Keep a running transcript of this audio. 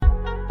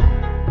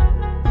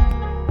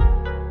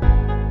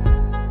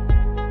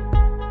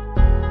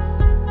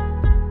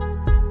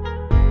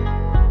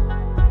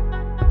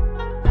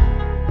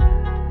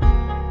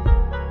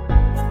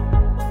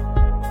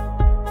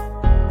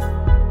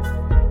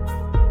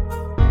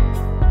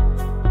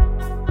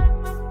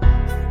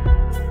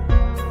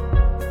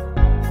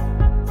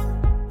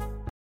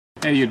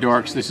Hey, you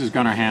dorks, this is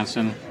Gunnar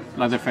Hansen,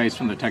 Leatherface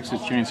from the Texas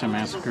Chainsaw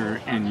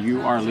Massacre, and you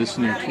are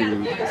listening to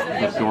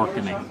The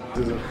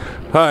Dorkening.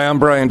 Hi, I'm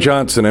Brian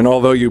Johnson, and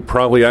although you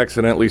probably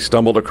accidentally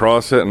stumbled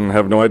across it and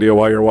have no idea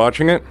why you're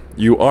watching it,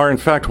 you are in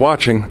fact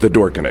watching The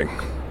Dorkening.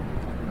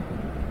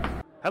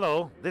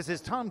 Hello, this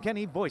is Tom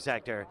Kenny, voice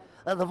actor,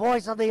 the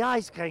voice of the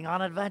Ice King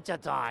on Adventure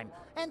Time,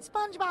 and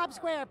SpongeBob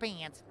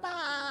SquarePants.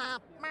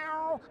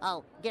 Meow.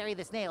 Oh, Gary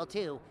the Snail,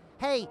 too.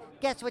 Hey,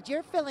 guess what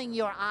you're filling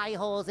your eye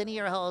holes and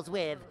ear holes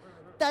with?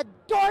 The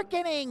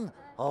Dorkening!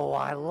 Oh,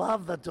 I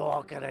love the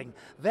Dorkening.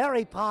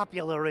 Very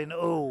popular in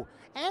Ooh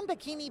and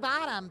Bikini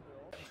Bottom.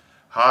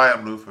 Hi,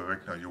 I'm Lou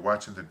Ferrigno. You're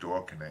watching The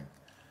Dorkening.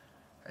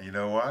 And you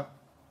know what?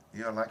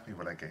 You don't like me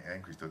when I get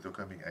angry, so don't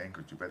get me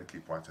angry. You better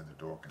keep watching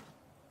The Dorkening.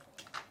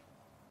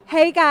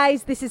 Hey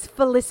guys, this is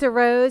Felissa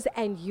Rose,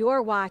 and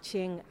you're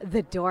watching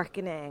The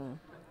Dorkening.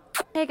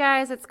 Hey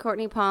guys, it's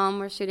Courtney Palm.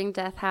 We're shooting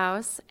Death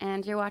House,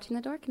 and you're watching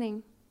The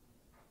Dorkening.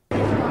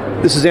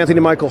 This is Anthony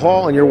Michael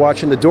Hall, and you're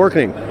watching The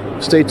Dorkening.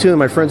 Stay tuned.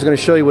 My friends are going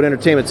to show you what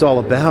entertainment's all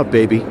about,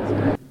 baby.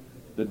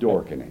 The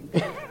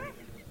Dorkening.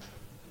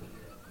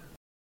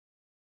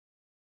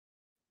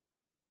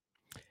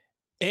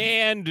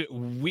 And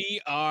we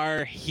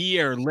are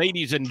here,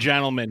 ladies and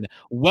gentlemen.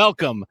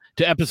 Welcome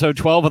to episode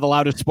 12 of the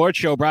Loudest Sports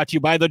Show, brought to you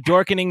by the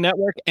Dorkening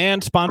Network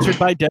and sponsored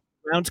by Dead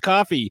Brown's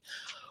Coffee.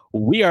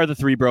 We are the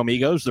Three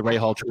Bromigos, the Ray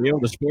Hall Trio,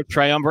 the Sports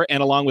Triumvirate,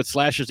 and along with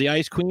Slash as the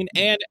Ice Queen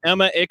and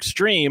Emma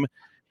Extreme,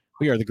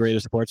 we are the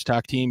greatest sports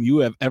talk team you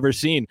have ever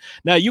seen.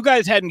 Now, you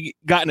guys hadn't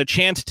gotten a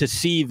chance to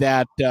see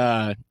that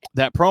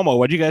promo.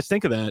 What do you guys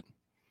think of that?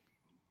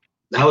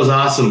 That was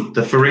awesome.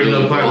 The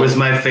Ferrigno part was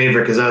my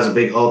favorite because I was a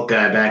big Hulk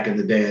guy back in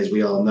the day, as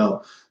we all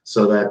know.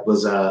 So that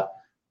was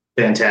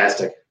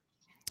fantastic.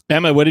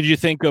 Emma, what did you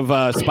think of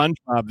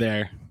SpongeBob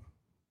there?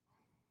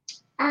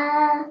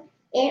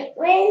 It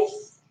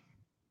was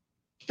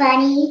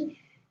funny.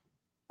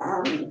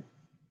 Funny.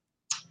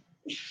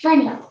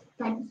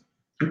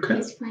 Okay.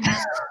 It's funny.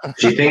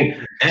 She think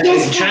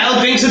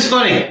child thinks it's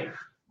funny.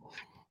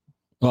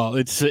 Well,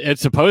 it's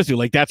supposed to,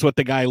 like, that's what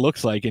the guy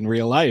looks like in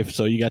real life.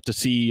 So you got to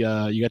see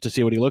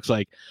what he looks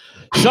like.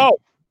 So,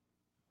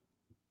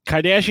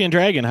 Kardashian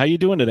Dragon, how you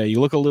doing today?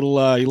 You look a little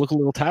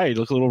tired. You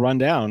look a little run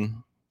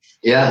down.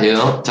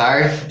 Yeah,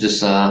 tired.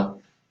 Just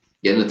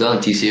getting it done.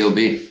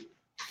 TCOB.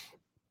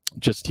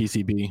 Just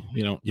TCB.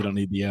 You don't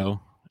need the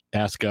O.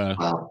 Ask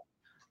BTO.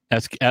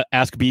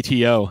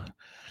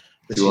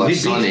 You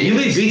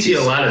leave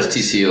BTO out of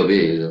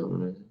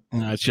TCOB.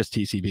 No, it's just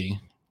TCB.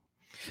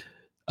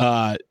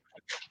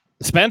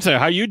 Spencer,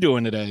 how you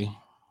doing today?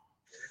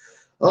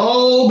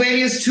 Oh,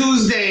 baby, it's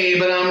Tuesday,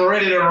 but I'm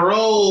ready to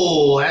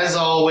roll. As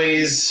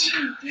always,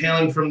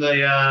 hailing from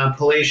the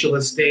palatial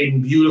estate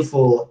in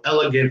beautiful,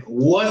 elegant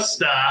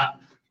Worcester.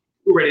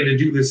 We're ready to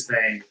do this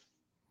thing.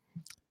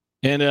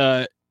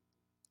 And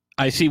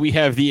I see we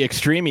have the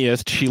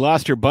extremist. She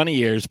lost her bunny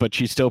ears, but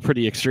she's still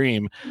pretty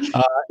extreme.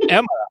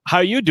 Emma, how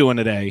are you doing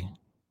today?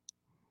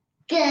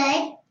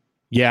 Good.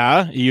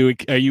 Yeah?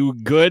 Are you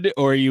good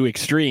or are you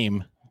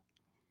extreme?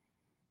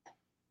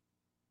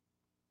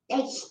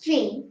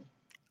 Extreme.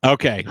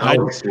 Okay. I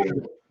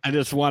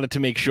just wanted to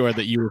make sure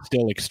that you were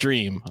still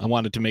extreme. I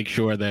wanted to make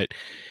sure that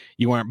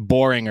you weren't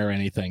boring or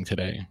anything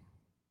today.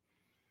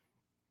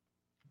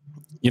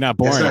 You're not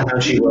boring. That's not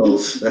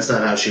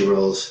how she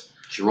rolls.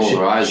 She rolls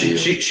her eyes.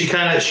 She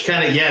kind of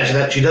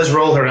she does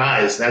roll her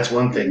eyes. That's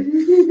one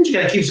thing. She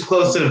kind of keeps it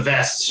close to the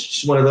vest.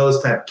 She's one of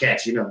those type of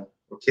cats, or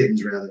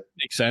kittens rather.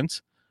 Makes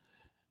sense.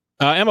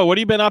 Emma, what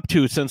have you been up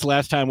to since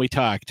last time we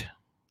talked?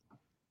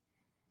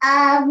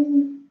 At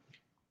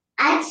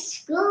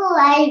school,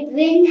 I've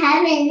been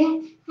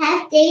having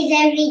half days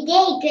every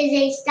day because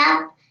I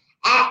stopped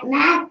at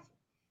math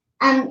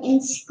in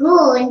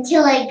school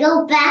until I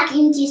go back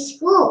into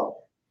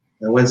school.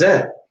 And when's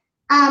that?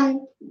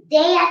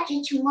 Day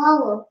after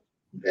tomorrow.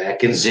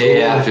 Back in school.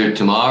 Day after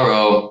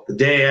tomorrow. The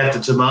day after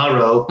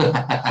tomorrow.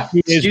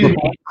 Excuse me,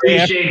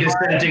 cliche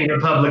dissenting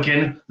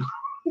Republican.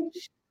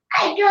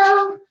 I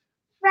go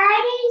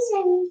Fridays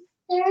and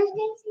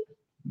Thursdays.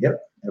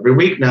 Yep, every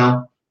week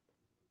now.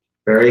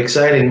 Very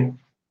exciting.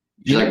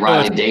 She's like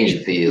Rodney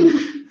Dangerfield.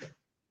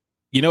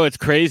 You know what's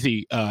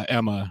crazy,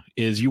 Emma,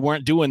 is you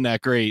weren't doing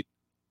that great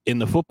in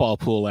the football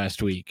pool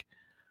last week,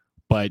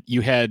 but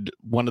you had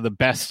one of the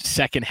best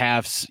second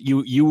halves.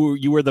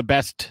 You were the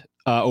best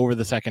over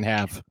the second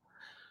half.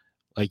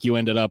 Like you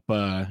ended up,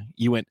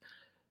 you went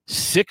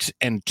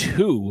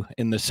 6-2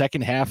 in the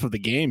second half of the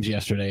games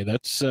yesterday.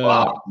 That's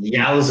wow.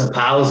 Yowza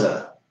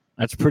pauza.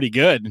 That's pretty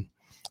good.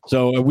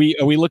 So are we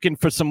looking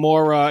for some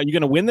more? Are you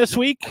going to win this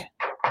week?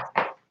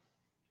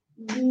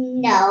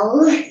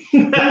 No.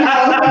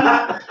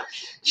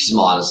 She's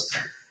modest.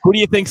 Who do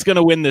you think's going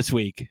to win this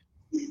week?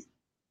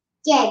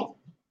 Dead.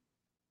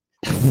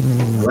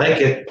 I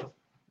like it.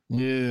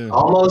 Yeah.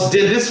 Almost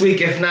did this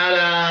week, if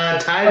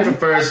not tied for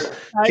first.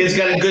 Kid's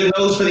got a good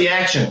nose for the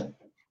action.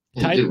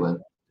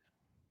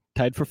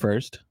 Tied for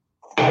first.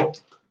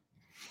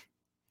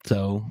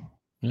 So,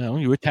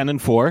 you were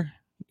 10-4.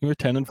 You were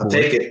 10-4. I'll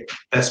take it.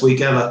 Best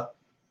week ever.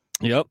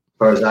 Yep. As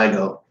far as I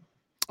go.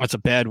 That's a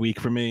bad week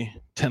for me.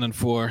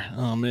 10-4.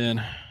 Oh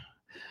man.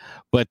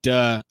 But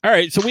all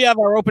right, so we have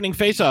our opening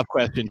face-off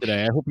question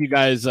today. I hope you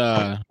guys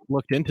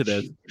looked into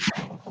this.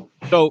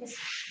 So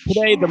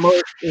today,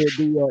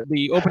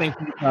 the opening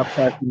face-off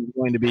question is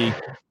going to be: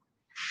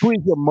 who is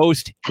your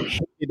most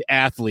hated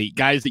athlete?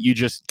 Guys that you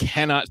just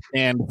cannot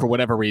stand for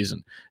whatever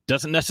reason.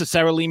 Doesn't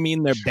necessarily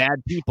mean they're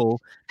bad people.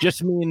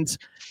 Just means,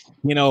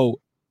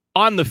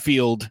 on the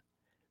field,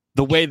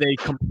 the way they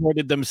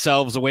comported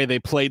themselves, the way they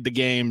played the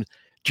game,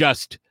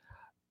 just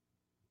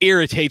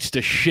irritates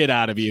the shit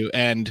out of you.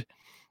 And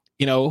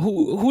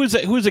who's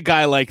a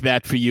guy like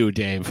that for you,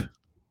 Dave?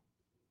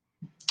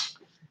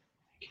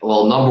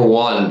 Well, number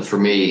one for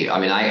me, I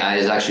mean,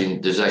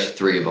 there's actually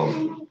three of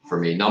them for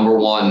me. Number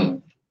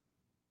one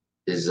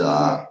is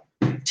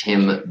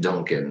Tim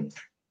Duncan.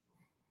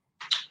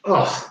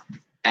 Oh,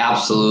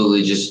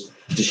 absolutely just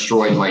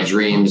destroyed my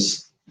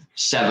dreams.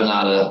 7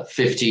 out of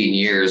 15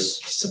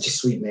 years. Such a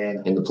sweet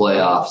man in the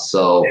playoffs.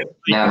 So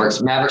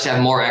Mavericks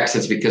have more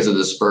exits because of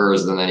the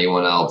Spurs than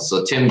anyone else.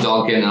 So Tim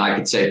Duncan, and I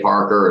could say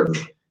Parker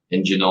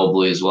and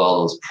Ginobili as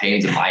well. Those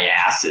pains in my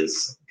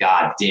asses.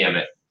 God damn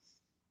it.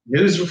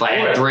 News if I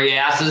had 3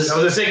 asses, I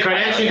was going to say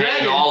Kardashian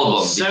Dragon. All of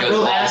them.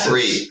 Several because asses. All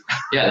 3.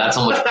 Yeah, that's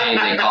how much pain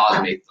they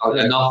caused me.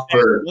 Enough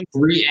for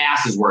 3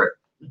 asses worth.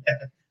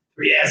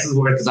 3 asses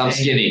worth. Because I'm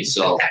skinny,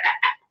 so.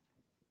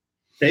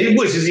 He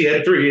wishes he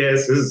had 3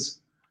 asses.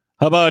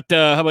 How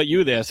about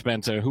you there,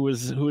 Spencer? Who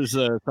is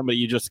somebody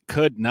you just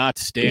could not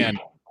stand?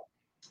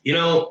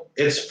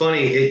 It's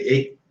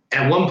funny.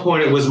 At one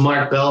point, it was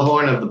Mark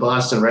Bellhorn of the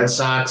Boston Red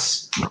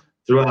Sox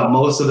throughout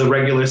most of the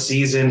regular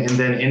season and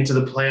then into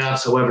the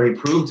playoffs. However, he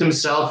proved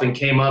himself and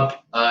came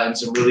up in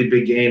some really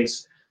big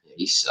games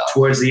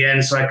towards the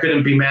end, so I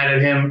couldn't be mad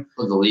at him.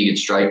 The league in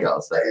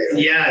strikeouts.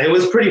 Yeah, it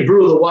was pretty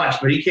brutal to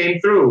watch, but he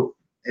came through,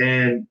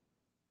 and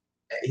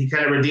he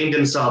kind of redeemed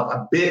himself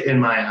a bit in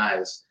my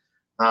eyes.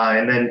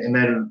 And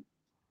then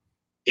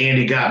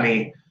Andy got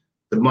me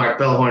the Mark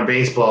Bellhorn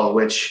baseball,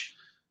 which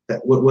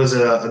was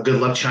a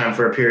good luck charm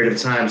for a period of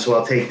time. So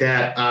I'll take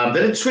that.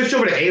 Then it switched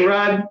over to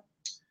A-Rod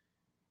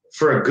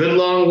for a good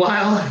long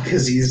while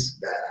because he's,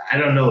 I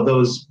don't know,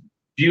 those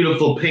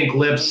beautiful pink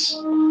lips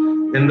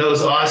and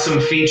those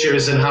awesome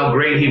features and how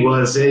great he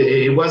was.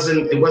 It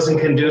wasn't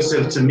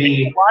conducive to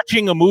me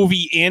watching a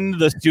movie in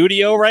the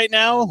studio right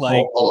now.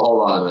 Like,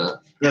 hold on a minute.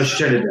 No,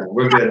 shut it down.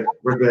 We're good.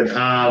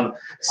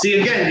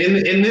 See, again,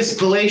 in this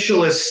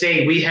palatial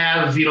estate, we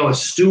have, a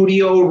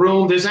studio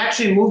room. There's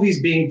actually movies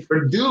being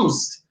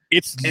produced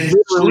and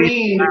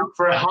screened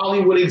for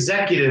Hollywood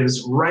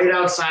executives right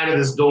outside of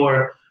this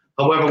door.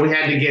 However, we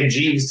had to get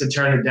Jeeves to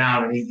turn it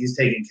down, and he's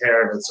taking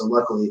care of it, so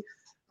luckily.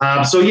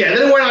 Then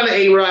it went on to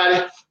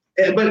A-Rod.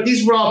 But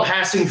these were all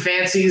passing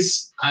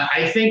fancies.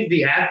 I think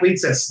the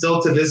athletes that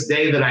still to this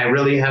day that I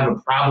really have a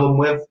problem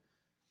with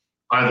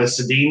are the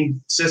Sedin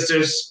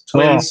sisters,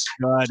 twins,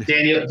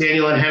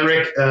 Daniel and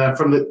Henrik,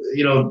 from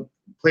the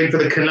played for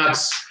the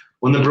Canucks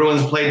when the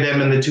Bruins played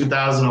them in the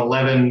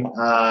 2011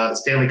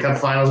 Stanley Cup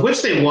Finals,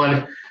 which they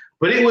won.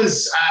 But it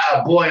was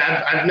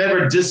I've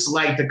never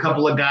disliked a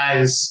couple of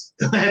guys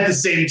at the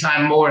same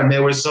time more, and they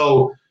were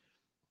such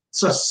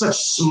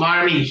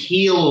smarmy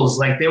heels,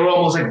 like they were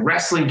almost like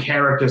wrestling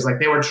characters, like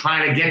they were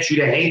trying to get you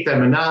to hate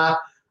them. And I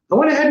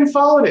went ahead and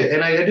followed it,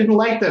 and I didn't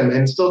like them,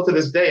 and still to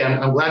this day,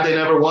 I'm glad they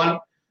never won.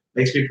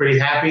 Makes me pretty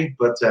happy,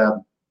 but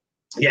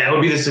it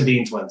would be the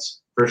Sedin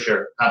twins for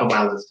sure. Top of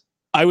my list.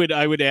 I would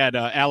add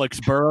Alex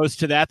Burrows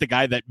to that, the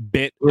guy that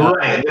bit.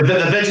 Right, the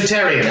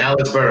vegetarian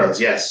Alex Burrows.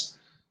 Yes,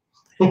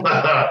 they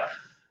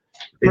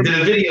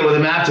did a video with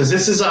him after.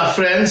 This is our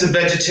friend, the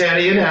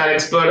vegetarian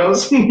Alex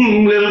Burrows.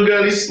 Little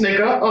girly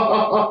snicker.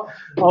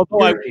 Although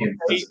my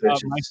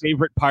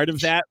favorite part of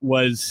that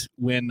was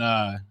when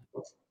I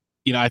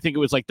think it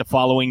was like the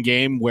following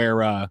game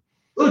where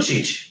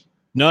Lucic.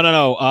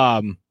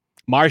 No.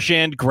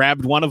 Marchand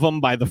grabbed one of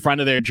them by the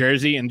front of their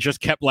jersey and just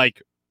kept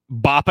like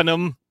bopping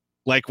him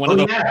like one of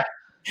those. Yeah.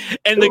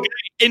 And the guy,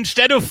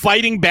 instead of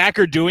fighting back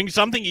or doing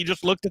something, he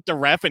just looked at the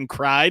ref and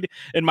cried.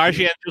 And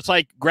Marchand just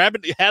like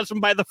has him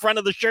by the front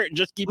of the shirt and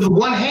just keeps with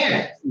one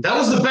hand. That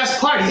was the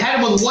best part. He had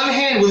him with one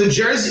hand with a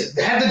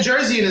jersey. Had the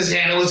jersey in his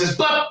hand. It was just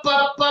bop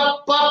bop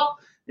bop bop.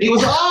 And he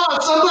was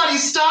somebody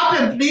stop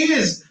him,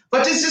 please.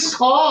 What is this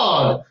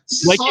called?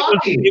 This is like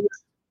hockey.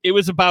 It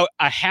was about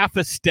a half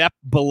a step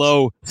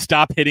below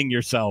stop hitting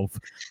yourself.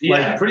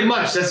 Yeah, pretty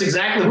much. That's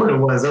exactly what it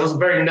was. That was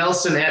very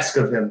Nelson-esque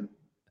of him.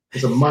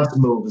 It's a month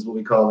move is what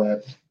we call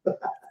that.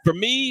 For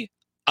me,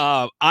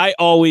 I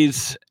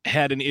always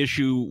had an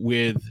issue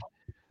with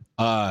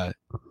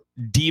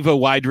diva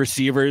wide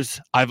receivers.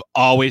 I've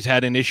always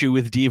had an issue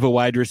with diva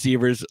wide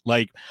receivers.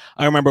 Like,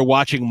 I remember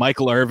watching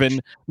Michael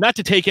Irvin, not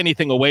to take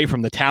anything away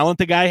from the talent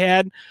the guy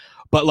had,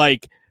 but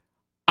like,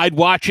 I'd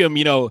watch him,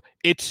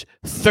 it's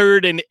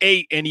 3rd and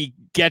 8 and he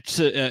catches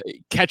a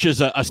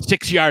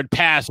 6-yard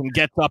pass and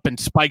gets up and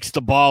spikes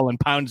the ball and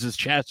pounds his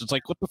chest. It's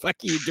like, what the fuck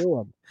are you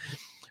doing?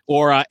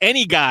 Or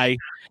any guy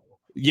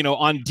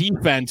on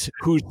defense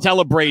who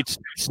celebrates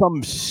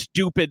some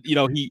stupid,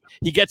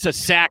 he gets a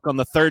sack on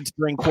the third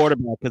string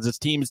quarterback because his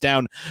team's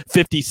down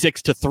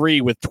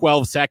 56-3 with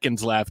 12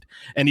 seconds left,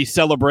 and he's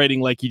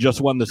celebrating like he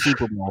just won the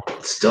Super Bowl.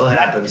 Still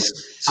happens.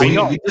 So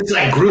it's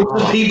like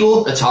groups of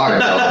people. It's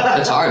hard though.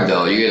 It's hard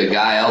though. You get a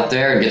guy out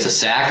there and gets a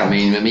sack. I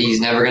mean, maybe he's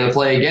never going to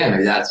play again.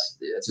 Maybe that's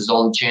his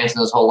only chance in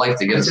his whole life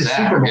to get a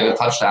sack or get a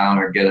touchdown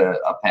or get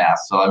a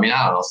pass. So I mean,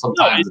 I don't know.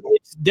 Sometimes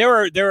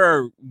there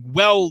are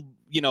well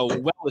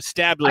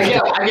established.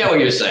 I get what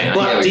you're saying.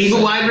 But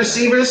diva wide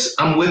receivers,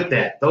 I'm with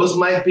that. Those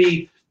might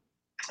be,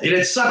 and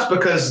it sucks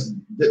because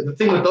the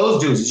thing with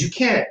those dudes is you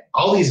can't.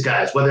 All these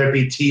guys, whether it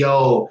be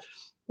T.O.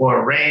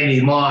 or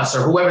Randy Moss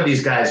or whoever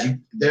these guys,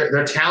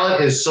 their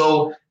talent is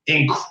so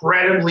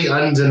incredibly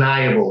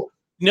undeniable.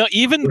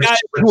 Even guys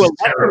who are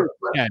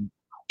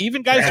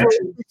even guys who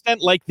are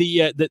like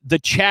the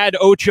Chad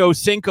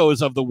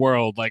Ochocinco's of the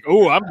world, like,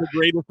 oh, I'm the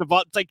greatest of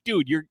all. It's like,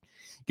 dude, you're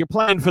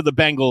playing for the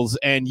Bengals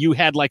and you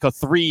had like a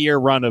 3-year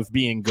run of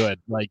being good.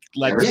 Like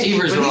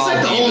receivers, but he's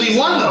like the only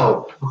one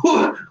though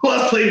who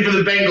else played for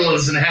the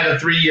Bengals and had a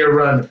 3-year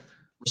run.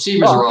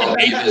 Receivers are all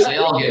divas. They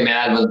all get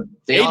mad when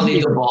they all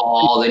need the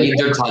ball. They need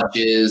their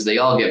touches. They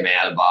all get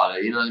mad about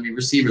it. You know what I mean?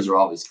 Receivers are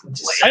always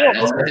it's just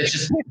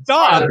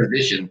part of the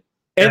position.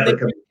 And they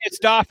get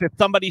pissed off if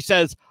somebody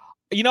says,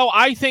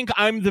 I think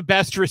I'm the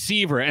best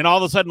receiver, and all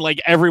of a sudden, like,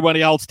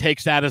 everybody else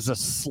takes that as a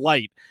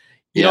slight.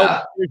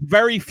 There's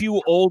very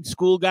few old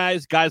school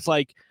guys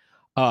like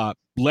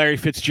Larry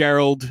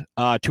Fitzgerald,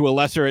 to a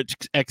lesser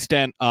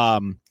extent,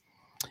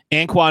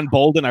 Anquan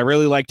Bolden. I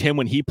really liked him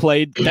when he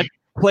played. That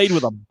played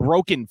with a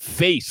broken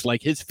face.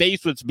 Like, his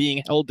face was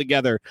being held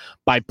together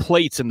by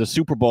plates in the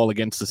Super Bowl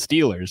against the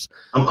Steelers.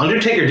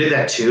 Undertaker did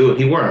that too.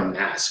 He wore a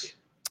mask.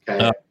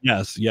 Okay.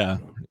 Yes, yeah.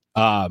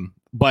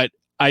 But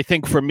I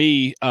think for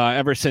me,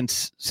 ever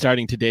since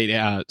starting to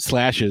date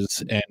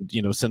Slashes and,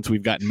 since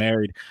we've gotten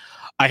married,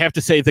 I have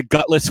to say the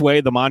gutless way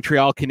the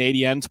Montreal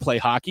Canadiens play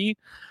hockey,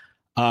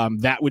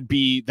 that would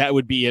be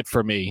it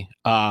for me.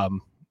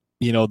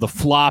 The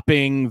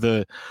flopping,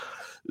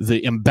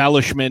 the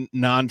embellishment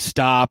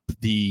nonstop,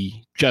 the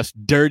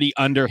just dirty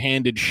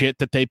underhanded shit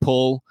that they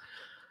pull.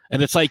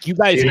 And it's like, you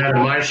guys... You're not a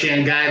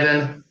Marchand guy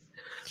then?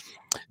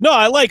 No,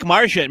 I like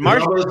Marchand.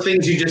 All those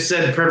things you just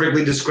said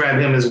perfectly describe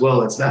him as well.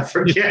 Let's not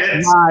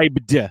forget.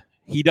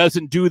 He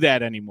doesn't do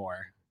that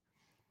anymore.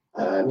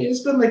 I mean,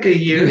 it's been like a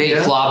year. You hate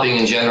flopping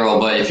in general,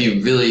 but if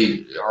you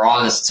really are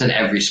honest, it's in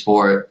every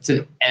sport. It's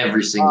in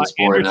every single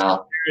sport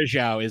now.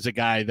 Bergeau is a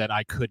guy that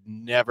I could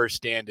never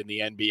stand in the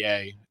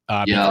NBA.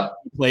 He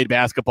played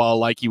basketball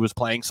like he was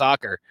playing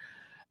soccer,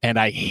 and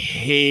I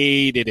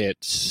hated it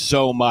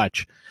so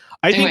much.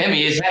 I think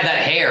he just had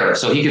that hair,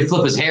 so he could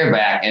flip his hair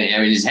back,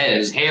 and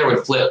his hair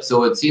would flip,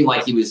 so it seemed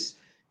like he was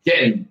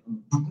getting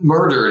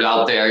murdered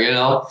out there.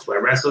 That's why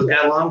wrestlers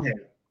got long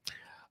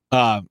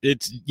hair.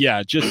 It's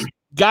just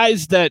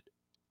guys that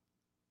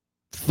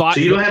thought. So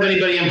you don't have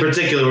anybody in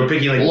particular we're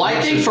picking like. Well, I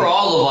think for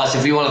all of us,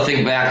 if we want to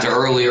think back to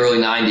early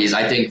 90s,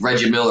 I think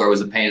Reggie Miller was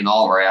a pain in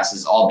all of our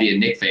asses, all being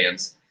Knick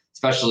fans,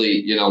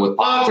 especially with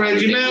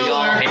Reggie Miller. We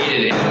all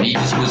hated him.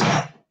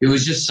 He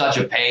was just such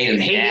a pain in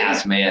the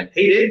ass, man.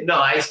 Hated? No,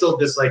 I still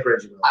dislike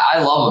Reggie Miller. I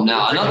love him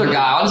now. Another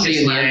guy, honestly,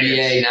 in the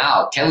NBA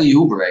now, Kelly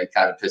Oubre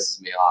kind of pisses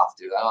me off,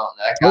 dude.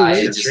 That guy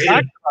is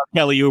just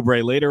Kelly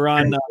Oubre later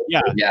on.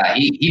 Yeah,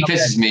 he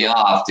pisses me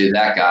off, dude.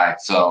 That guy.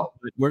 So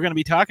we're going to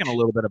be talking a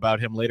little bit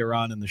about him later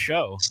on in the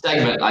show.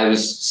 I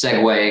was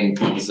segueing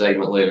the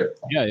segment later.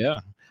 Yeah.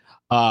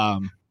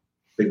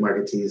 Big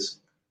market tease.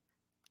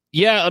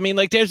 Yeah, I mean,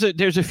 like, there's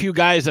a few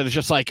guys that are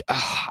just like,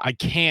 I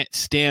can't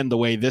stand the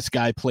way this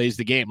guy plays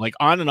the game. Like,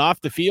 on and off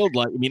the field,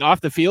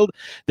 off the field,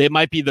 they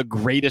might be the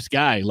greatest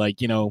guy. Like,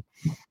 for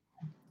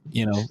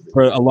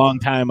a long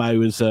time, I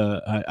was,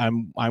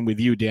 I'm with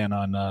you, Dan,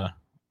 on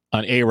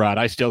A-Rod.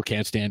 I still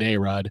can't stand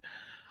A-Rod.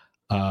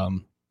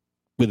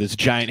 With his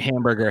giant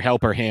hamburger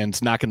helper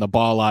hands knocking the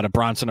ball out of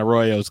Bronson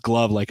Arroyo's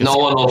glove like no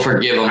one will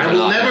forgive him. I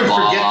will never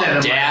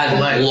forget that.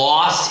 Dad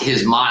lost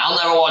his mind. I'll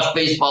never watch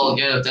baseball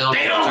again if they don't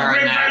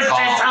turn that call.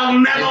 I'll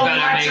never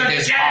watch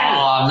it again.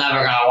 I'm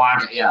never gonna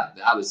watch it. Yeah,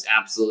 I was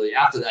absolutely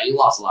after that. You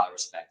lost a lot of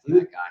respect for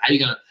that guy. How you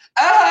gonna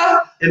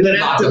and then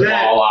knock after the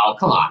that, ball out?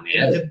 Come on,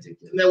 man. And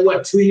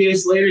then 2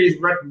 years later, he's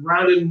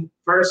rounding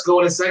first,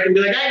 going to second,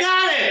 be like, I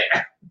got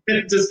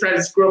it. Just trying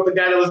to screw up the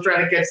guy that was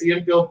trying to catch the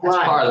infield fly.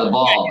 That's part of the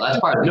ball. That's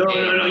part of the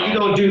game. No, you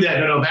don't do that.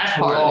 No, that's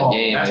part of the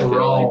game. That's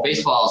wrong.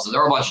 Baseball, so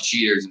there are a bunch of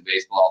cheaters in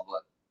baseball,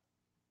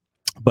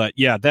 but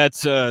yeah,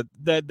 that's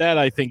that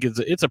I think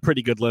it's a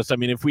pretty good list. I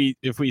mean, if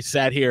we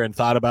sat here and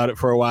thought about it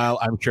for a while,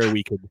 I'm sure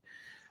we could.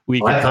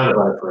 I thought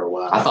about it for a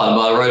while. I thought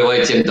about it right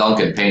away. Tim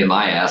Duncan, pain in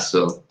my ass.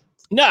 So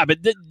no, but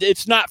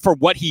it's not for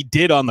what he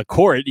did on the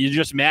court. You're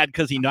just mad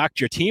because he knocked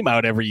your team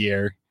out every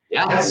year.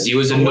 Yeah, because he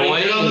was annoying,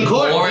 boring on the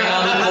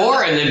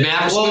court, and then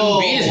Mavericks couldn't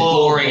beat his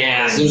boring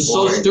ass. It was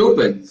so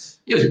stupid.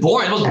 He was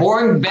boring. The most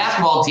boring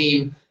basketball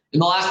team in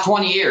the last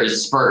 20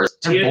 years, Spurs.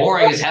 They're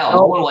boring as hell.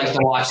 No one likes to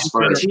watch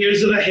Spurs.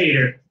 Tears of a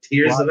hater.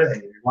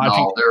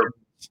 No, they're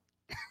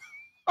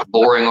a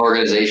boring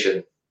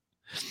organization.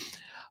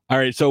 All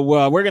right, so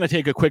we're going to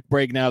take a quick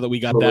break now that we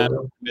got that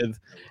with,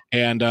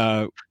 and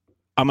I'm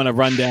going to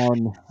run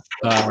down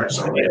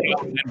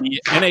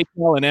the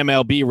NHL and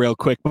MLB real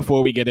quick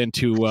before we get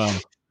into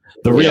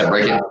the real.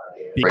 Break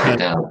it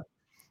down.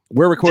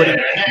 We're recording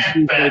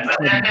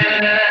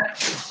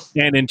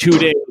and in 2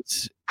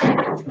 days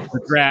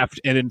the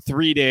draft, and in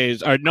 3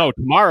 days, or no,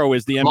 tomorrow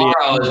is the NBA.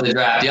 Tomorrow is the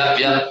draft.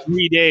 Yep.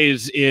 3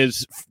 days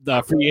is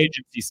the free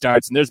agency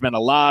starts, and there's been a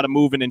lot of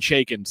moving and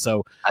shaking.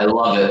 So I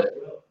love it.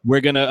 We're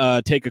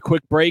gonna take a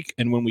quick break,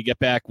 and when we get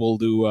back, we'll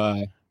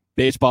do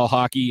baseball,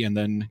 hockey, and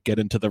then get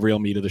into the real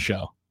meat of the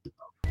show.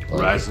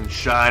 Rise and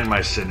shine,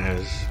 my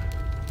sinners.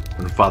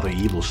 When Father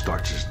Evil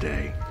starts his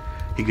day,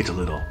 he gets a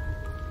little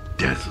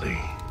deadly.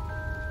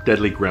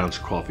 Deadly Grounds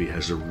coffee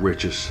has the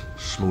richest,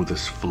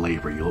 smoothest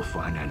flavor you'll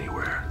find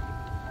anywhere.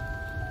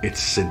 It's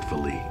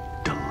sinfully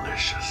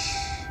delicious.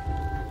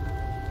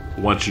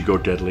 Once you go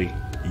deadly,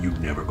 you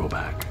never go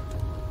back.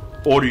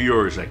 Order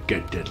yours at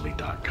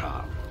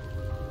getdeadly.com.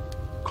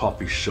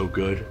 Coffee's so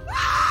good,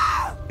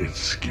 it's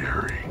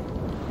scary.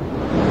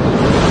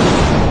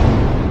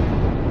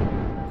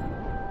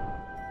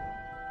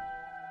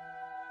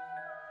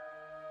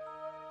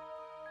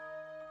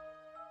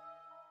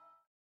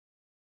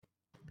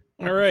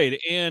 All right,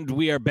 and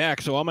we are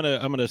back. So I'm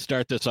gonna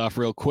start this off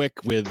real quick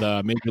with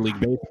Major League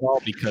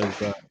Baseball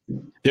because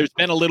there's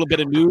been a little bit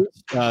of news.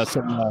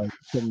 Some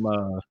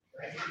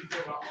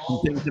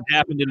things have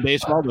happened in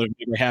baseball that have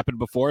never happened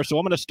before. So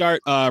I'm gonna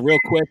start real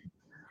quick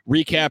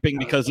recapping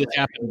because it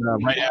happened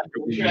right after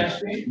we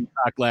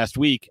talked last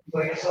week.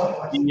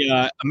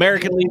 The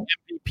American League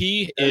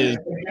MVP is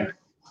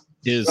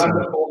the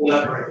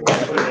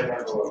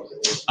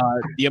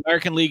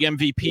American League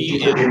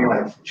MVP is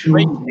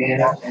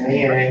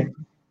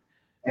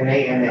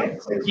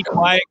be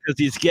quiet because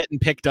he's getting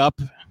picked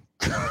up.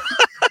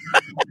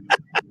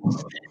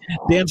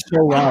 Dan's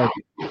so loud.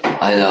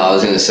 I know. I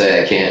was going to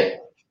say I can't.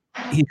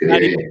 He's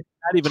not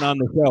even on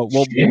the show.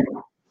 Well,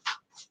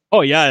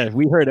 oh yeah,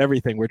 we heard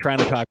everything. We're trying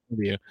to talk to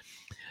you.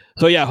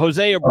 So yeah,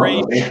 Jose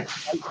Abreu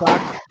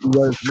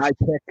was my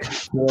pick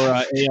for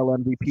AL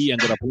MVP.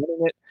 Ended up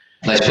winning it.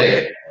 Nice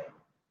pick.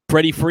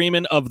 Freddie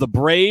Freeman of the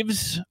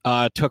Braves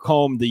took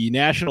home the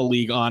National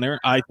League honor.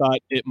 I thought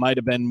it might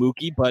have been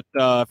Mookie, but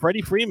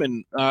Freddie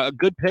Freeman, a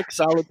good pick,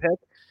 solid pick.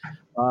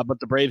 But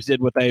the Braves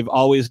did what they've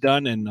always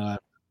done and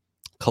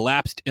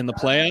collapsed in the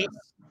playoffs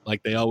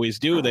like they always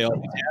do. They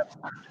always have.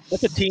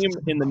 That's a team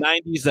in the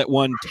 90s that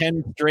won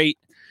 10 straight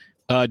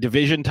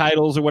division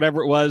titles or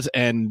whatever it was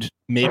and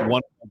made one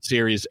World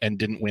Series and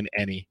didn't win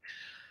any.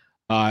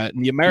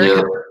 The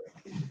American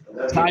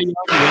Cy Young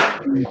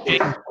went to James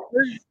Miller,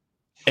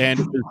 and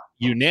it was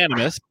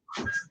unanimous.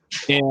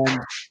 And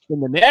in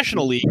the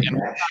National League, and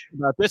we'll talk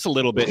about this a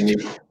little bit,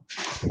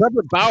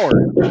 Trevor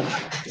Bauer,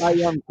 Cy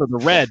Young for the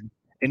Red,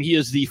 and he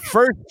is the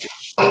first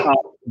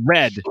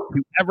Red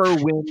to ever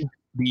win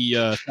the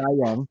Cy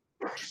Young.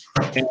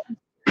 And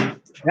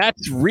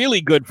that's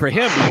really good for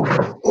him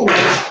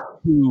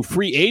to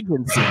free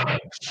agency.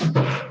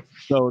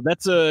 So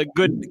that's a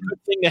good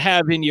thing to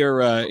have in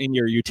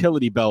your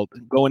utility belt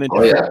going into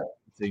free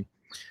agency.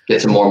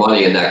 Get some more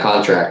money in that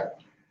contract.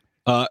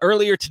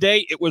 Earlier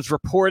today, it was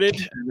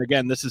reported, and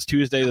again, this is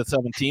Tuesday the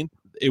 17th,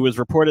 it was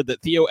reported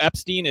that Theo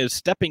Epstein is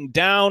stepping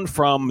down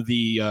from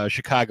the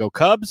Chicago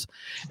Cubs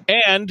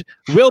and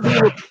will be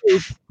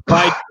replaced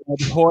by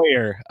Jed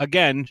Hoyer.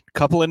 Again, a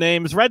couple of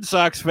names Red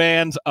Sox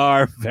fans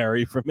are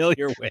very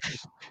familiar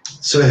with.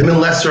 So him and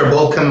Lester are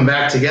both coming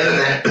back together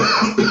then.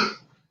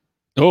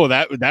 Oh,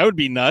 that would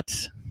be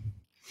nuts.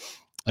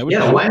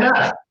 Why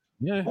not?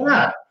 Yeah.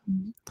 Why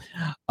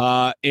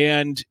not?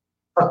 And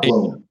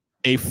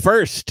a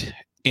first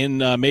in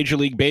Major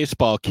League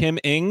Baseball, Kim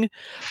Ng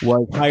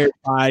was hired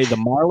by the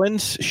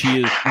Marlins.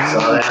 She is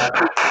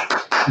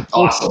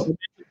awesome.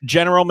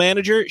 General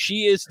manager.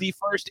 She is the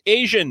first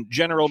Asian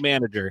general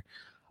manager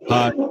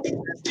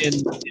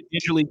in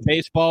Major League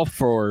Baseball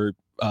for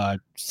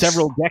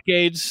several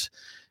decades.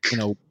 You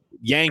know,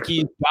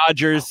 Yankees,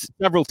 Dodgers,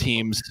 several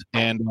teams,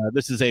 and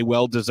this is a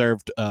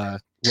well-deserved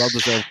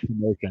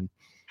promotion.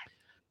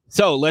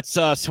 So let's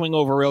swing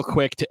over real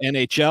quick to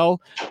NHL.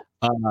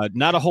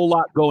 Not a whole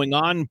lot going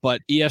on,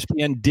 but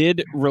ESPN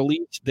did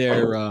release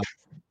their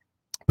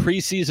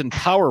preseason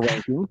power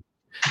ranking,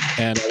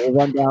 and we'll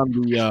run down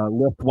the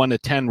list 1 to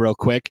 10 real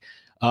quick.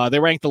 They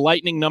ranked the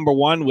Lightning number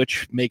 1,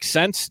 which makes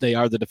sense. They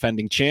are the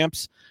defending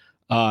champs.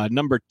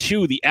 Number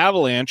 2, the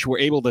Avalanche were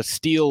able to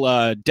steal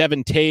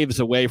Devin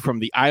Taves away from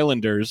the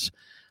Islanders.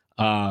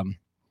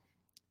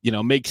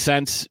 Makes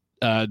sense.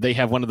 They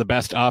have one of the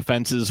best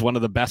offenses, one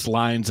of the best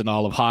lines in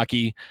all of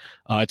hockey.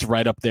 It's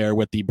right up there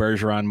with the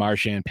Bergeron,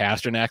 Marchand,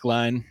 Pasternak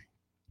line.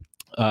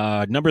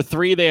 Number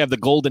 3, they have the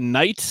Golden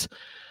Knights.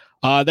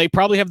 They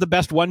probably have the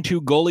best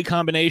 1-2 goalie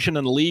combination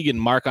in the league in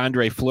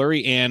Marc-Andre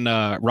Fleury and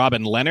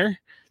Robin Lehner.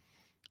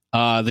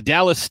 The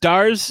Dallas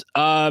Stars,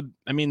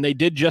 they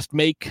did just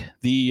make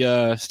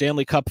the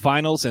Stanley Cup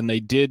Finals, and they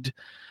did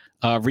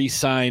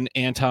re-sign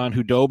Anton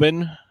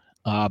Khudobin,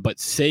 but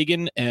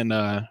Sagan and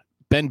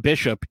Ben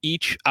Bishop,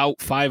 each out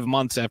 5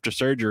 months after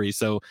surgery.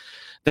 So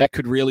that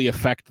could really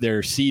affect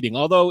their seeding.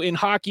 Although in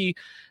hockey,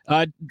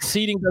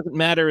 seeding doesn't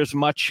matter as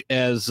much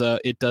as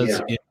it does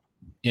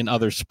in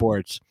other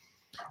sports.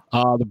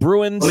 The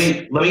Bruins.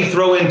 Let me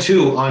throw in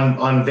too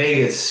on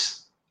Vegas.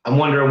 I'm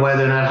wondering why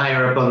they're not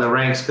higher up on the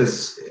ranks,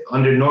 because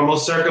under normal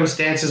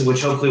circumstances,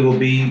 which hopefully will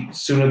be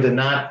sooner than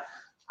not,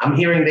 I'm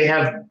hearing they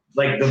have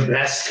like the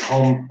best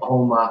home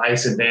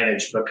ice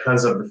advantage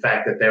because of the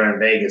fact that they're in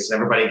Vegas.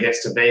 Everybody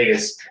gets to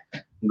Vegas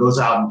and goes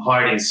out and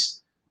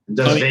parties and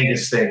does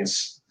Vegas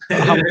things.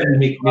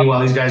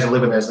 Meanwhile, these guys are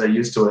living as they're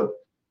used to it.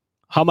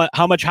 How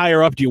much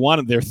higher up do you want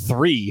them? They're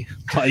 3.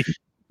 Like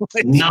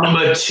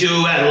number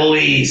 2 at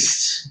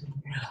least.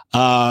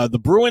 The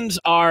Bruins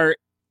are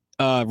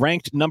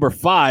ranked number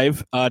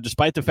 5,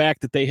 despite the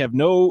fact that they have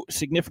no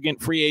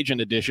significant free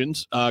agent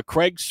additions.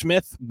 Craig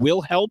Smith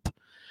will help,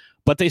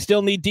 but they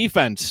still need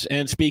defense.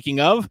 And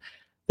speaking of,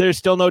 there's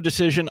still no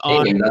decision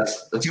on.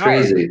 That's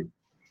crazy.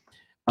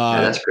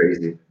 That's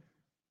crazy.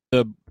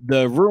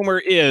 The rumor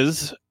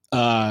is,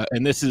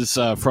 and this is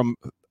from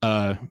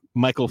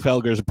Michael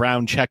Felger's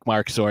Brown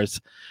checkmark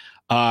source,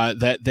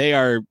 that they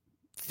are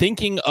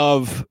thinking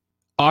of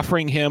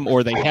offering him,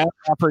 or they have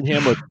offered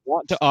him, or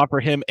want to offer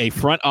him a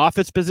front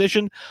office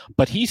position,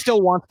 but he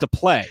still wants to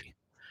play.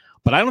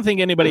 But I don't think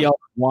anybody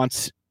else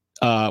wants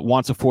a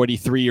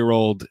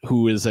 43-year-old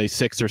who is a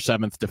 6th or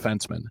 7th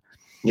defenseman.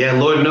 Yeah,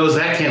 Lord knows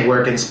that can't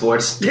work in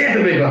sports. Damn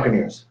the big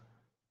Buccaneers.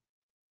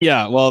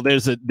 Yeah, well,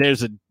 there's a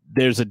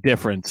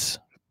difference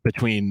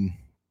between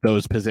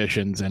those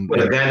positions, and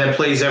a guy that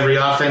plays every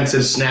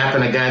offensive snap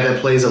and a guy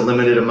that plays a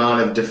limited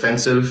amount of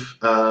defensive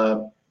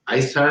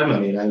ice time. I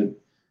mean,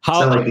 it's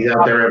not like he's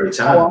out there every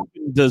time. How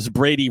often does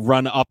Brady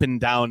run up and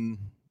down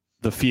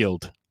the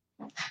field?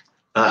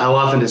 How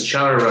often does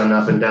Chara run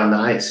up and down the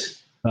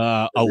ice?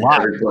 A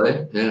lot. Every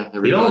play. Yeah.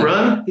 He don't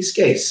run. He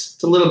skates.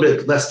 It's a little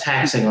bit less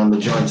taxing on the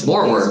joints.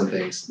 More work and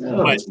things.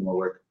 No, it's more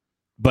work.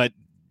 But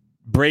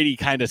Brady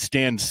kind of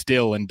stands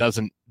still and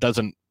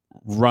doesn't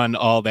run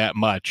all that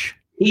much.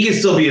 He can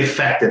still be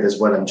effective, is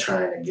what I'm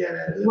trying to get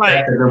at. The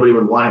fact that nobody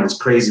would want him is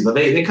crazy, but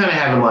they kind of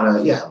have him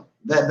on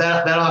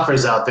that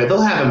offer's out there.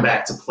 They'll have him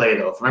back to play,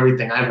 though. From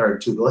everything I've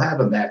heard, too, they'll have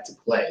him back to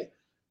play.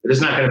 They're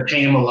just not going to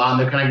pay him a lot.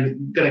 They're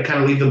going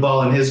to leave the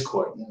ball in his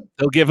court.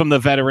 They'll give him the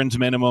veterans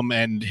minimum,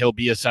 and he'll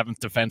be a 7th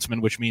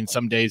defenseman, which means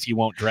some days he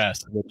won't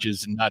dress, which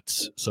is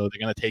nuts. So they're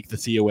going to take the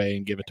C away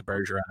and give it to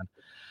Bergeron.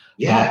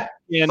 Yeah,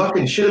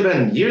 fucking should have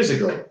been years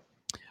ago.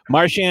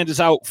 Marchand is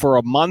out for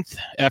a month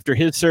after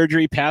his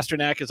surgery.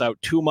 Pasternak is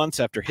out 2 months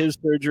after his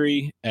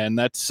surgery, and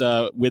that's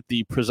with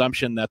the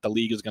presumption that the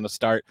league is going to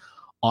start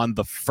on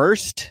the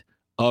 1st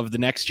of the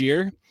next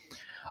year.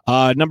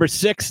 Number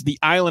 6, the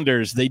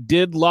Islanders. They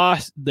did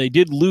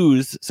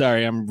lose.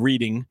 Sorry, I'm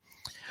reading.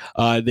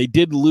 They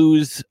did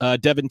lose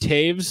Devin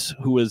Taves,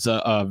 who was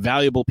a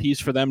valuable piece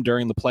for them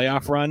during the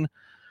playoff run.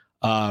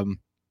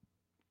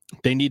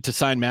 They need to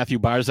sign Matthew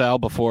Barzal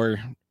before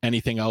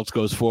anything else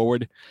goes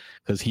forward,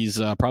 because he's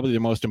probably the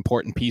most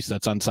important piece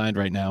that's unsigned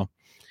right now.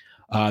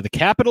 The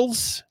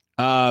Capitals,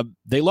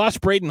 they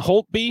lost Braden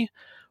Holtby,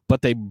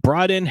 but they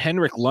brought in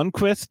Henrik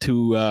Lundqvist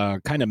to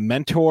kind of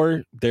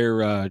mentor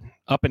their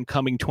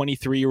up-and-coming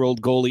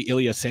 23-year-old goalie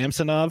Ilya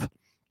Samsonov.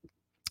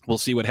 We'll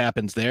see what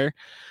happens there.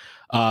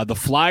 The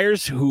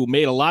Flyers, who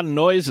made a lot of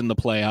noise in the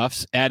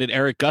playoffs, added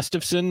Eric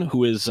Gustafsson,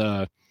 who is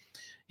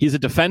he's a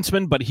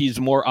defenseman, but he's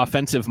more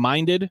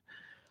offensive-minded,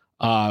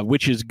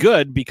 which is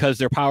good because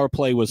their power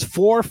play was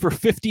 4 for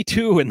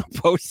 52 in the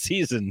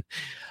postseason.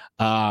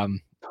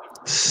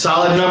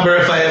 Solid number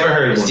if I ever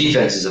heard one.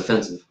 Defense is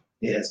offensive.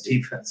 Yeah, his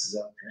defense is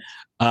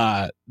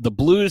offensive. The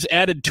Blues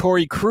added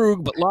Torrey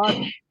Krug, but lost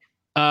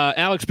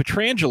Alex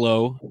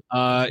Pietrangelo.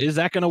 Is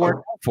that going to work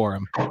out for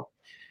him?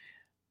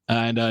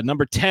 And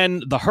number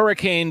 10, the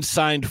Hurricanes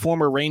signed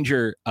former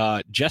Ranger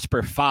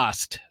Jesper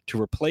Fast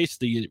to replace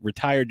the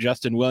retired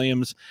Justin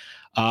Williams.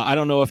 I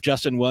don't know if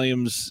Justin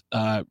Williams,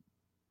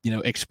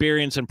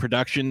 experience and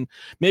production,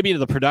 maybe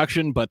the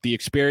production, but the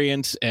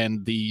experience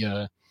and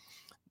the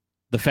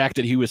fact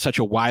that he was such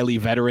a wily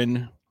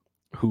veteran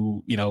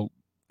who,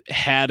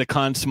 had a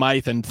Conn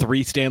Smythe and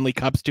 3 Stanley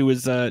Cups to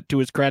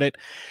his credit.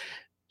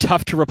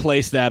 Tough to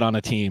replace that on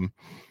a team.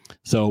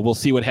 So we'll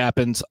see what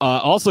happens.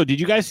 Also, did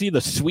you guys see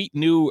the sweet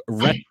new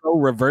retro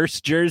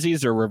reverse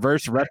jerseys, or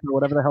reverse retro,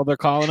 whatever the hell they're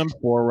calling them,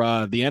 for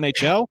the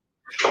NHL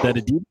that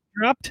Adidas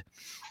dropped?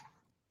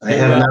 I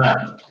have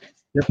not.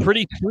 They're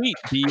pretty sweet.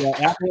 The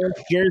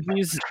Avalanche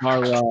jerseys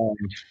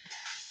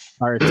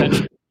are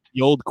essentially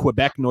the old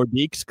Quebec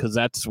Nordiques, because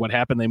that's what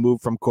happened. They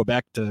moved from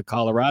Quebec to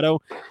Colorado,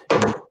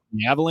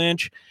 the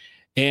Avalanche.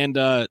 And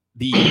they're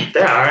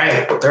all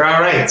right. They're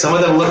all right. Some of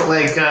them look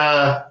like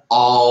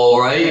all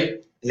right.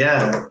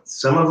 Yeah,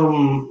 some of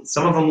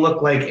them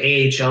look like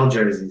AHL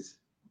jerseys.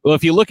 Well,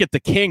 if you look at the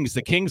Kings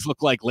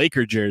look like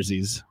Laker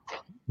jerseys.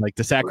 Like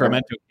the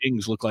Sacramento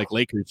Kings look like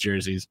Lakers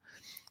jerseys.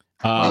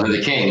 They're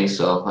the Kings,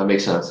 so that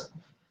makes sense.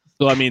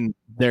 So, I mean,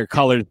 their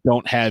colors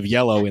don't have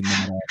yellow in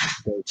them.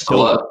 They're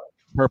still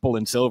purple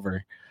and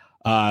silver.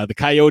 The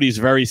Coyotes,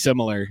 very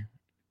similar.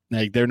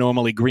 Like they're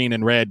normally green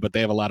and red, but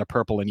they have a lot of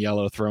purple and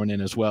yellow thrown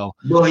in as well.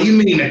 Well, you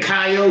mean the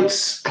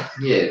Coyotes?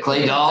 Yeah,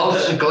 Clay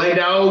Dogs. Clay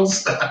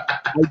Dogs.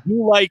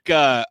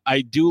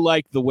 I do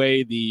like the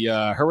way the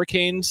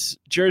Hurricanes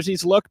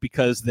jerseys look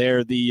because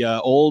they're the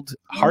old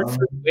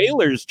Hartford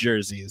Whalers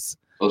jerseys.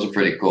 Those are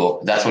pretty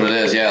cool. That's what it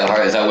is. Yeah,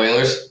 is that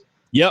Whalers?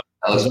 Yep.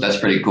 That's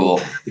pretty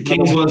cool. The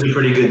Kings ones are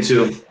pretty good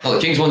too. Oh,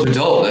 the Kings ones are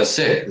dope. That's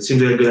sick. It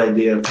seems like a good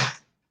idea.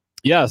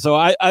 Yeah, so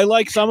I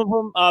like some of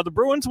them. The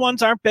Bruins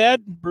ones aren't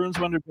bad. Bruins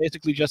ones are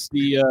basically just the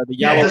yellow.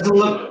 Yeah, it doesn't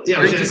look.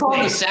 Yeah, you call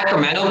them the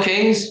Sacramento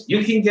Kings?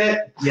 You can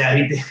get. Yeah,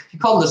 you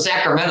call them the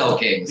Sacramento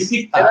Kings.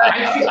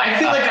 I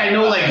feel like I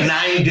know like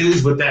 9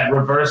 dudes with that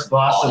reverse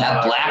Boston. Oh,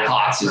 that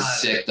Blackhawks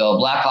is sick though.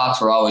 Blackhawks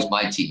were always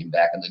my team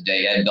back in the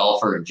day. Ed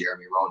Dulfer and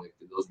Jeremy Roenick.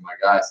 Those were my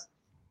guys.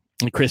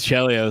 And Chris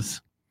Chelios.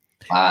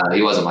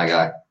 He wasn't my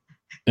guy.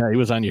 Yeah, he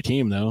was on your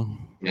team though.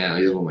 Yeah,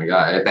 he was my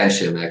guy. I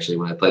benched him actually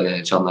when I played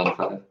NHL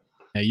 95.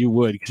 Yeah, you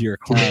would because you're a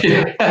clown.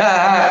 You're a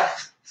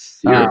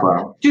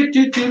clown.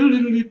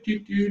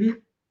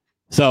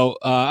 So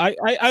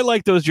I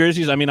like those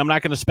jerseys. I mean, I'm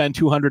not going to spend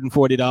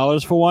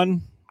 $240 for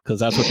one because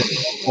that's what they're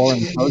for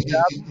in the pro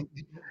shop.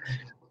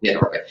 Yeah,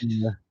 right.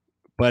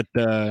 But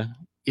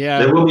yeah,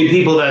 there will be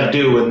people that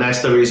do, and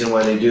that's the reason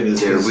why they do this.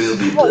 There will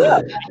be.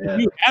 Yeah.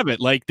 You have it.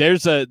 Like there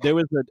was a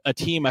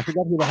team. I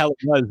forgot who the hell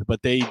it was,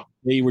 but they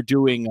were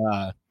doing.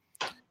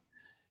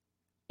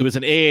 It was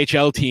an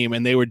AHL team,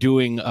 and they were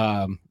doing.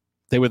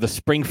 They were the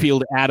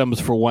Springfield Atoms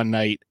for one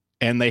night,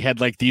 and they had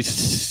like these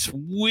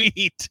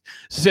sweet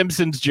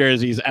Simpsons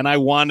jerseys, and I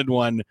wanted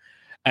one,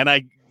 and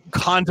I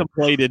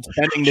contemplated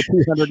spending the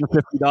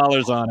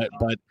 $250 on it,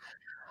 but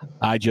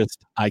I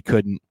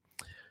couldn't.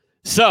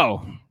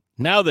 So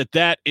now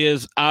that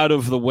is out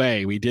of the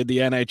way, we did the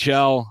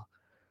NHL,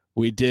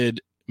 we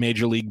did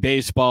Major League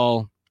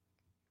Baseball.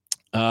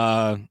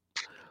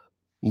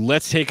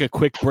 Let's take a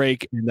quick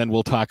break, and then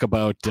we'll talk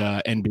about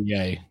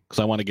NBA, because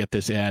I want to get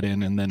this ad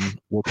in, and then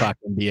we'll talk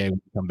NBA when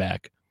we come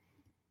back.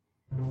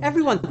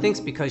 Everyone thinks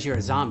because you're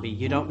a zombie,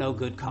 you don't know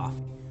good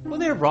coffee. Well,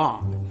 they're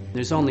wrong.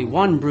 There's only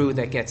one brew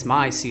that gets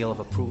my seal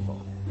of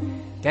approval.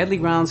 Deadly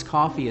Grounds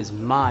coffee is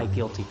my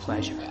guilty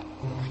pleasure.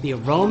 The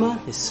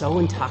aroma is so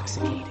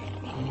intoxicating.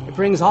 It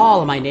brings all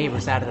of my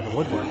neighbors out of the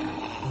woodwork.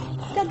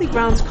 Deadly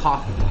Grounds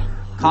coffee.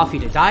 Coffee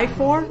to die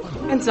for,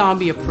 and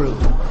zombie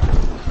approved.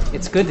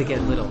 It's good to get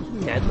a little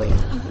deadly.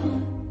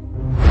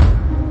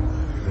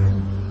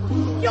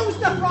 Use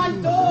the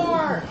front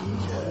door!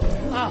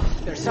 Oh,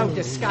 they're so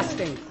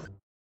disgusting.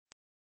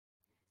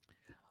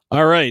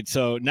 All right,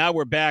 so now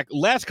we're back.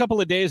 Last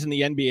couple of days in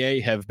the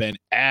NBA have been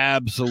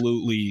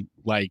absolutely,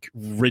 like,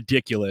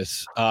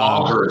 ridiculous.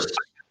 I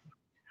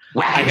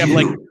have,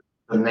 like,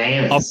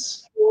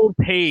 bananas. A full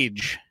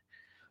page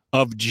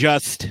of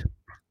just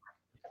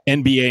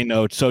NBA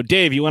notes. So,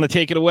 Dave, you want to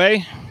take it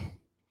away?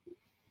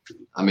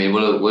 I mean,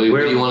 what do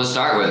you want to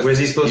start with? Where's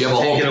he supposed to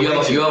take it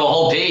away? You have a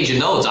whole page of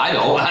notes. I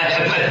don't.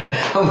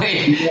 I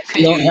mean,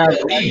 you have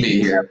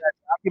that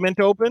document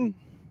open?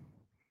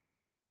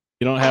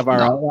 You don't have our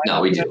outline?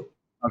 No, we do.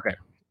 Okay.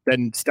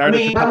 Then start.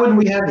 How wouldn't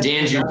we have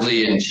Dan's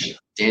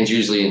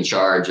usually in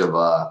charge of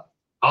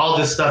all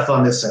this stuff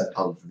on this end.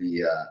 Of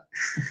the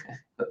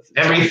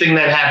everything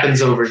that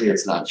happens over here.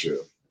 It's not true.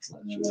 It's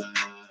not true.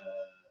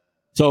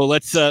 So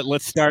let's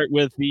start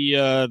with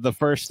the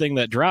first thing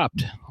that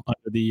dropped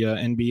under the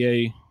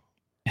NBA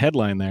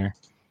headline there.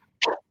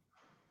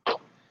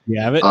 You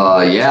have it?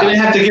 Yeah. You're going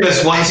to have to give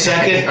us 1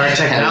 second. Our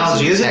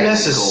technology isn't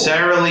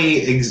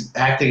necessarily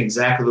acting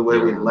exactly the way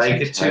we'd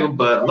like it to,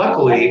 but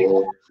luckily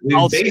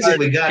we've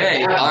basically got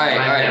it. All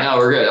right. No,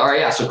 we're good. All right,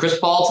 yeah. So Chris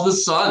Paul to the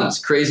Suns.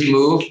 Crazy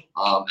move.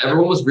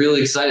 Everyone was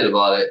really excited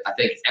about it. I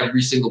think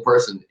every single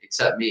person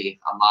except me.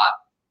 I'm not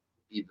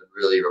even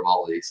really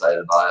remotely excited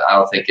about it. I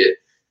don't think it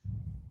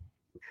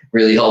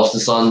really helps the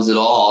Suns at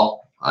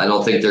all. I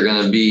don't think they're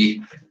going to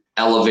be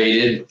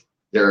elevated.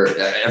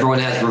 Everyone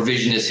has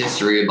revisionist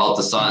history about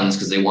the Suns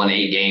because they won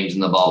 8 games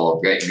in the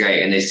bubble. Great,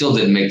 and they still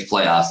didn't make the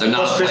playoffs. They're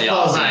not a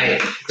playoff team.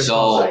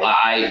 So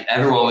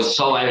everyone was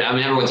so. I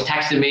mean, everyone's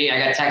texting me. I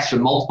got texts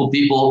from multiple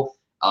people.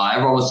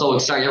 Everyone was so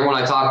excited. Everyone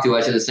I talked to,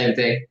 I said the same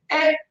thing.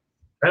 I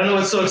don't know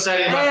what's so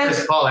exciting about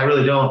Chris Paul. I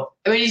really don't.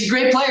 I mean, he's a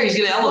great player. He's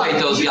going to elevate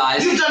those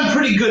guys. You've done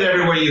pretty good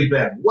everywhere you've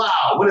been.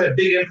 Wow, what a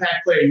big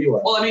impact player you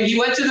are. Well, I mean, he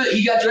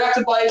got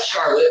drafted by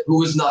Charlotte, who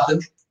was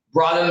nothing.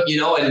 Brought him,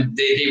 and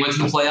they went to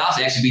the playoffs.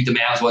 They actually beat the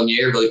Mavs one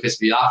year. Really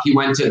pissed me off. He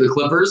went to the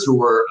Clippers, who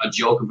were a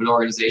joke of an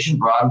organization.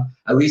 Brought him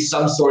at least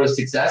some sort of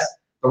success.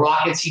 The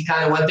Rockets, he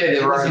kind of went there. They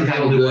were already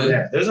kind of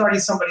good. There's already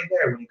somebody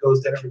there when he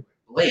goes there everywhere.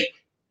 Blake,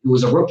 who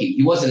was a rookie.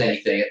 He wasn't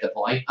anything at the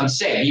point. I'm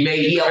saying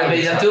he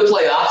elevated them to the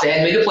playoffs. They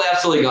hadn't made the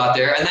playoffs till he got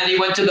there, and then he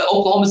went to the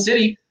Oklahoma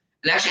City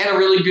and actually had a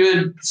really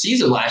good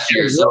season last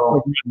year.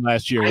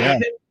 Yeah.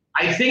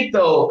 I think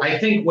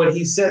what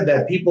he said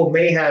that people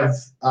may have,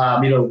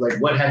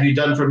 like what have you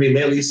done for me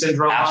lately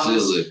syndrome.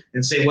 Absolutely.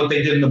 And say what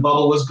they did in the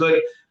bubble was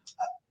good.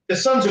 The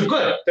Suns are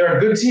good. They're a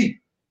good team.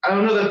 I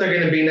don't know that they're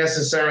going to be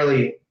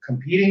necessarily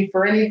competing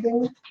for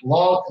anything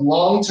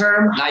long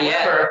term. Not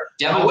yet.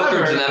 Devin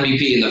Booker's an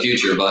MVP in the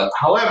future, but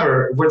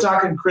however, we're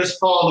talking Chris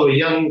Paul to a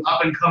young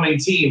up and coming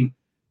team.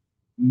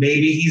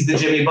 Maybe he's the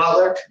Jimmy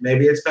Butler.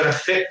 Maybe it's been a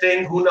fit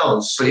thing. Who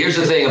knows? But here's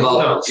the thing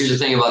about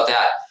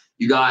that.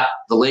 You got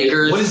the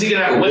Lakers,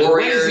 the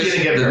Warriors,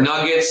 the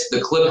Nuggets,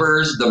 the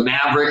Clippers, the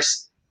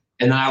Mavericks,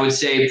 and then I would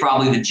say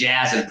probably the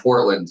Jazz and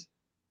Portland.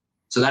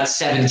 So that's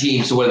 7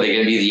 teams. So what are they going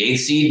to be, the 8th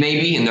seed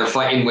maybe? And they're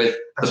fighting with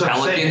the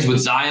Pelicans with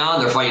Zion.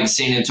 They're fighting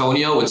San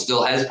Antonio, which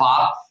still has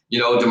pop.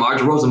 DeMar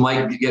DeRozan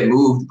might get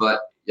moved,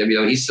 but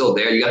he's still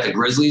there. You got the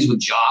Grizzlies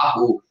with Ja,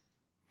 who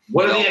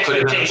what are the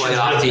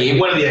expectations? Team.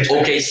 What are the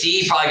expectations?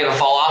 OKC probably going to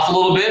fall off a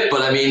little bit,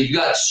 but you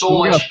got so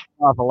much.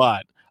 Off a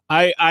lot.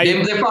 They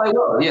probably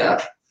will,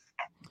 yeah.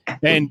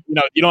 And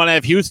you don't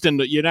have Houston.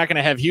 You're not going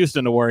to have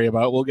Houston to worry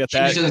about. We'll get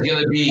that. Houston's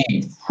going to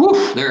be.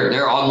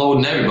 They're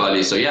unloading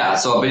everybody. So yeah.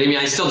 But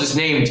I still just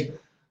named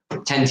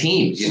 10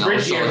 teams. So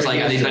it's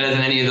like, are they better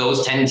than any of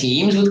those 10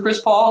 teams with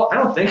Chris Paul? I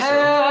don't think so.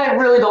 I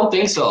really don't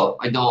think so.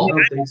 I don't.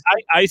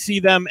 I see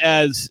them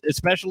as,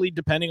 especially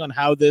depending on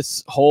how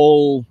this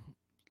whole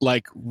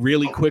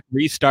really quick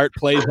restart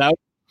plays out.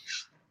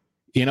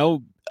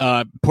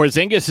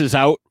 Porzingis is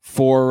out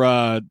for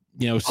a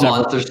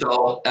month or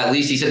so. At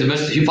least he said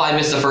he probably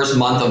missed the first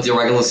month of the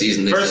regular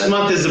season. First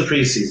month is the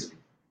preseason.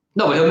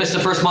 No, but he'll miss the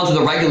first month of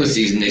the regular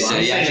season. They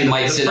said he actually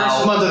might sit out. The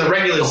first month of the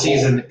regular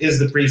season is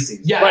the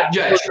preseason. Yeah,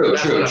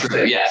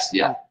 true. Yes,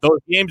 yeah. Those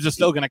games are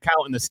still going to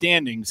count in the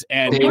standings,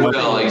 and they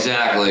will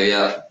exactly.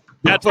 Yeah.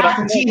 That's what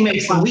half the team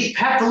makes the league.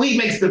 Half the league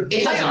makes the.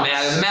 It doesn't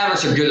matter. The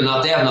Mavericks are good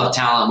enough. They have enough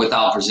talent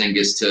without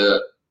Porzingis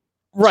to.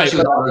 Right.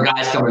 Especially with other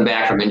guys coming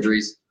back from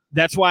injuries.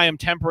 That's why I'm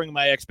tempering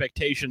my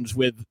expectations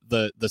with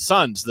the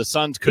Suns. The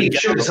Suns could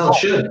get.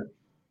 Should.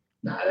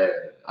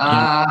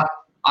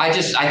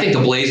 I think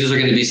the Blazers are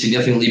going to be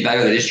significantly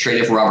better. They just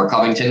traded for Robert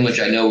Covington, which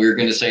I know we were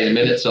going to say in a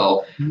minute.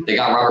 So they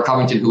got Robert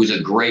Covington, who is a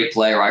great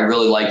player. I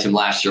really liked him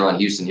last year on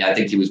Houston. Yeah, I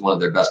think he was one of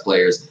their best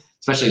players,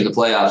 especially in the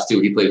playoffs too.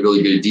 He played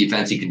really good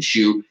defense. He can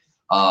shoot,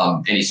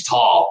 and he's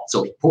tall.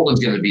 So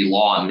Portland's going to be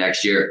long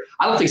next year.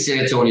 I don't think San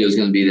Antonio is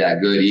going to be that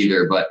good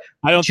either. But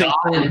I don't think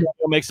San Antonio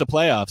makes the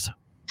playoffs.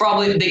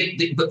 Probably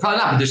but probably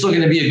not. But they're still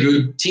going to be a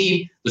good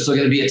team. They're still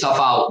going to be a tough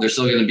out. They're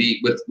still going to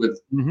be with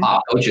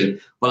Pop coaching.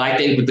 But I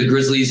think with the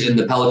Grizzlies and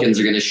the Pelicans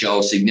are going to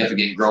show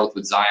significant growth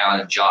with Zion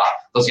and Ja.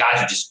 Those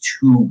guys are just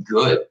too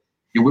good.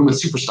 You win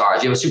with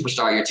superstars. You have a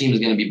superstar. Your team is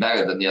going to be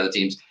better than the other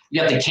teams. You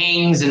got the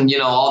Kings and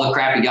all the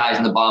crappy guys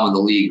in the bottom of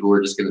the league who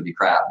are just going to be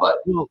crap. But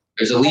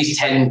there's at least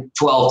 10,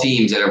 12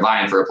 teams that are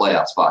vying for a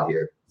playoff spot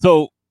here.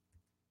 So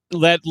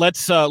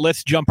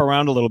let's jump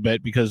around a little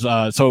bit because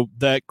so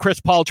the Chris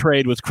Paul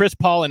trade was Chris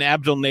Paul and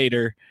Abdul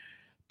Nader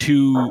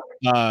to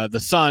the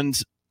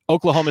Suns.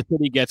 Oklahoma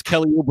City gets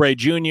Kelly Oubre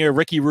Jr.,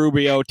 Ricky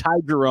Rubio, Ty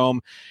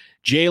Jerome,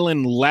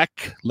 Jalen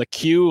Lecque.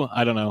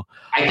 I don't know.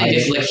 I think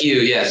it's Lecque,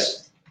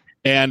 yes.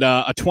 And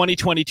a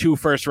 2022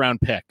 first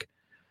round pick.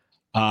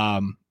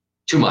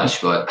 Too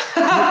much, but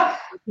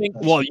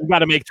well, you got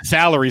to make the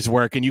salaries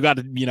work, and you got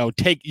to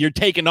you're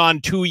taking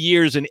on 2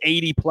 years and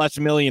 $80+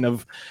 million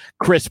of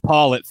Chris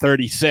Paul at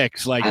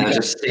 36. Like, it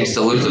just stinks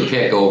to lose a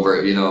pick over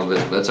it,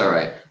 but that's all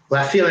right.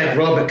 Well, I feel like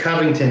Robert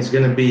Covington's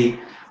going to be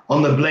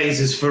on the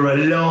Blazers for a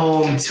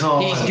long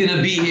time. He's going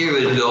to be here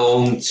a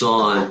long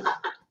time.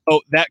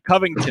 Oh, that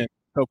Covington.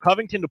 So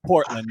Covington to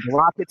Portland. The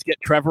Rockets get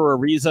Trevor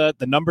Ariza,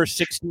 the number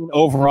 16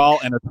 overall,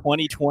 and a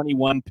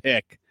 2021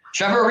 pick.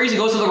 Trevor Ariza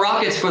goes to the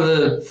Rockets for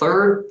the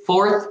third,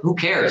 fourth. Who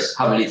cares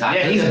how many times?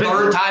 Yeah, he's the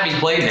third time he's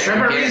played there.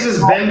 Trevor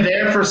Ariza's been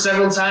there for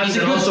several times.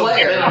 He's a good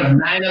player. Been on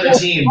 9 other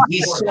teams.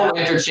 He's so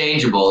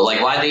interchangeable.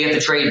 Like, why'd they have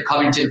to trade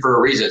Covington for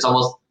Ariza? It's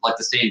almost like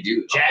the same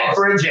dude. Jag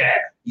for a jag.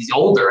 He's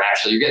older,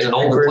 actually. You're getting an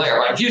older player.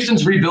 Like,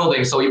 Houston's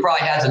rebuilding, so he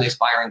probably has an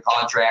expiring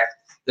contract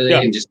that they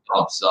can just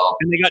dump. So,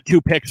 and they got 2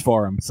 picks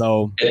for him.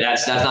 So and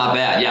that's not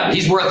bad. Yeah, but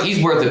he's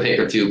worth a pick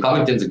or two.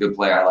 Covington's a good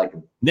player. I like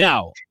him.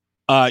 Now,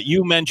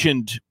 you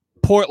mentioned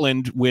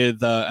Portland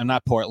with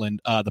not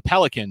Portland, the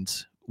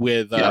Pelicans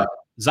with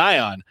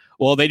Zion.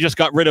 Well, they just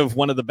got rid of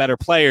one of the better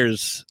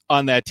players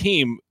on that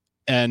team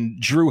and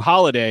Drew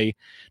Holiday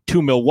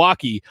to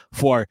Milwaukee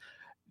for.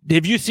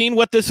 Have you seen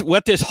what this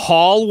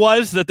haul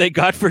was that they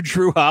got for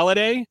Drew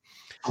Holiday?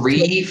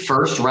 3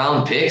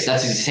 first-round picks.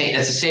 That's the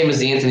same as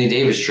the Anthony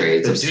Davis trade.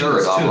 It's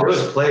absurd. It's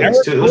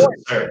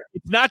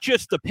not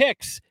just the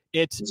picks.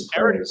 It's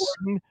Eric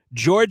Gordon,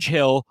 George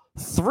Hill,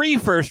 3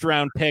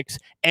 first-round picks,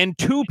 and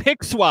 2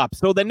 pick swaps.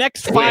 So the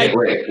next 5.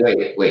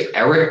 Wait.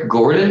 Eric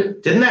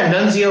Gordon? Didn't that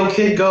Nunzio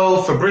kid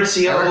go?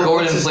 Fabrizio? Eric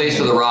Gordon plays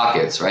for the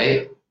Rockets,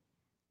 right?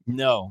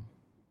 No.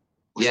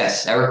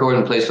 Yes, Eric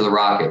Gordon plays for the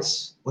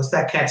Rockets. What's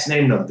that cat's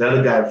name, though? The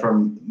other guy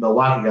from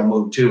Milwaukee got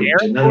moved, too.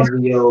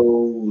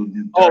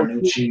 Nunzio,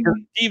 Darnucci.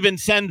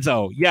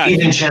 DiVincenzo. Yeah.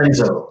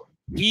 DiVincenzo.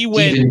 He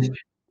went.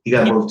 He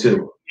got moved,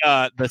 too.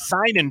 The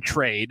sign-and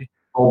trade.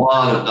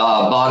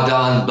 Bogdanovich.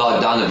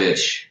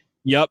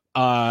 Yep.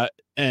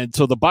 And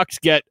so the Bucks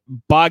get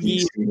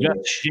Boggy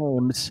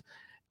James,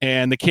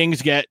 and the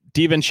Kings get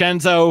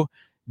DiVincenzo,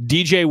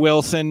 DJ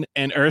Wilson,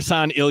 and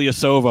Ersan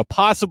Ilyasova,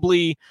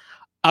 possibly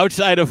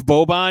outside of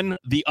Boban,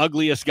 the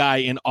ugliest guy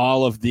in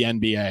all of the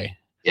NBA.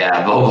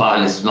 Yeah,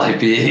 Boban might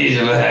be.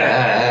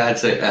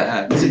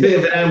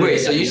 Wait,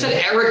 so you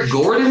said Eric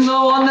Gordon,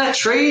 though, on that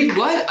trade?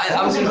 What?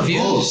 I was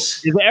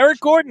confused. Is it Eric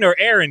Gordon or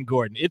Aaron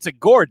Gordon? It's a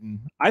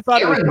Gordon. I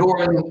thought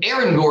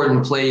Aaron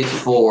Gordon plays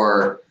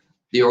for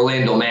the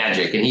Orlando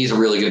Magic, and he's a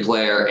really good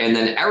player. And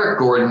then Eric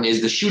Gordon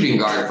is the shooting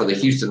guard for the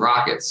Houston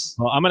Rockets.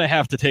 Well, I'm going to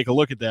have to take a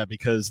look at that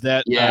because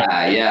that...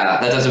 Yeah,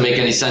 that doesn't make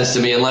any sense to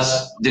me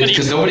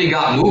because nobody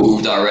got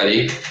moved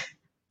already.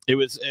 It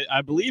was,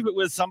 I believe it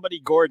was somebody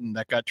Gordon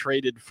that got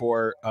traded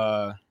for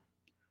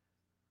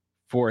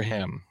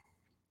him.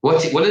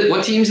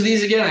 What teams are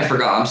these again? I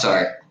forgot. I'm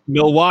sorry.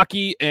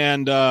 Milwaukee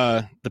and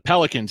the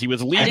Pelicans. He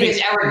was leaving. I think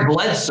it's Eric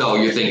Bledsoe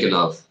you're thinking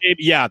of.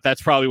 Yeah,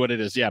 that's probably what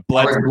it is. Yeah,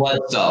 Bledsoe. Eric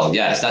Bledsoe.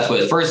 Yes, that's what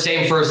it is.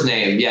 Same first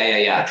name.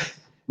 Yeah.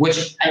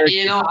 Which, I don't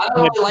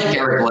really like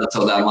Eric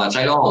Bledsoe that much.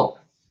 I don't.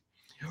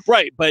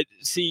 Right, but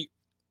see,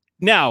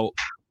 now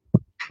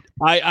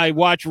I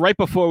watched right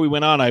before we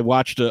went on. I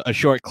watched a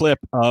short clip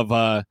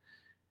of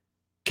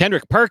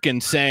Kendrick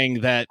Perkins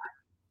saying that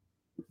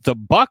the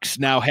Bucks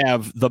now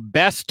have the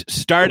best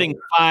starting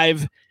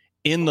five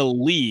in the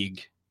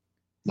league.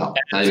 No,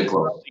 not even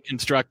close.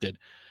 Constructed.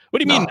 What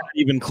do you mean not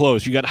even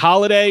close? You got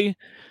Holiday,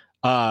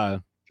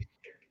 Bogdanovich,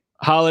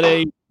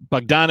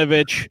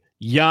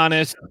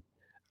 Giannis,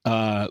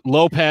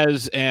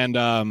 Lopez, and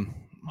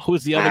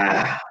who's the other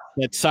guy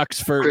that sucks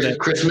for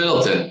Chris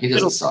Middleton? He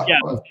doesn't suck. Yeah,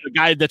 the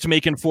guy that's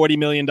making $40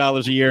 million a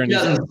year. And he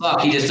doesn't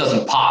suck. He just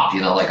doesn't pop,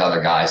 like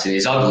other guys. And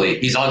he's ugly.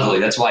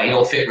 That's why he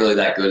don't fit really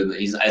that good.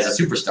 He's as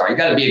a superstar. You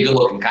got to be a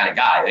good-looking kind of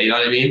guy. You know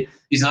what I mean?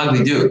 He's an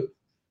ugly dude.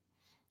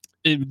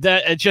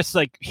 It's just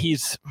like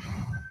he's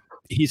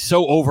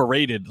so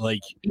overrated.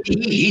 Like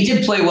he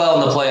did play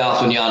well in the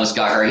playoffs when Giannis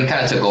got hurt. He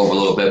kind of took over a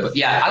little bit, but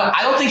yeah,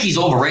 I don't think he's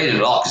overrated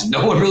at all because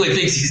no one really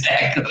thinks he's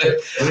that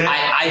good.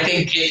 I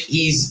think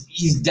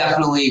he's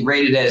definitely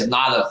rated as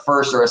not a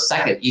first or a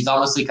second. He's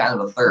honestly kind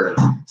of a third.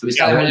 So he's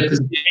kind of rated $40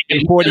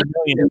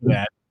 million into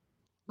that.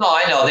 No,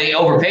 I know they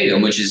overpaid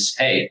him, which is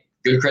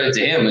good credit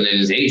to him and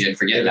his agent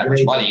for getting that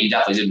much money. He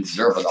definitely didn't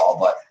deserve it all,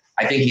 but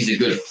I think he's a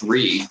good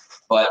 3.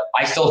 But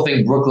I still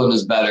think Brooklyn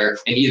is better.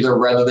 And either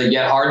whether they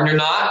get Harden or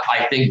not,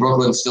 I think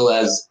Brooklyn still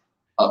has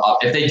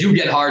if they do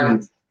get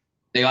Harden,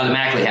 they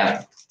automatically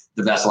have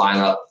the best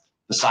lineup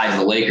besides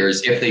the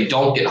Lakers. If they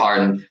don't get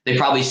Harden, they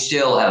probably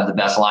still have the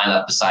best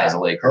lineup besides the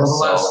Lakers. There's a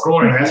lot of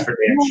scoring, that's for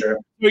damn sure.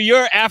 So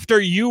you're after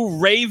you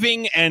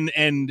raving and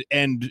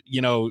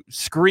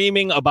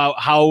screaming about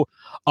how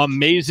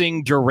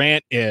amazing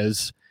Durant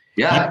is.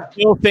 Yeah.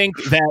 You still think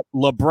that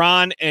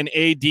LeBron and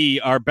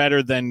AD are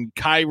better than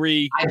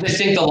Kyrie? I just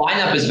think the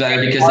lineup is better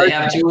because they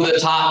have 2 of the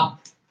top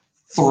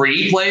 4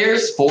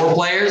 players. You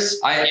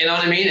know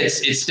what I mean?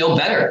 It's still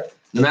better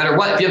no matter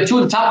what. If you have 2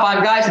 of the top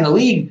 5 guys in the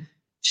league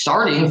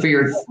starting for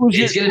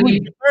it's going to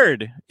be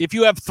third. If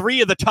you have 3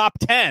 of the top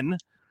 10,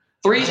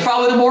 3 is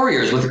probably the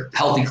Warriors with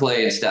healthy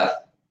Clay and Steph.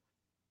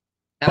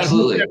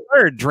 Absolutely.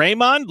 Third,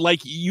 Draymond.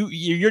 Like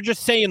you're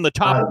just saying the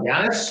top.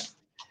 Giannis?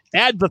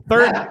 Add the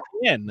third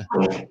in.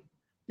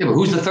 Yeah, but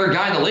who's the third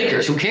guy in the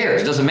Lakers? Who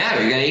cares? It doesn't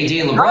matter. You got AD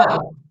and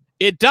LeBron.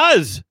 It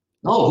does.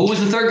 No, who was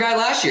the third guy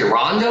last year?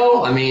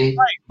 Rondo? I mean,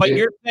 right, but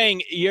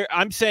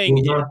I'm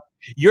saying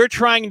you're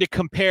trying to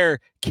compare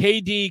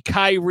KD,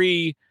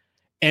 Kyrie,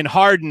 and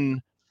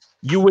Harden.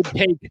 You would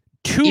take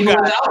 2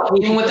 guys.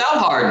 Even without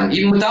Harden,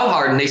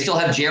 they still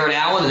have Jared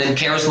Allen and then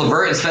Karis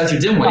LeVert and Spencer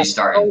Dinwiddie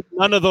starting.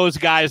 None of those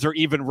guys are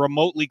even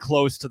remotely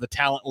close to the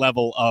talent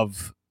level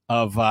of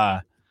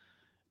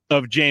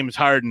James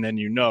Harden, and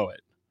you know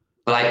it.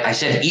 But I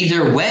said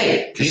either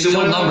way. He's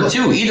still number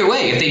 2. Either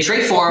way, if they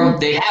trade for him,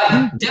 they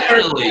have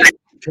definitely.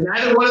 Can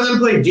either one of them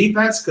play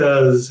defense?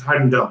 Because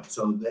Harden don't,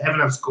 so they have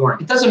enough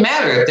scoring. It doesn't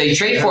matter if they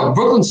trade for him.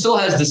 Brooklyn still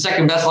has the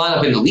second best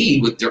lineup in the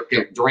league with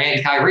Durant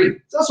and Kyrie.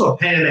 It's also a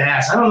pain in the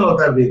ass. I don't know if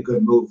that would be a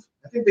good move.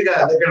 I think they're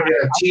going to be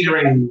a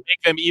teetering.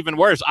 Make them even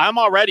worse. I'm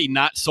already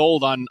not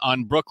sold on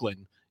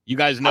Brooklyn. You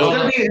guys know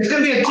it's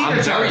going to be a teeter.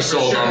 I'm very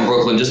sold on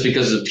Brooklyn just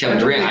because of Kevin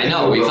Durant. I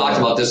know we talked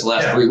about this the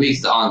last 3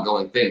 weeks, the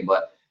ongoing thing,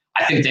 but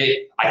I think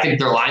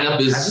their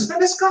lineup is has this been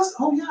discussed?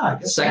 Oh yeah,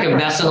 second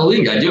best in the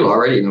league. I do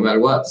already, no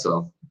matter what.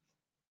 So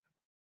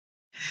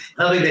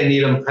I don't think they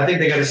need him. I think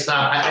they got to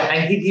stop. I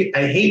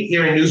hate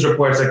hearing news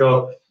reports that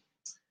go,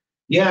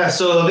 yeah.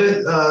 So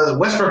this,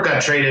 Westbrook got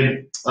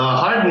traded.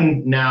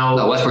 Harden now.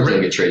 No, Westbrook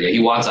didn't get traded. He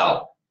wants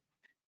out.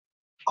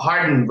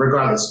 Harden,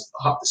 regardless,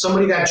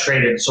 somebody got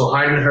traded. So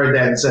Harden heard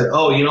that and said,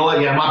 "Oh, you know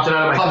what? Yeah, I'm opting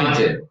out of my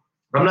contract.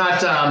 I'm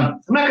not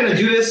going to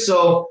do this.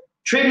 So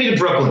trade me to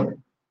Brooklyn."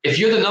 If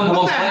you're the number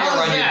 1 player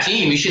on your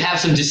team, you should have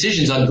some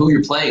decisions on who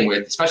you're playing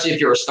with, especially if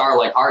you're a star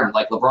like Harden.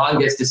 Like LeBron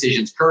gets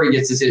decisions, Curry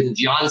gets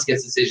decisions, Giannis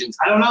gets decisions.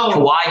 I don't know.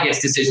 Kawhi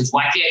gets decisions.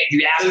 Why can't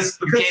you ask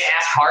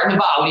Harden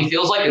about what he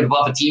feels like and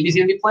about the team he's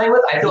going to be playing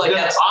with? I feel like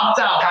that's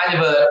opt out. Kind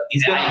of a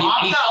he's going to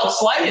opt out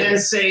slightly and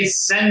say,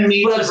 "Send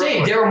me." But I'm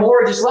saying Daryl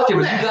Morey just left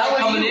him. This new guy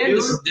coming in.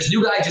 This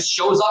new guy just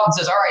shows up and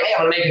says, "All right, hey,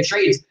 I'm going to make him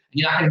trades."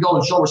 you're not going to go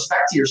and show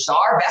respect to your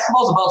star.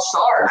 Basketball's about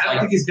stars. I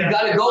don't think he's you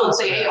got to go and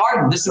say, hey,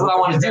 Harden, this is what I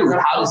want to do.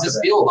 How does this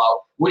feel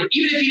about?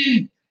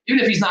 Even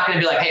if he's not going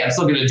to be like, hey, I'm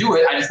still going to do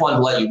it, I just wanted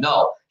to let you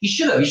know. He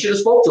should have. He should have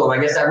spoke to him. I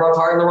guess that rubbed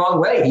Harden the wrong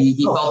way.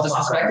 He felt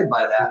disrespected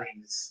by that.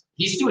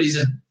 He's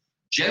a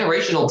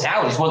generational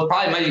talent. He's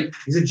maybe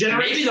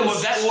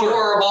the best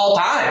scorer of all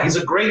time. He's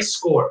a great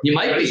scorer. He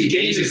might be. His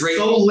game is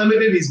so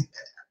limited. His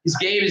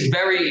game is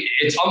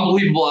it's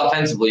unbelievable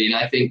offensively, and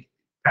I think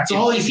that's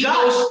all he's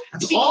got.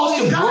 That's all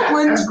he's got.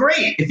 Brooklyn, that's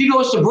great. If he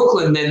goes to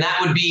Brooklyn, then that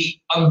would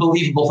be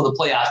unbelievable for the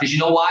playoffs. Because you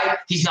know why?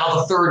 He's now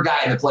the third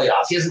guy in the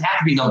playoffs. He doesn't have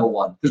to be number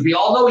one because we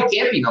all know he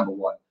can't be number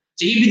one.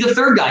 So he'd be the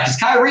third guy because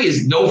Kyrie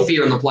is no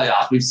fear in the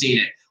playoffs. We've seen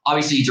it.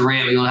 Obviously,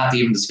 Durant, we don't have to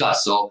even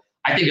discuss. So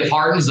I think if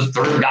Harden's the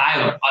third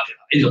guy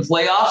in the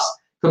playoffs,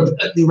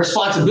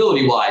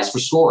 responsibility-wise for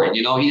scoring,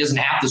 he doesn't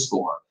have to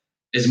score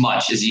as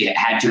much as he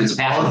had to in the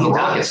past with the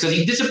Rockets because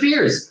he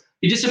disappears.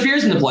 He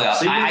disappears in the playoffs.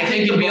 So I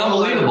think he'll be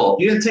unbelievable.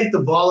 You didn't take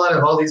the ball out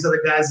of all these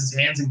other guys'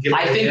 hands and give it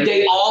to him. I think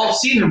they all I've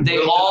seen him.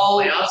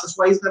 Playoffs. That's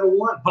why he's never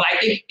won. But I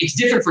think it's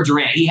different for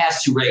Durant. He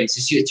has 2 rings.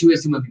 He has 2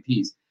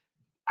 MVPs.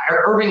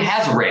 Irving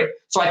has a ring.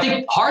 So I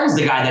think Harden's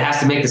the guy that has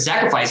to make the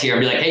sacrifice here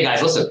and be like, hey, guys,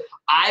 listen,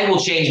 I will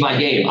change my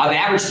game. I've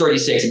averaged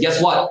 36, and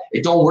guess what?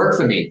 It don't work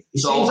for me.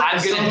 So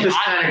I'm going to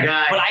 – kind of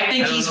guy. But I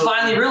think he's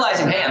finally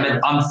realizing, hey,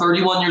 I'm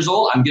 31 years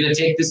old. I'm going to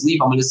take this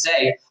leap. I'm going to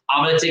say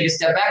I'm going to take a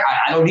step back.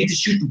 I don't need to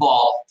shoot the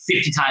ball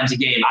 50 times a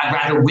game. I'd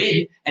rather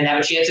win and have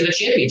a chance at a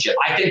championship.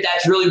 I think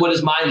that's really what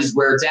his mind is,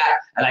 where it's at.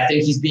 And I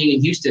think he's being in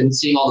Houston,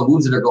 seeing all the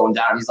moves that are going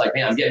down. He's like,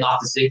 man, I'm getting off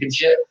the sinking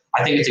ship.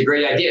 I think it's a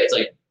great idea. It's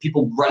like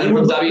people running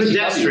from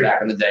WCW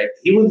back in the day.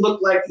 He would look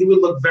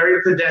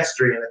very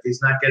pedestrian if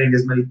he's not getting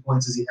as many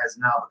points as he has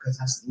now, because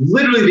that's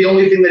literally the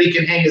only thing that he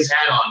can hang his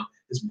hat on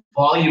is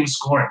volume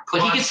scoring.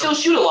 But he can still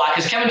shoot a lot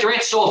because Kevin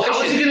Durant's so efficient.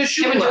 How is he going to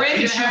shoot? Kevin Durant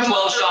can shoot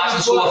 12 shots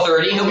and score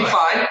 30. He'll be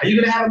fine. Are you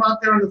going to have him out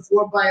there on the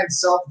floor by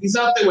himself? He's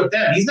out there with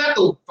them. He's not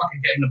the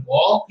fucking getting the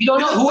ball. You don't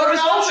know. Whoever's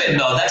open,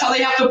 though. That's how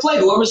they have to play.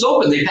 Whoever's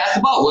open, they pass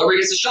the ball. Whoever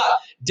gets the shot.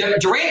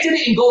 Durant did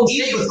it in Golden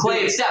State with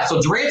Clay and Steph,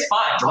 so Durant's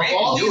fine. Durant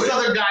all can do these it.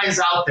 Other guys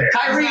out there.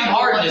 Kyrie and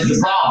Harden is the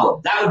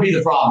problem. That would be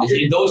the problem.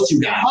 Those two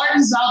guys. If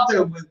Harden's out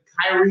there with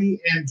Kyrie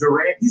and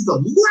Durant, he's the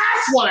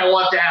last one I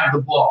want to have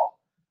the ball.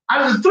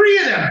 Out of the 3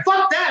 of them,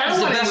 fuck that. I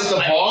don't want him with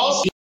the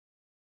ball.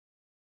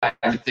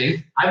 I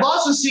think. I've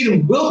also seen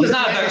him wilt. He's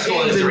not a better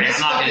scorer than Durant.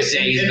 I'm not going to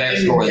say he's a better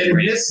scorer than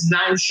Durant. And miss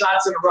 9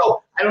 shots in a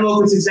row. I don't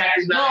know if it's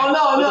exactly 9.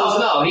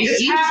 No.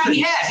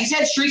 He's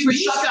had streaks where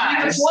he shot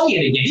 20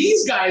 in a game.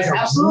 These guys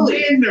are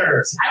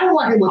winners. I don't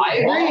want him with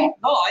the ball.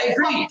 No, I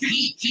agree.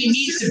 He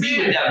needs to be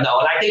with them, though,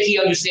 and I think he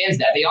understands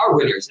that. They are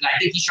winners, and I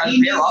think he's trying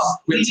to pair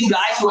up with 2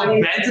 guys who have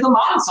been to the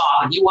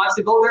mountaintop, and he wants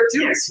to go there,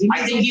 too. Yes,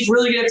 I think he's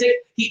really going to take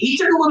 – he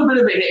took a little bit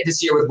of a hit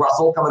this year with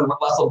Russell coming in.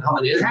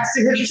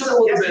 He took a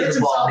little bit of a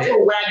ball hit.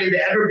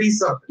 To ever be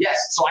something. Yes,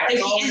 so I think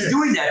he is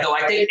doing that, though.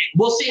 I think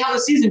we'll see how the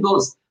season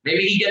goes.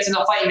 Maybe he gets in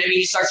a fight, maybe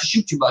he starts to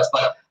shoot too much,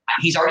 but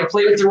he's already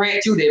played with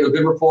Durant, too. They have a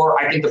good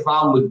rapport. I think the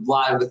problem would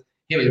lie with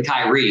him and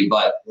Kyrie,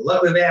 but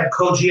luckily they have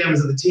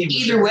co-GMs of the team.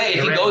 Either way,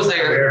 if he goes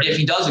there, if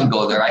he doesn't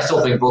go there, I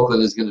still think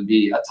Brooklyn is going to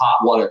be a top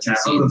 1 or 2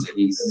 seed at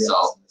least.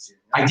 So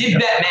I did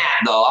bet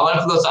Matt, though.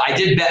 I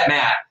did bet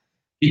Matt.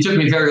 He took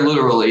me very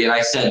literally, and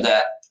I said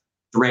that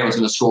Durant was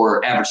going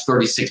to average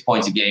 36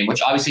 points a game,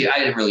 which obviously I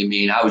didn't really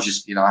mean. I was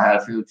just, I had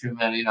a few too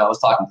many, I was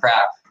talking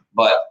crap.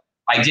 But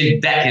I did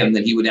bet him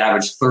that he would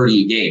average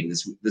 30 a game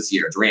this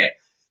year, Durant.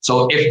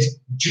 So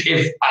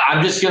if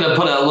I'm just going to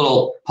put a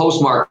little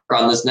postmark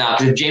on this now,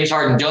 because if James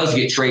Harden does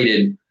get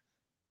traded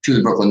to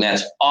the Brooklyn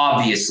Nets,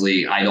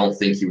 obviously I don't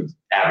think he would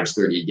average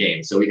 30 a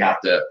game. So we'd have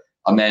to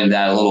amend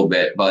that a little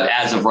bit. But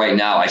as of right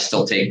now, I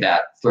still take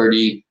that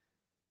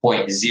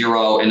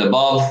 30.0 and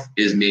above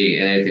is me,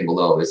 and anything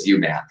below is you,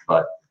 Matt.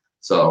 But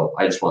so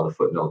I just wanted to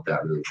footnote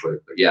that really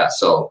quick. But yeah,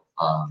 so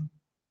I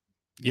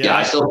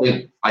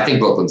think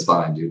Brooklyn's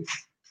fine, dude.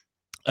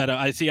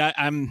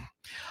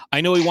 I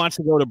know he wants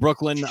to go to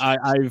Brooklyn.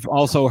 I've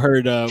also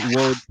heard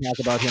word talk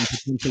about him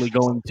potentially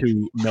going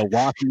to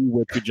Milwaukee,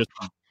 which is just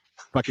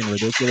fucking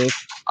ridiculous.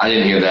 I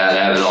didn't hear that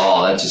at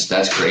all.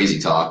 That's crazy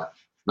talk.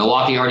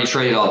 Milwaukee already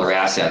traded all their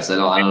assets. I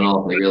don't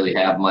know if they really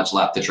have much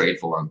left to trade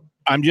for him.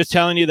 I'm just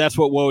telling you, that's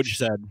what Woj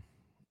said.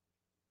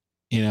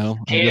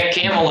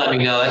 Cam will let me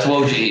know. That's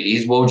Woj.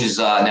 He's Woj's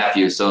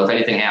nephew. So if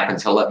anything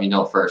happens, he'll let me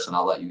know first, and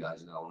I'll let you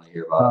guys know when I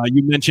hear about it.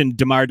 You mentioned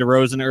DeMar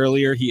DeRozan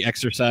earlier. He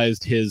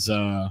exercised his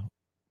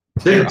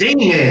the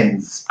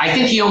demons. I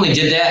think he only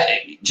did that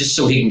just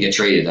so he can get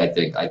traded. I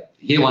think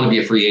he didn't want to be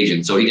a free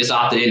agent, so he just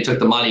opted in, took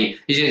the money.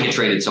 He's going to get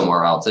traded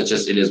somewhere else. It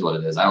is what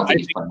it is. I don't think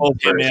he's playing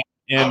both him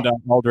and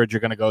Aldridge are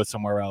going to go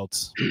somewhere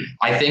else.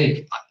 I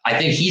think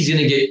he's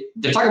going to get.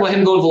 They're talking about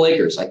him going to the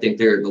Lakers. I think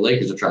the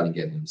Lakers are trying to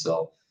get him.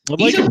 So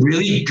he's a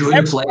really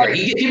good player.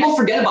 People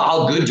forget about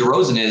how good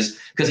DeRozan is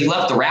because he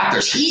left the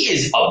Raptors. He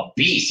is a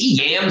beast.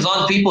 He yams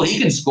on people. He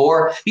can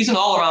score. He's an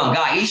all-around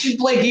guy. He should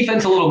play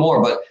defense a little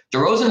more, but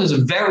DeRozan is a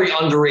very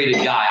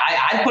underrated guy.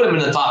 I'd put him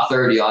in the top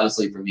 30,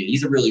 honestly, for me.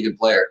 He's a really good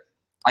player.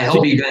 I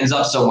hope he ends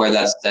up somewhere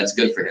that's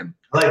good for him.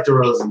 I like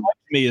DeRozan.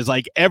 Me is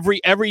like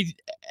every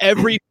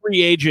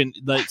free agent,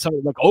 like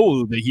somebody like,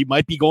 oh, he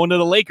might be going to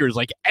the Lakers.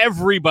 Like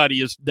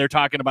they're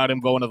talking about him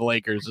going to the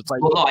Lakers. It's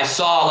like, well, no, I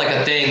saw like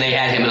a thing. They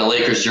had him in a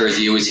Lakers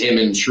jersey. It was him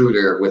and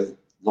Schroeder with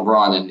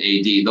LeBron and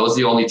AD. Those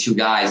are the only two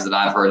guys that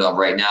I've heard of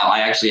right now. I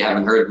actually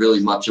haven't heard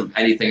really much of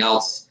anything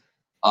else.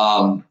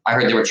 I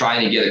heard they were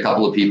trying to get a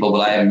couple of people, but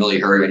I haven't really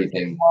heard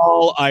anything.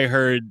 Well, I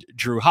heard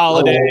Drew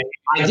Holiday.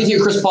 I did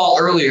hear Chris Paul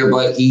earlier,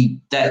 but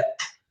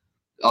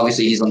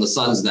obviously he's on the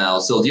Suns now.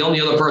 So the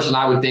only other person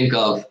I would think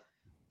of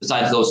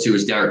besides those two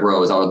is Derrick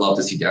Rose. I would love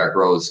to see Derrick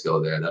Rose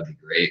go there. That'd be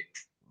great.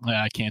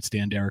 I can't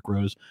stand Derrick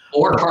Rose.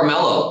 Or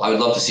Carmelo. I would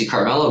love to see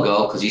Carmelo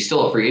go because he's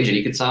still a free agent.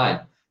 He could sign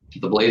to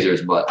the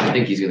Blazers, but I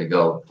think he's going to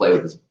go play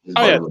with his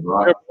buddy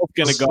LeBron. They're both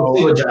going to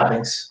go.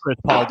 Chris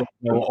Paul did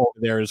go over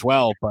there as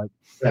well, but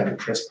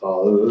Chris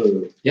Paul.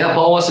 Ooh. Yeah,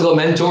 Paul wants to go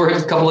mentor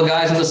a couple of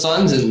guys in the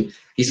Suns, and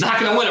he's not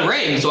going to win a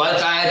ring. So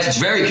it's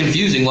very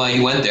confusing why he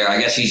went there. I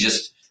guess he's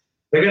just.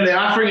 They're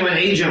offering him an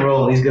agent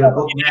role. He's going to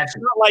book It's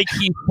not like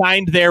he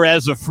signed there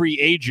as a free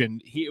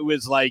agent. It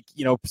was like,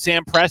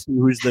 Sam Presti,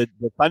 who's the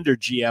Thunder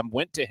GM,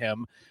 went to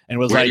him and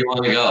was Where like, do you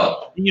want to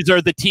go? These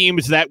are the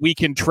teams that we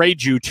can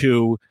trade you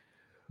to.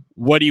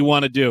 What do you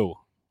want to do?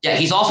 Yeah,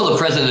 he's also the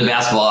president of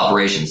basketball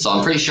operations. So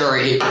I'm pretty sure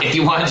if he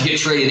wanted to get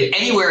traded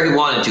anywhere he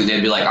wanted to,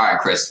 they'd be like, all right,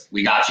 Chris,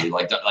 we got you.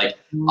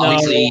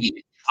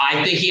 Obviously,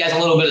 I think he has a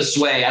little bit of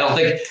sway. I don't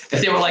think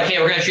if they were like, hey,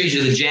 we're going to trade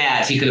you to the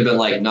Jazz, he could have been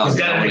like, no. He's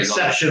got an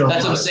exceptional.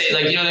 That's what I'm saying.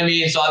 Like, you know what I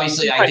mean? So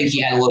obviously, I think he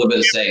had a little bit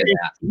of say in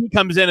that. He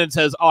comes in and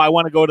says, oh, I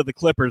want to go to the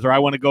Clippers or I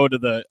want to go to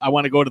the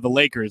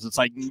Lakers. It's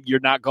like, you're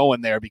not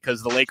going there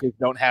because the Lakers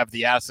don't have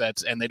the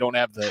assets and they don't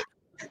have the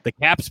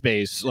cap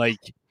space. Like,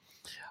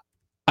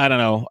 I don't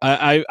know.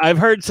 I've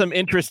heard some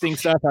interesting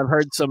stuff. I've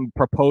heard some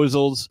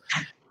proposals,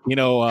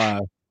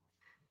 the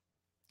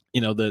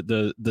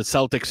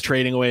Celtics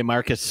trading away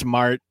Marcus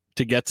Smart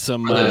to get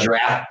some the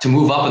draft to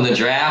move up in the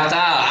draft.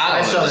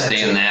 I don't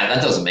understand that.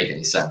 That doesn't make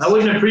any sense. I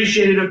wouldn't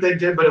appreciate it if they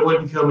did, but it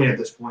wouldn't kill me at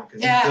this point.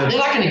 Yeah, they're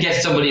not going to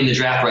get somebody in the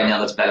draft right now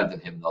that's better than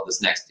him though.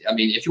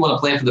 If you want to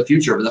plan for the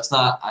future, but that's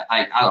not.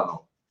 I don't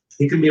know.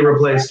 He can be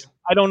replaced.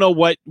 I don't know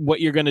what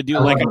you're going to do.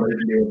 Like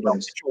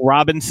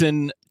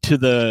Robinson to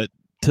the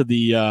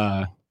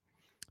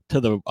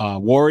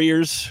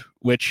Warriors,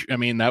 which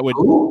that would.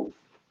 Ooh.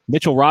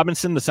 Mitchell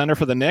Robinson, the center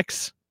for the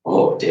Knicks.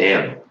 Oh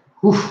damn!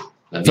 Whew.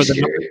 That'd be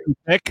scary.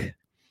 Pick.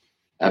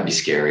 That'd be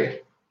scary.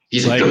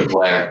 He's a good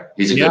player.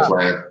 He's a good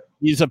player.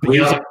 He's a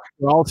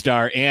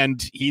all-star,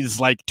 and he's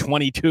like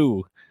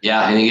 22.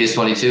 Yeah, I think he's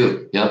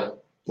 22.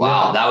 Yep.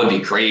 Wow, that would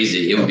be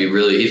crazy. It would be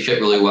he'd fit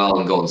really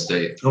well in Golden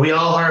State. We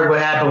all heard what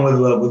happened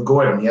with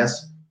Gordon,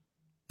 yes?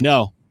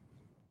 No.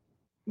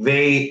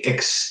 They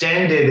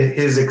extended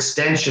his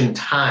extension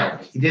time.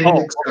 He didn't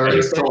extend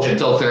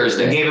until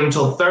Thursday. They gave him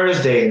until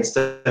Thursday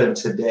instead of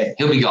today.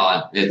 He'll be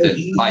gone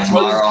by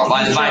tomorrow.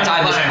 By the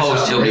time this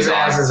post, he'll be gone. His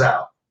ass is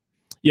out.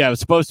 Yeah, it was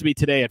supposed to be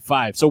today at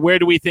 5. So where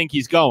do we think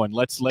he's going?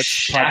 Let's.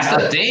 That's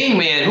the thing,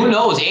 man. Who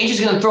knows? Angel's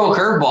going to throw a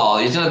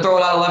curveball. He's going to throw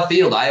it out of left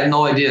field. I have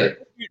no idea.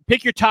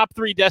 Pick your top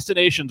 3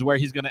 destinations where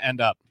he's going to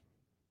end up.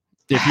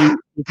 If you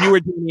were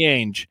Danny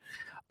Ainge.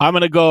 I'm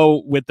going to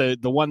go with the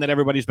one that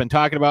everybody's been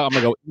talking about. I'm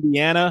going to go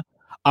Indiana.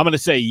 I'm going to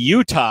say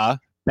Utah.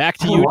 Back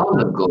to Utah. I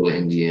want to go to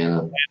Indiana.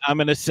 And I'm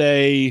going to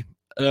say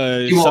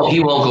he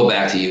won't go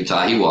back to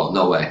Utah. He won't.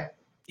 No way.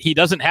 He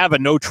doesn't have a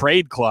no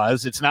trade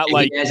clause. It's not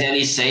like he has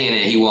any say in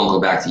it. He won't go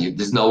back to Utah.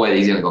 There's no way that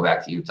he's going to go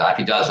back to Utah. If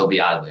he does, he'll be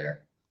out of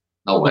there.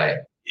 No way.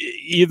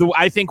 Either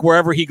I think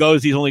wherever he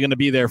goes, he's only going to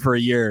be there for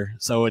a year,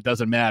 so it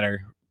doesn't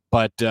matter.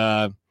 But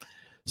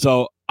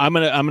so I'm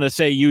gonna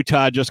say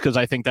Utah just because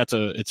I think it's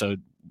a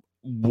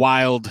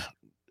wild,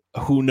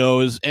 who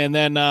knows. And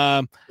then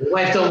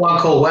wife don't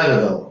want cold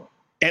weather though.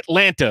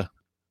 Atlanta.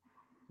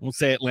 We'll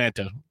say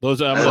Atlanta.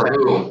 Those are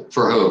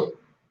for who?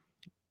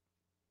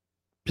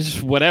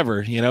 Just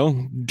whatever,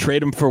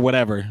 trade him for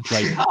whatever.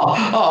 Like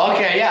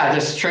okay, yeah,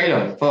 just trade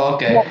him. Oh,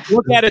 okay. Well,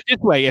 look at it this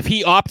way: if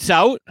he opts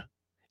out,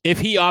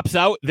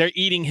 they're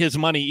eating his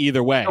money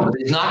either way. No,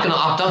 he's not going to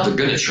opt out. They're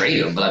going to trade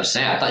him. But I'm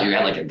saying, I thought you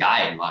had like a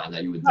guy in mind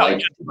that you would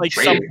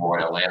trade him for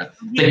in Atlanta.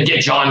 They can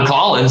get John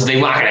Collins. They're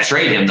not going to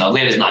trade him.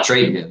 Atlanta's not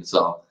trading him.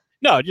 So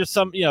no, just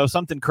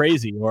something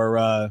crazy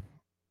or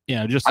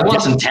just. I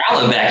want some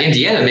talent back.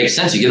 Indiana makes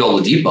sense. You get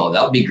Oladipo.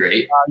 That would be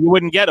great. You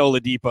wouldn't get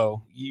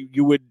Oladipo.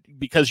 You would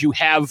because you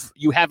have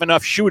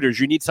enough shooters.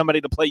 You need somebody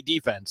to play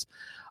defense.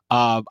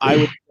 I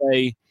would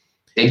say.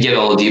 They'd get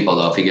Oladipo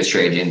though if he gets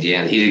traded to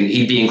Indiana.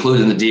 He'd be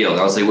included in the deal.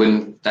 Else they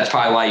wouldn't. That's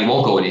probably why he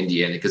won't go in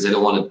Indiana because they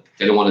don't want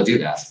to do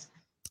that.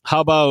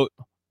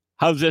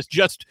 How's this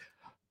just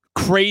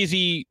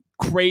crazy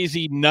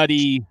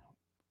nutty?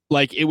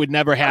 Like it would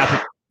never happen.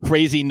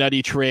 Crazy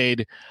nutty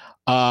trade.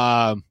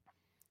 Gordon,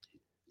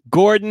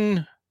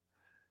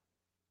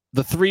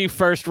 the 3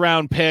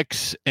 first-round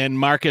picks, and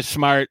Marcus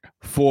Smart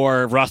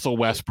for Russell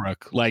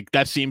Westbrook. Like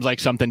that seems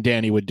like something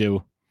Danny would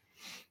do.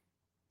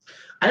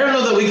 I don't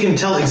know that we can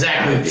tell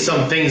exactly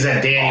some things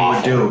that Danny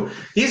would do.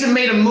 He hasn't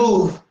made a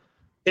move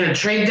in a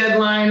trade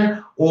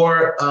deadline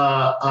or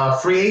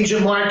free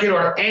agent market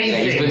or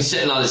anything. Yeah, he's been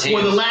sitting on his hands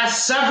for the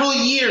last several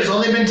years.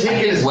 All they've been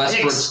taking is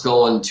Westbrook's picks.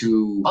 going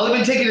to. All they've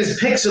been taking is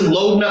picks and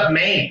loading up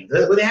Maine.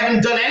 They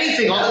haven't done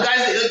anything. All the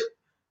guys.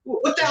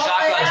 What the hell?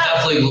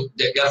 Shotgun's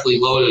definitely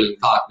loaded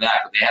and cocked back,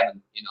 but they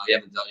haven't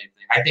done anything.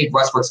 I think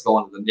Westbrook's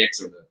going to the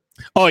Knicks or the.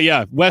 Oh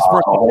yeah,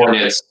 Westbrook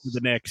Hornets. To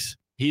the Knicks.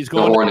 He's The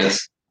going.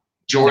 Hornets.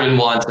 Jordan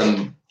wants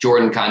him.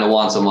 Jordan kind of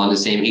wants him on the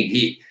same.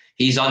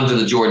 He's under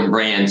the Jordan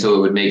brand, so it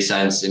would make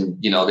sense.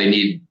 And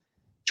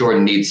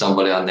Jordan needs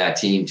somebody on that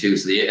team too.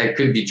 So it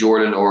could be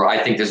Jordan, or I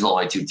think there's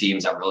only two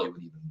teams that really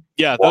would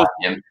even want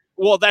him.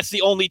 Well, that's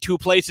the only two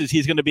places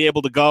he's going to be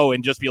able to go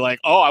and just be like,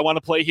 oh, I want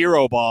to play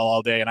hero ball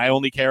all day, and I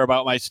only care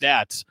about my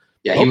stats.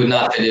 Yeah, he would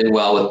not fit in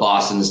well with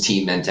Boston's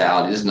team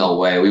mentality. There's no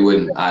way. We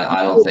wouldn't.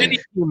 I don't think.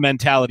 Team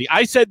mentality.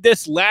 I said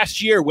this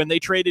last year when they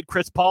traded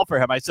Chris Paul for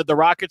him. I said the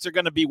Rockets are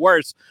going to be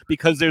worse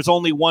because there's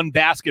only one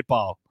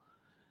basketball.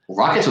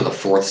 Rockets were the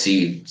 4th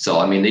seed, so,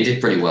 I mean, they did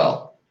pretty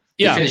well.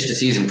 They finished the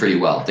season pretty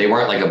well. They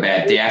weren't like a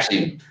bad – they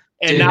actually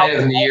did better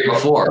than the year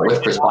before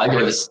with Chris Paul. They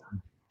were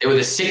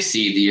the 6th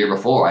seed the year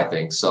before, I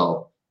think,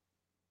 so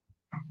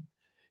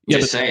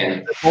just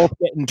saying. They're both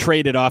getting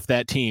traded off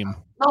that team.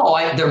 No,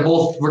 they're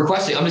both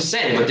requesting. I'm just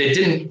saying, but they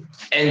didn't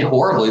end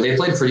horribly. They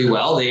played pretty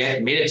well. They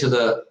made it to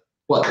the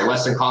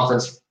Western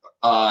Conference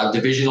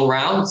divisional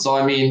round. So,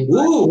 I mean,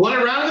 what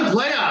a round of the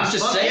playoffs. I'm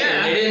just saying.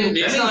 Yeah. They didn't.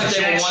 It's not like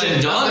they were one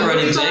and done or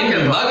anything.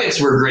 The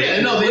Nuggets were great.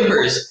 Yeah, no,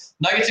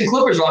 Nuggets and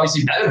Clippers are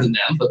obviously better than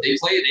them, but they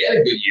had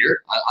a good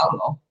year. I don't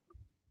know.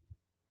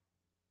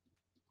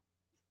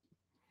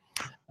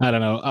 I don't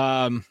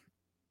know.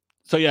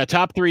 So yeah,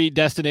 top 3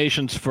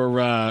 destinations for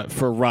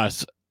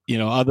Russ.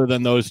 Other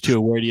than those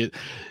two, where do you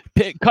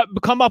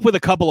come up with a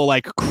couple of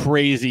like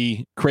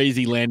crazy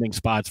landing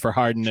spots for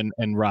Harden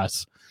and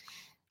Russ?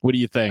 What do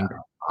you think?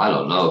 I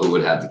don't know who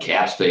would have the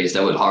cap space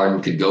that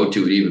Harden could go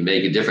to even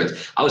make a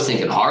difference. I was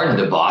thinking Harden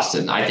to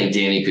Boston. I think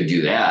Danny could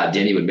do that.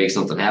 Danny would make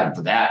something happen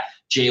for that.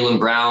 Jaylen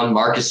Brown,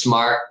 Marcus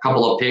Smart, a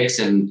couple of picks,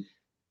 and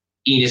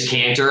Enes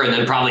Kanter, and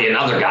then probably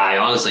another guy.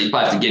 Honestly, you'd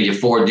probably have to give you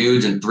 4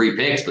 dudes and 3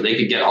 picks, but they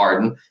could get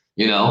Harden.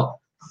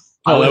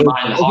 I wouldn't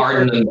mind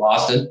Harden in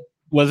Boston.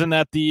 Wasn't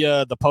that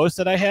the post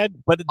that I had?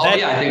 But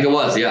I think it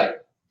was. Yeah,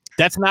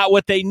 that's not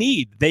what they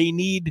need. They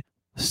need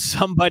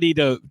somebody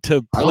to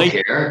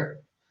play.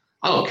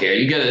 I don't care.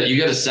 You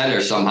get a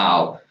center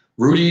somehow.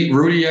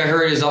 Rudy, I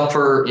heard is up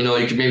for.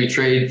 You could maybe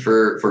trade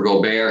for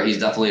Gobert. He's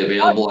definitely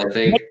available. I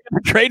think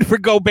trade for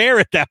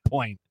Gobert at that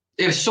point.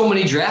 They have so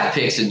many draft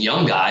picks and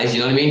young guys. You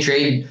know what I mean?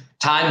 Trade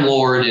Time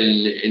Lord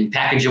and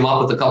package them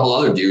up with a couple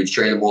other dudes.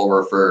 Trade them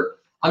over for.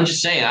 I'm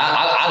just saying,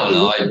 I don't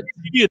know. Give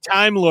you a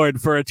Time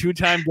Lord for a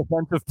 2-time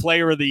Defensive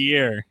Player of the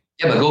Year.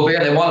 Yeah, but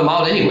Gobert, they want him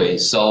out anyway.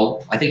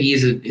 So I think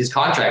his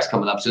contract's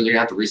coming up soon. They're gonna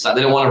have to resign.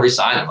 They don't want to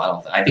resign him.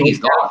 I think he's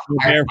gone.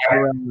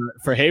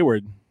 For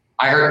Hayward.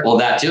 I heard. Well,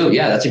 that too.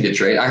 Yeah, that's a good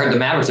trade. I heard the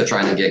Mavericks are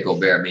trying to get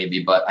Gobert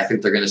maybe, but I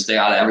think they're going to stay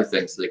out of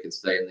everything so they can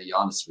stay in the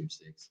Giannis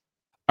sweepstakes.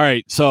 All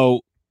right,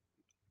 so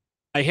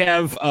I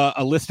have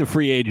a list of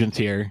free agents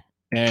here,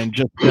 and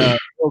just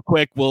real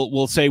quick,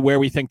 we'll say where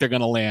we think they're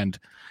going to land.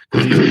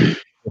 A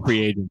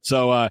free agent.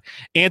 So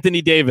Anthony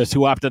Davis,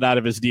 who opted out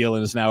of his deal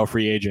and is now a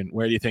free agent,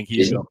 where do you think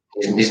he's going?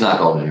 He's not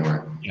going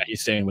anywhere. Yeah,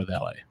 he's staying with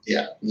LA.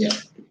 Yeah.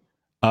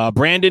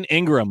 Brandon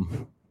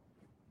Ingram.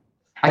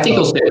 I think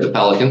he'll stay with the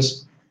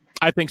Pelicans.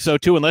 I think so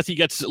too, unless he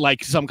gets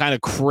like some kind of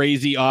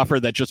crazy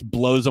offer that just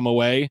blows him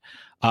away.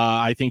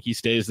 I think he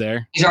stays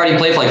there. He's already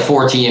played for like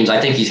 4 teams.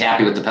 I think he's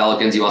happy with the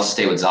Pelicans. He wants to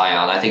stay with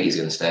Zion. I think he's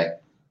going to stay.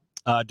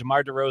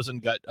 DeMar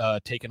DeRozan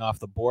got taken off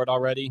the board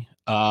already.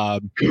 So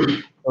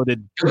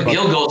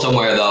he'll go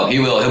somewhere though. He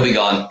will. He'll be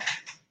gone.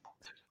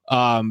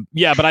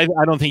 Yeah, but I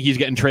don't think he's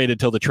getting traded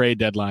till the trade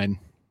deadline.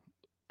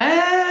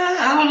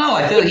 I don't know.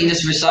 I feel like he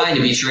just resigned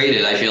to be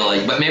traded. I feel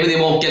like, but maybe they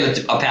won't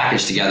get a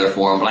package together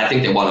for him. But I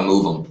think they want to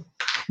move him.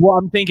 Well,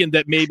 I'm thinking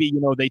that maybe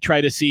they try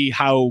to see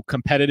how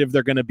competitive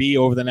they're going to be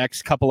over the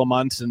next couple of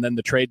months, and then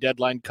the trade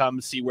deadline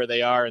comes, see where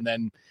they are, and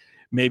then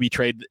maybe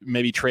trade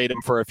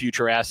them for a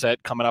future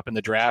asset coming up in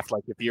the draft.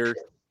 Like if you're,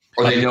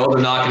 or they know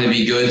they're not going to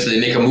be good, so they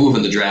make a move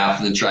in the draft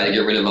and then try to get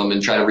rid of them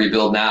and try to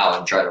rebuild now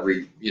and try to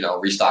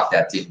restock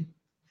that team.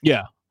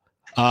 Yeah.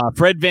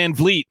 Fred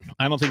VanVleet,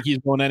 I don't think he's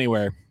going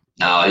anywhere.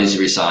 No, he's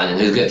resigning.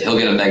 He'll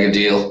get a mega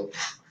deal.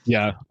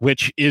 Yeah,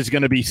 which is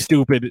going to be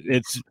stupid.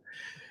 It's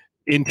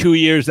in 2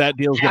 years that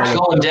deal's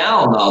going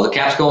down though. The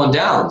cap's going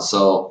down,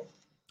 so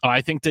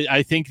I think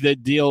the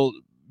deal.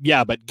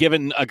 Yeah, but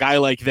given a guy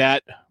like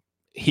that,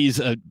 he's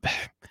going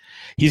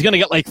to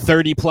get like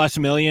 30+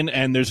 million,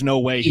 and there's no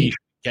way he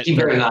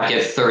better not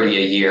get 30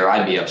 a year.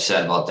 I'd be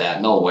upset about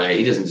that. No way.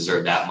 He doesn't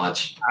deserve that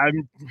much.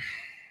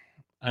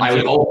 I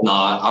would hope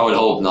not. I would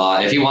hope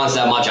not. If he wants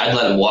that much, I'd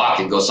let him walk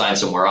and go sign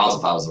somewhere else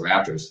if I was the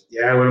Raptors.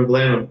 Yeah, I wouldn't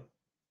blame him.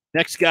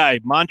 Next guy,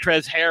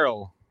 Montrezl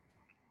Harrell.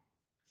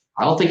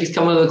 I don't think he's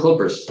coming to the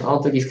Clippers. I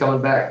don't think he's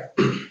coming back.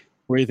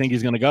 Where do you think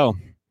he's going to go?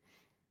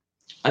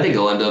 I think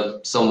he'll end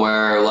up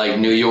somewhere like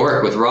New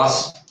York with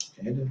Russ.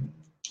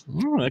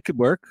 That could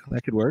work. I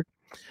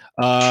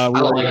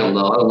don't like him,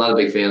 though. I'm not a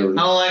big fan of him.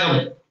 I don't like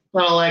him.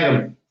 I don't like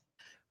him.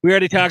 We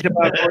already talked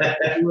about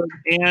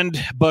and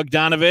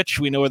Bogdanovich.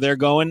 We know where they're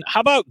going. How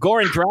about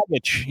Goran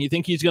Dragic? You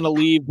think he's going to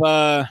leave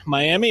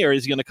Miami, or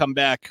is he going to come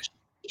back?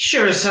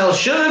 Sure as hell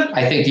should.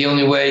 I think the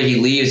only way he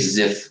leaves is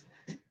if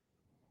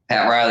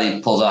Pat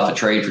Riley pulls off a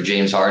trade for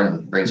James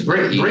Harden. Bring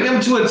him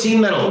to a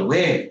team that'll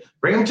win.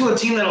 Bring him to a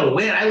team that'll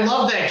win. I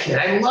love that kid.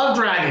 I love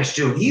Dragic,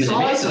 too. He's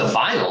awesome. awesome. To the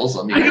finals.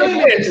 I know he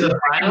made it to the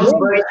finals,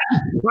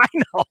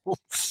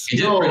 He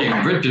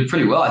did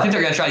pretty well. I think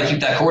they're going to try to keep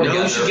that core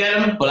together. Should get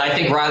him. But I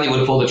think Riley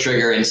would pull the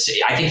trigger, and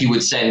I think he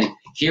would send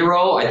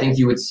Hero. I think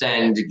he would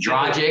send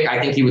Dragic. I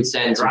think he would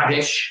send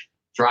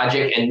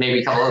Dragic, and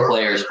maybe a couple other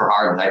players for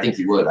Harden. I think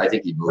he would. I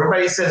think he'd move.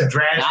 Everybody says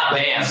Dragic. Not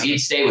Bam. He'd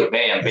stay with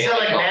Bam. He's not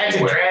like Magic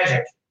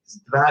Dragic.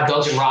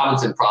 Duncan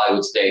Robinson probably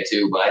would stay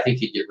too, but I think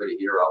he'd get rid of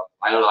Hero.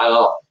 I don't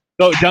know.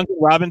 So Duncan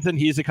Robinson,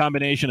 he's a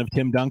combination of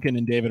Tim Duncan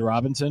and David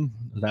Robinson.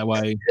 Is that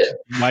why?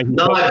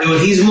 No,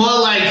 dude. He's more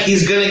like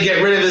he's going to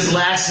get rid of his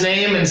last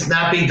name and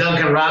not be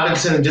Duncan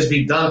Robinson and just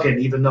be Duncan,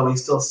 even though he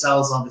still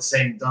sells on the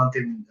same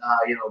Duncan,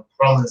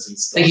 Crullins and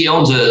stuff. I think he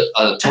owns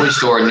a toy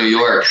store in New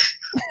York.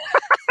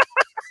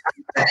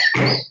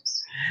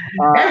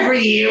 Every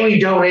year we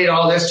donate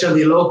all this to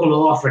the local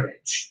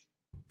orphanage.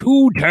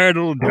 2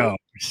 turtle doves.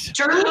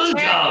 Turtle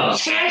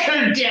doves. He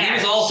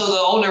was also the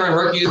owner and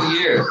Rookie of the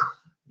Year.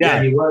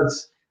 Yeah, he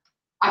was.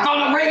 I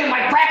found a ring in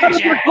my Cracker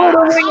Jack.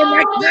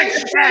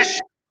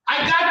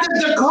 I got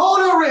the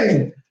Dakota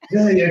ring.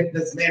 Yeah,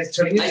 this man's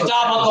turning into Nice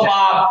job, Uncle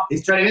Bob.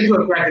 He's turning into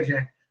a Cracker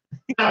Jack.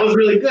 That was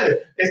really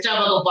good. Nice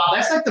job, Uncle Bob.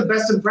 That's like the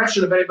best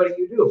impression of anybody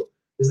you do,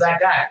 is that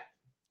guy.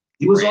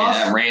 He was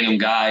awesome. Random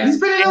guy. He's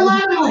been in a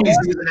lot of movies.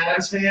 He was in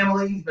Addams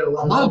Family. He's been in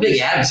I'm not a big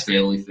Addams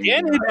Family fan.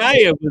 Dan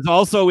Hedaya was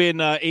also in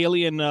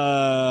Alien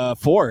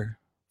 4.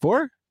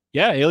 4?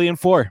 Yeah, Alien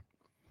 4.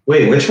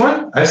 Wait, which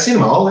one? I've seen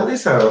them all. At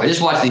least I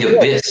just watched The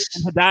Abyss.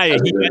 Hedaya.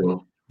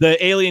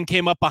 The alien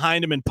came up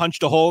behind him and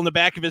punched a hole in the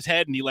back of his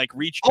head, and he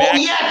reached back. Oh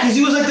yeah, because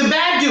he was like the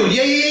bad dude.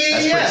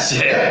 That's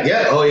pretty sick.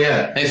 Yeah. Oh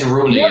yeah. Thanks for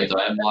ruining it.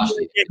 I haven't watched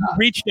it. He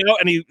reached out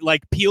and he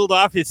peeled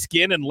off his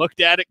skin and looked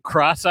at it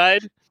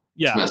cross-eyed.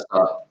 Yeah.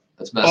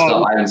 That's messed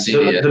up. I haven't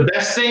seen it yet. The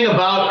best thing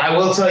about, I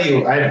will tell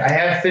you, I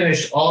have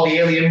finished all the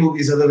Alien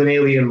movies other than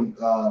Alien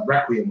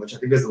Requiem, which I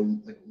think is the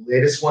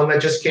latest one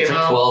that just came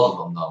out. 12 of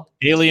them though.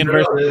 Alien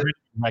versus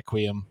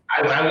Requiem.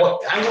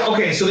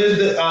 Okay, so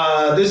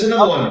there's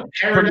another one,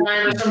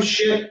 Paradigm or some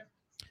shit.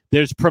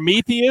 There's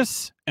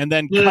Prometheus, and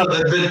then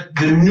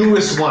the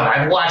newest one.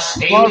 I've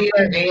watched Alien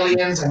and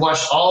Aliens. I've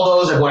watched all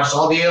those. I've watched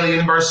all the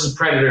Alien versus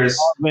Predators.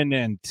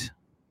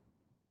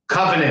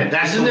 Covenant.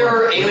 That's Isn't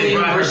there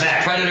Alien versus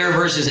Predator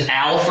versus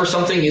Alf or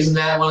something? Isn't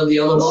that one of the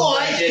other ones?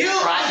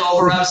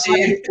 Crossover I've seen.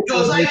 It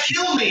goes, I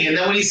kill me, and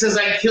then when he says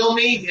I kill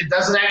me, it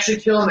doesn't actually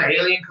kill him. The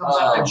alien comes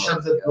up and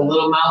shoves the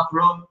little mouth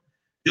through him.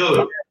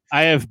 Dude,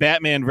 I have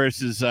Batman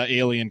versus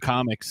Alien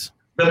comics.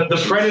 The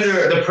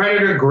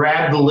Predator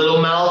grabbed the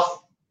little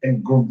mouth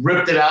and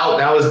ripped it out.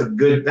 That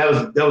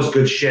was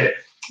good shit.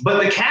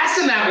 But the cast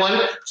in that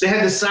one, so they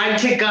had the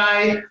sidekick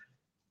guy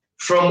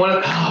from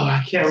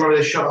I can't remember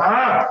the show.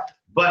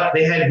 But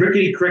they had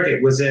Rickety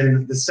Cricket was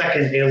in the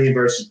second Alien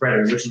versus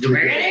Predator, which is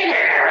really good.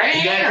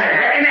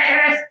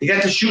 He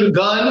got to shoot a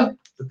gun,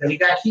 but then he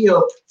got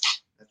killed.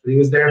 That's what he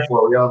was there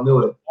for. We all knew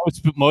it.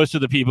 Most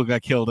of the people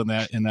got killed in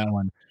that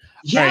one.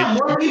 Yeah,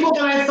 more people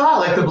than I thought.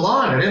 Like the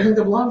blonde. I didn't think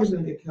the blonde was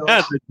going to get killed.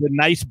 Yeah, the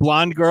nice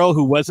blonde girl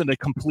who wasn't a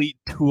complete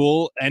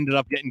tool ended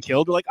up getting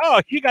killed. They're like,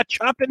 oh, she got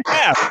chopped in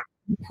half.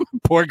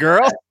 Poor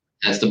girl.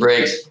 That's the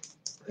breaks.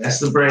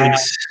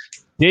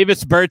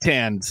 Davis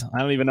Bertans. I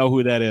don't even know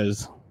who that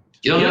is.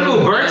 You don't know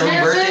who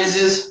Bertans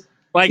is?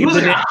 He was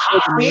in a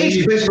hot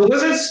page with the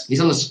Wizards. He's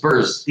on the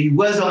Spurs. He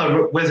was on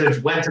the Wizards,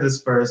 went to the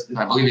Spurs.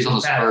 I believe he's on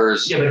the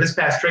Spurs. Yeah, but this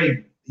past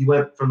trade, he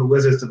went from the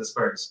Wizards to the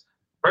Spurs.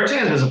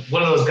 Bertans was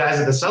one of those guys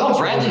at the Celtics.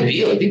 Bradley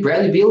Beal. You think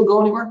Bradley Beal will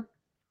go anywhere?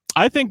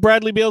 I think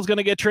Bradley Beal's going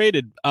to get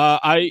traded.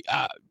 He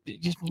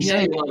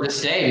said he wanted to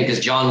stay because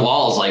John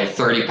Wall's like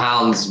 30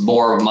 pounds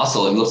more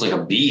muscle. He looks like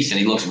a beast, and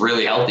he looks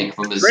really healthy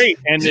from his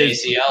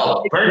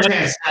ACL.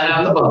 Bertans sat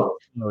on the boat.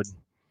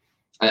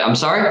 I'm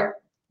sorry?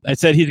 I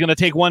said he's going to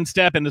take one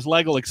step and his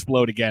leg will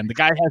explode again. The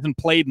guy hasn't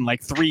played in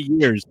like 3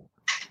 years.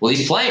 Well,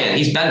 he's playing.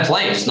 He's been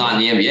playing. Just not in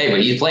the NBA,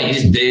 but he's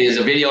playing. There's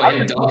a video of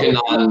him dunking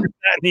on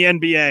the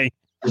NBA.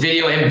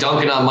 Video of him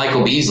dunking on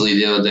Michael Beasley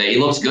the other day. He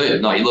looks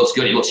good. No, he looks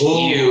good. He looks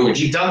huge.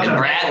 He dunked and on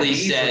Bradley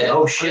said,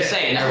 "Oh shit!" I'm just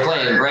saying they're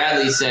playing.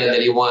 Bradley said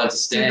that he wanted to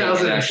stay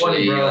and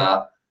actually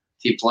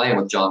keep playing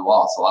with John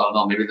Wall. So I don't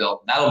know. Maybe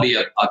that'll be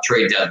a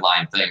trade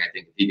deadline thing. I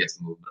think if he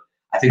gets moved.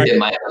 I think they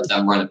might let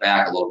them run it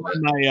back a little bit.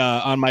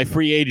 On my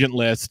free agent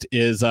list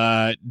is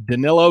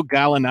Danilo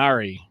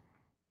Gallinari.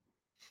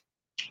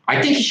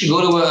 I think he should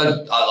go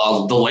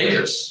to the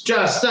Lakers.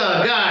 Just a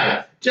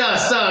guy.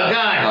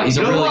 No, he's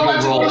a really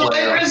good role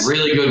player.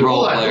 Really good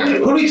role player.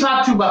 Who did we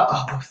talk to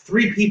about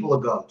 3 people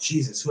ago?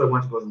 Jesus, who I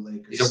want to go to the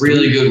Lakers? He's a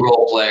really good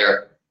role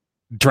player.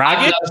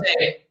 Dragic?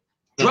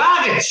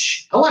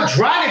 Dragic. I want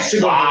Dragic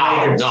to go to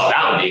the Lakers. No,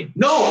 that would be.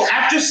 No,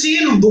 after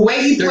seeing the way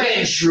he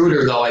played.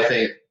 Schroeder, though, I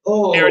think.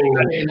 Oh,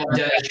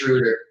 Dennis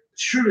Schroeder.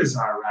 Schroeder's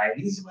all right.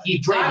 He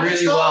played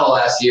really well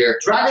last year.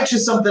 Dragic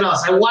is something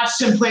else. I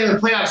watched him play in the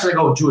playoffs, and I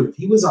go, dude, if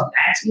he was on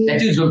that team. That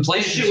dude's been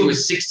playing since he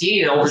was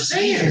 16 and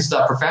overseas and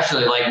stuff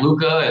professionally, like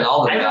Luka and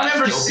all the guys.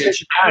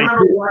 I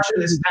remember watching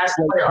this past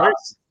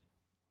playoffs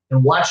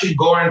and watching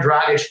Goran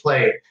Dragic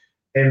play.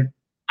 And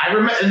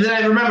then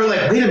I remember,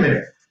 like, wait a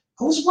minute.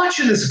 I was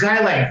watching this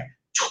guy, like,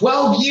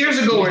 12 years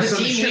ago or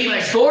some shit,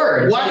 like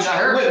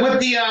with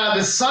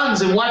the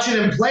Suns and watching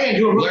him play and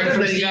doing really good.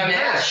 From Steve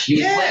Nash.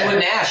 He was playing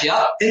with Nash,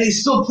 yep. And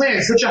he's still playing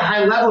at such a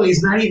high level.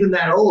 He's not even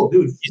that old,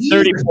 dude. He's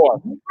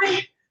 34.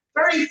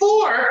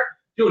 34?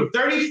 Dude,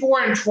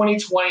 34 in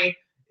 2020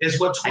 is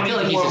what 24 I feel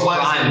like he's in his was.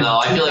 prime, though.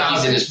 I feel like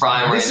he's in his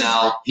prime right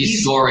now.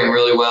 He's scoring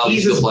really well.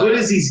 He's as good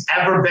as he's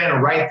ever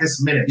been right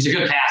this minute. He's a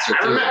good passer,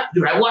 too.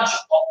 I watched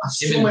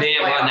him and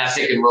Bam run that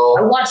pick and roll.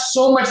 I watched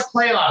so much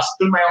playoffs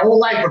through my whole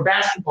life for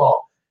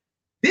basketball.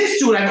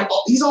 This dude,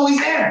 he's always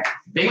there.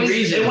 Big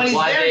reason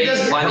why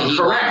the Heat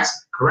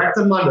correct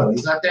Mundo.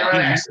 He's not there on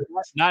accident.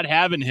 Not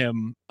having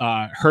him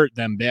hurt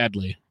them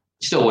badly.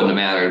 Still wouldn't have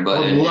mattered,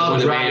 but it would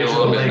have made it a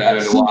little bit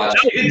better to watch.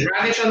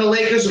 Dragic on the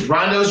Lakers.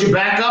 Rondo's your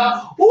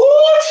backup.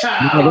 Ooh,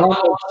 child. Rondo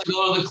wants to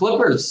go to the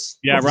Clippers.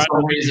 Yeah,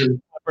 Rondo's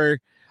Clipper.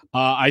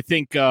 I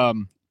think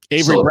Avery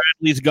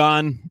Bradley's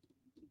gone.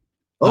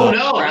 Oh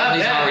no,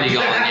 Bradley's already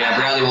gone. Yeah,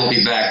 Bradley won't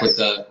be back with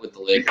the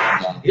Lakers.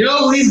 You know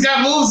who he's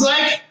got moves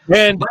like?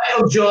 And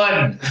Michael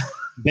Jordan.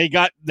 They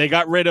got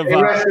rid of.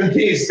 Rest in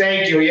peace.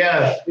 Thank you.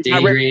 Yeah.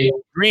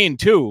 Green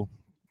too.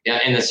 Yeah,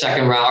 in the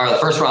second round or the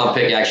first round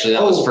pick, actually,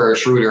 that was for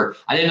Schroeder.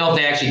 I didn't know if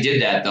they actually did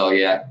that though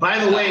yet.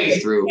 By the way, they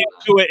can't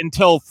do it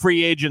until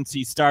free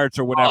agency starts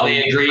or whatever. Oh,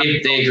 they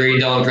agreed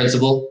though in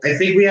principle. I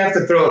think we have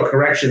to throw a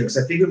correction because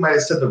I think we might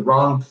have said the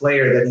wrong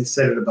player that he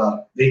said it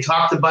about. They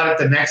talked about it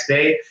the next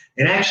day,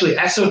 and actually,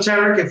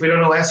 Esoteric. If we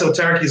don't know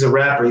Esoteric, he's a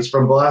rapper. He's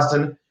from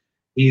Boston.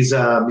 He's in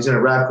a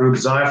rap group,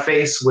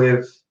 Czarface,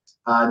 with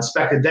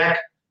Inspector Deck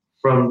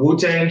from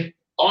Wu-Tang.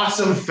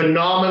 Awesome,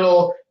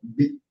 phenomenal,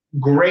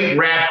 great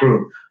rap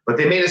group. But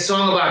they made a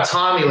song about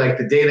Tommy like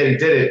the day that he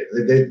did it,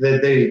 the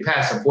day he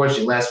passed,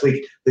 unfortunately, last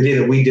week, the day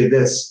that we did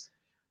this.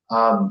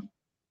 Jonas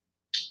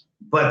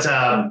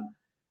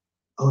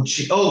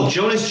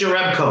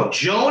Jerebko.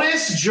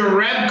 Jonas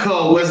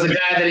Jerebko was the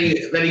guy that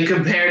he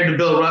compared to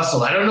Bill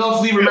Russell. I don't know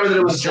if we remember that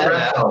it was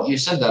Jerebko. You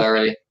said that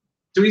already.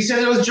 Did we say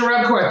that it was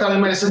Jerebko? I thought we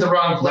might have said the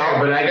wrong player,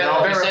 but I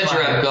got to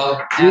verify.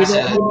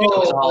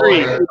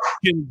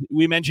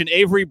 We mentioned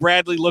Avery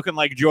Bradley looking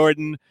like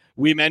Jordan.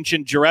 We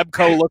mentioned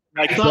Jerebko looking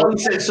like. I thought we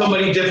said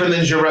somebody different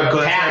than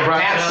Jerebko.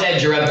 Pat said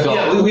Jerebko.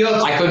 Yeah, we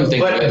all, I couldn't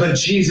think of it. But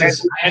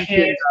Jesus,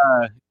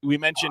 we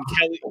mentioned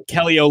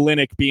Kelly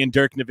Olynyk being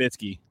Dirk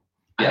Nowitzki.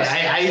 Yes.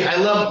 I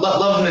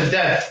love him to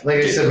death. Like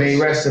I said, may he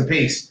rest in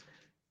peace.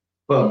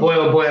 But boy,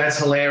 oh boy, that's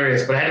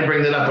hilarious. But I had to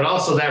bring that up. But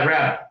also that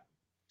rap.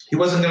 He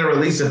wasn't going to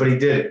release it, but he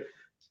did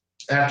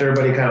after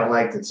everybody kind of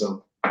liked it.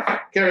 So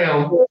carry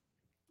on.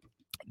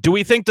 Do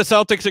we think the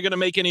Celtics are going to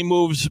make any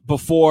moves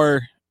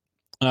before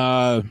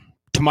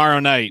tomorrow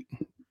night?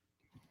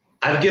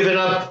 I've given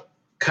up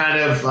kind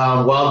of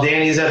while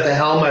Danny's at the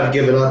helm. I've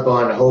given up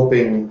on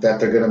hoping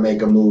that they're going to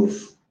make a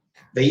move.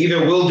 They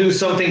either will do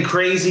something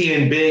crazy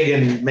and big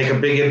and make a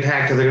big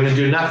impact, or they're going to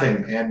do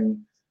nothing. And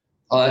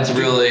that's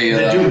really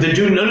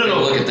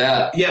no. Look at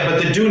that. Yeah,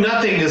 but the do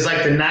nothing is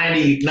like the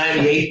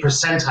 98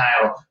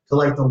 percentile to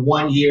like the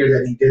 1 year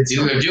that he did.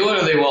 Either do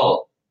it or they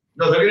won't.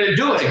 No, they're gonna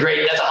do it.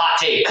 That's a hot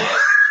take.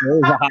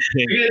 They're gonna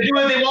do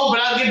it. They won't,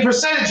 but I'll give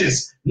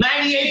percentages.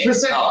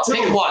 98%.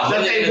 Pick one. What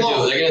are they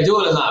gonna do? They're gonna do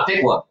it or not?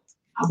 Pick one.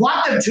 I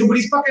want them to, but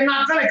he's fucking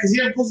not gonna because he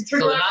hasn't pulled the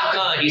trigger. So they're not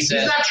gonna. He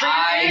said. He's not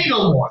trading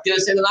no more. He's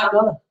gonna say they're not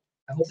gonna.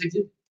 I hope they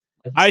do.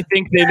 I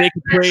think they make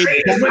a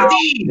trade for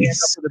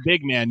the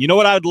big man. You know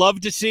what I would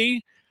love to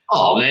see?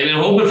 Oh, they've been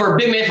hoping for a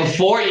big man for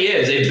 4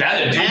 years. They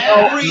better do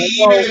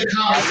the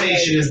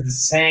conversation is the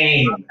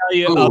same.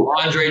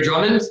 Andre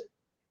Drummond?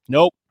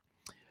 Nope.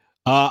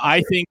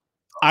 I think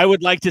I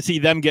would like to see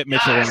them get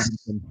Mitchell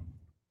Robinson.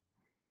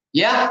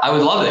 Yeah, I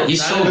would love it.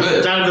 He's so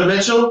good. Donovan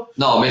Mitchell?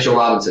 No, Mitchell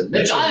Robinson.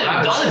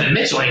 Donovan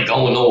Mitchell ain't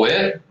going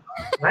nowhere.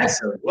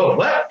 Whoa,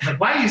 what?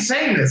 Why are you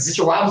saying this?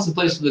 Mitchell Robinson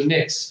plays for the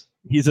Knicks.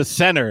 He's a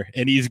center,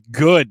 and he's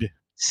good.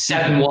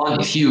 7'1",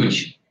 he's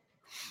huge.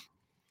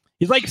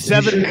 He's like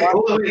 80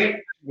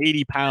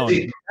 pounds.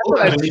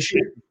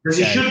 Does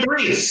he shoot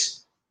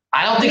threes?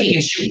 I don't think he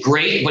can shoot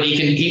great, but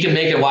he can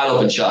make a wide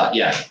open shot.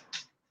 Yeah,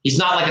 he's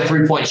not like a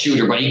 3-point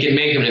shooter, but he can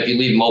make them if you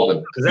leave him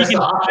open. Because that's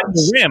the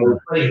offense. Rim.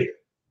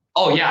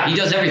 Oh yeah, he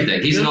does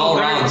everything. He's an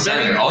all-around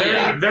center.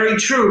 Very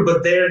true,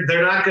 but they're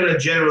not going to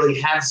generally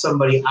have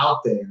somebody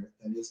out there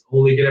that is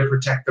only going to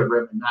protect the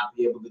rim and not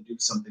be able to do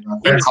something on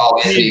that. Carl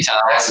Anthony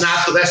Towns. That's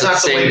not the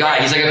same way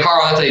guy. He's like a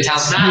Carl Anthony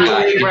Towns. Not the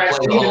way Brad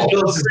Stevens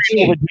builds his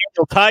team.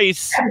 Daniel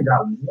Tice.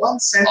 Got one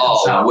sentence.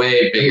 Oh,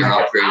 way bigger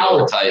upgrade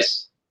over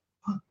Tice.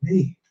 Fuck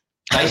me.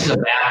 Tice is a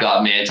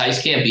backup, man.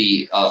 Tice can't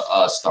be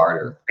a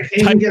starter. I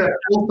can't even get a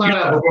full thought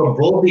out before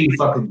both teams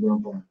fucking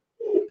jump on.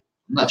 I'm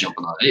not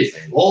jumping on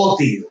anything. Both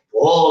teams.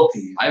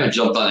 I haven't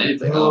jumped on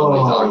anything.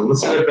 Oh,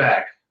 let's get it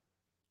back.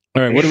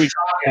 All right, what do we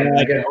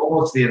I get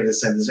almost the end of the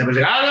sentence.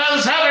 Everybody's like, I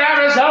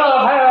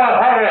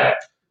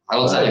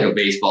don't sound like a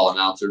baseball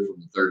announcer from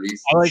the 30s.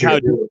 I like how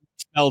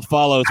spelled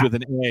follows with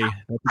an A.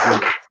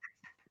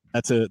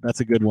 That's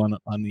a good one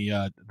on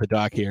the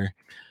doc here.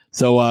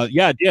 So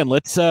Dan,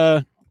 let's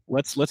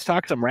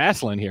talk some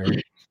wrestling here.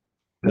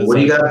 What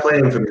do you got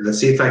playing for me? Let's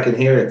see if I can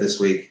hear it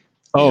this week.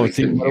 Oh,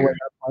 see what do I got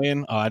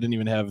playing? Oh, I didn't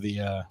even have the.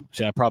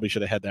 I probably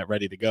should have had that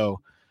ready to go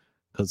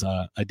because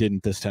I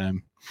didn't this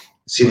time.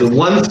 See, the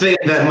one thing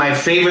that my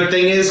favorite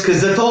thing is,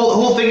 because the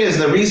whole thing is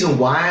the reason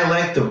why I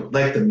like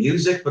the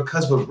music,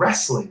 because with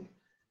wrestling,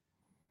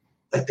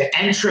 like the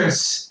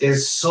entrance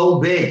is so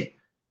big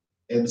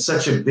and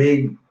such a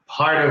big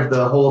part of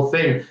the whole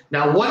thing.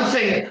 Now, one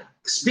thing,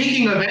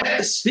 speaking of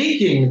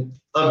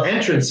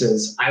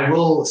entrances, I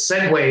will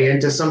segue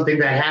into something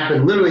that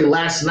happened literally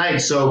last night.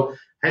 So,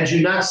 had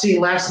you not seen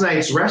last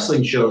night's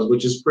wrestling shows,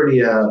 which is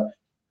pretty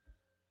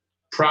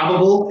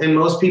probable in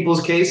most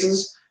people's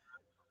cases,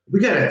 we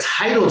got a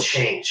title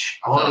change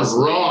on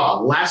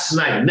Raw last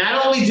night.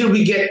 Not only did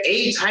we get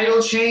a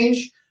title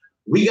change,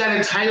 we got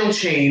a title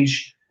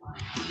change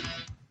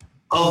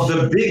of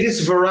the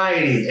biggest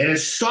variety. And it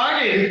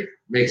started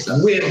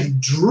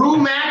with Drew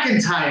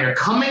McIntyre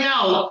coming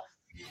out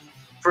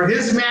for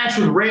his match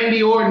with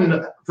Randy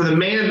Orton for the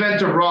main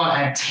event of Raw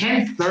at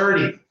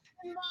 10:30.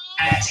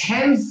 At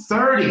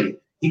 10:30,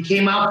 he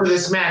came out for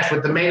this match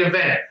with the main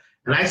event.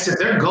 And I said,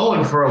 they're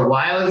going for a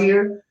while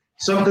here.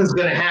 Something's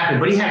going to happen.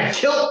 But he had a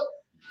kilt.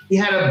 He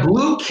had a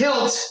blue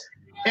kilt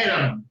and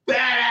a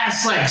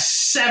badass,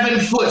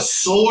 7-foot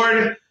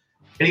sword.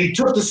 And he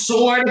took the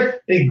sword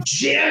and he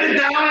jammed it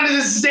down into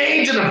the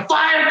stage, and the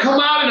fire come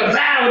out in the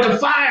vat with the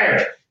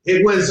fire.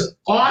 It was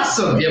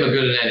awesome. If you have a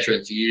good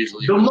entrance, you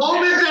usually. The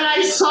moment that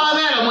I saw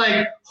that, I'm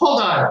like,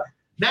 hold on.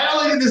 Not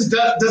only does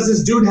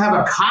this dude have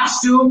a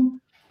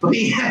costume, but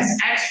he has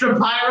extra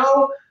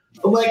pyro.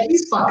 I'm like,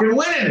 he's fucking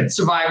winning.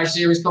 Survivor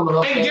Series coming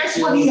up. And guess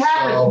what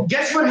happened?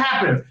 Guess what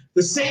happened?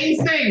 The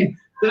same thing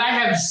that I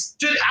have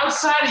stood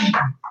outside of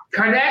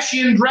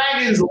Kardashian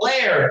Dragon's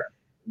lair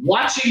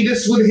watching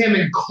this with him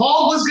and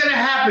called was going to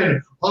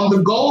happen on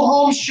the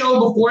go-home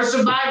show before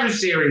Survivor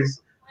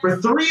Series. For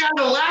 3 out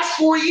of the last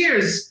 4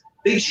 years,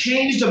 they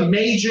changed a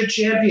major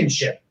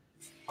championship.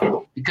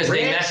 Because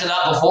they messed it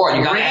up before.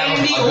 You got to have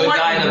a good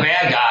guy and a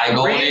bad guy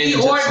going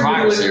into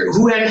Survivor Series.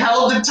 Who had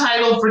held the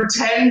title for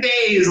 10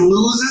 days,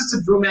 loses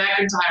to Drew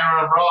McIntyre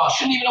on Raw.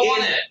 Shouldn't even have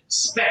won it.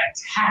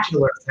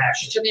 Spectacular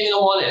fashion. Shouldn't even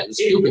have won it. It was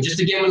stupid. Just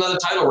to give him another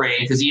title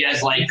reign because he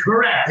has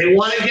Correct. They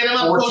want to get him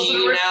up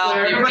 14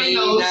 now,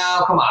 15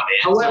 now. Come on, man.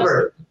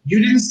 However, you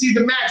didn't see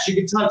the match. You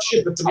can talk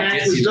shit, but the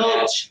match was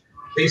dope.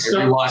 They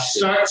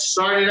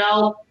started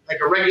out like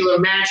a regular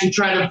match. He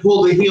tried to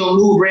pull the heel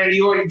move. Randy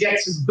Orton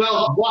gets his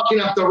belt, walking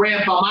up the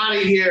ramp. I'm out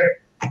of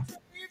here.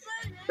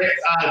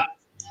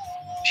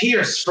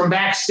 Pierce from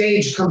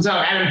backstage comes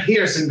out. Adam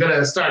Pearce is going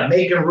to start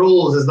making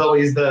rules as though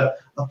he's the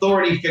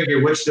authority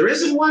figure, which there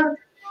isn't one.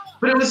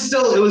 But it was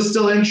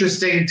still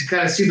interesting to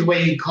kind of see the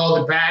way he called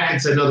it back and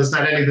said, no, that's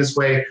not ending this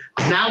way.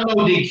 Now no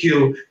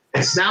DQ.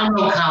 It's now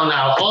no count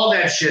out. All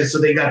that shit. So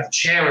they got the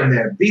chair in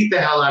there, beat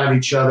the hell out of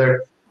each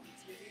other.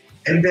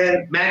 And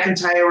then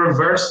McIntyre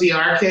reversed the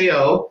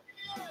RKO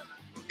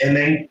and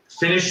then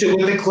finished it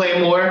with a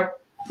Claymore.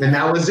 And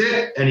that was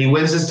it. And he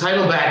wins his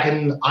title back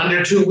in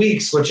under 2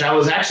 weeks, which I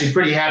was actually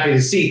pretty happy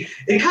to see.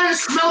 It kind of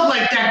smelled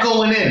like that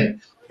going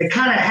in. It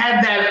kind of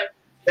had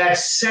that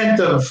scent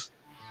of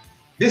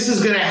this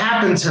is going to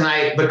happen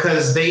tonight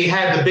because they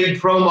had the big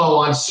promo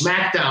on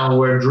SmackDown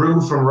where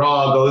Drew from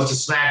Raw goes to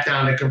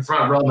SmackDown to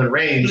confront Roman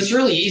Reigns. But it's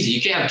really easy.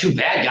 You can't have two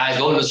bad guys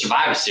going to the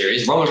Survivor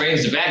Series. Roman Reigns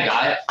is the bad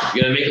guy.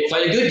 You're going to make him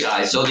fight a good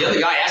guy. So the other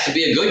guy has to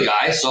be a good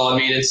guy. So, I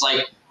mean, it's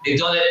like they've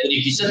done it,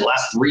 like you said, the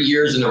last 3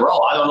 years in a row.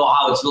 I don't know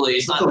how it's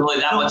not really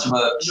that much of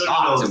a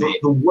shock to me.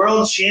 The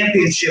World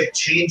Championship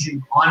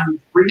changing on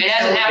free. It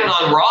hasn't happened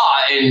on Raw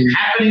in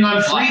happening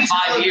on free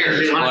 5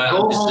 years. On a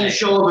go-home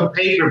show of a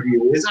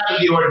pay-per-view. It's out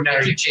of the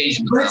ordinary. Keep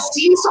changing but it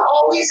seems to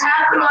always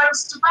happen on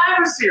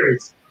Survivor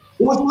Series.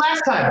 What was the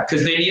last time?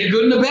 Because they need a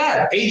good and a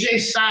bad.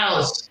 AJ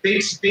Styles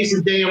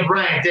faces Daniel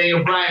Bryan.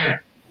 Daniel Bryan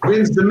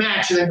wins the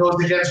match and then goes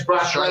against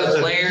Brock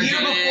Lesnar. The year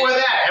before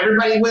that,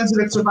 everybody wins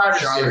it at Survivor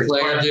Series. Charlotte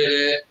Flair did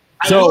it.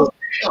 So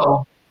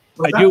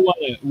I do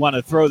want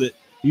to throw that.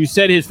 You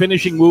said his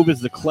finishing move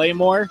is the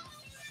Claymore.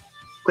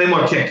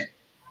 Claymore kick.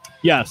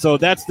 Yeah, so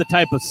that's the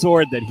type of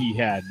sword that he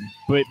had,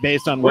 but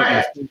based on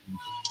what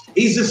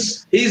he's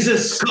a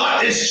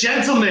Scottish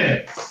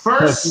gentleman,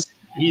 first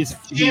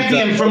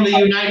champion from the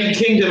United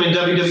Kingdom in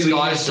WWE.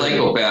 Scottish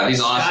psychopath.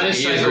 He's awesome.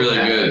 He is really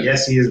good.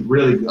 Yes, he is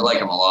really good. I like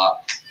him a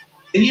lot.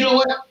 And you know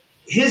what?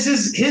 His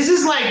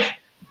is like.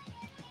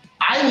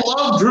 I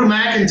love Drew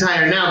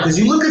McIntyre now because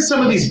you look at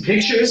some of these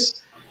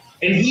pictures,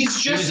 and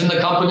he's just he was in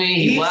the company.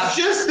 He left.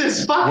 Just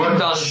this fucking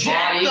worked on his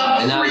body,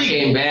 and now he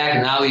came back,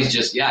 and now he's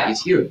just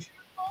he's huge.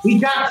 He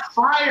got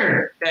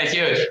fired. Yeah, he's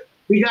huge.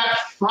 He got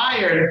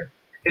fired,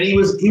 and he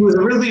was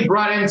originally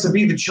brought in to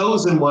be the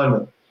chosen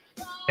one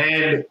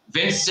And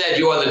Vince said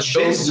you are the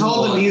chosen one. Vince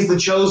told him he's the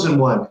chosen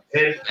one.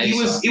 And he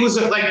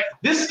was like,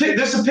 this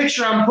is a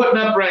picture I'm putting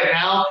up right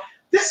now.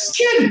 This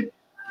kid,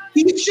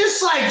 he's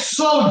just like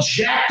so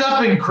jacked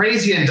up and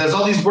crazy and does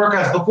all these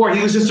workouts. Before,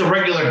 he was just a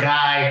regular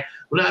guy,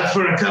 went out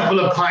for a couple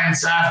of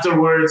pints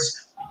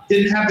afterwards,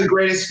 didn't have the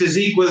greatest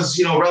physique,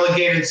 was,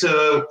 relegated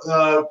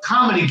to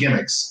comedy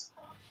gimmicks.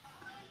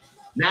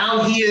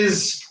 Now he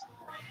is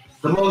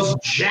the most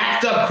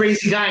jacked up,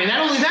 crazy guy. And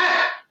not only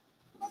that,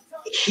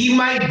 he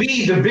might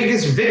be the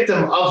biggest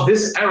victim of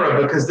this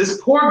era because this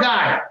poor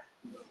guy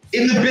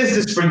in the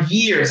business for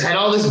years had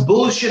all this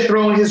bullshit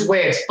thrown his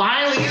way. It's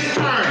finally his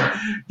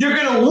turn. You're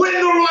going to win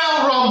the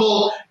Royal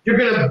Rumble. You're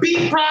going to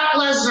beat Brock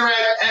Lesnar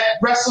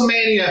at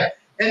WrestleMania.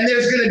 And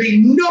there's going to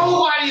be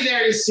nobody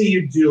there to see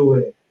you do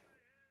it.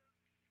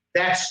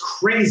 That's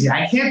crazy.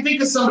 I can't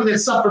think of somebody that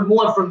suffered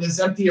more from this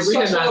empty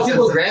arena.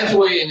 People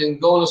graduating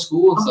and going to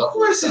school and stuff. Of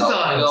course it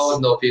does. I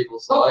know people.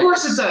 So of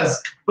course it does.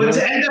 But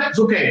to end up,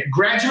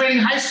 graduating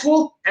high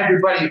school, a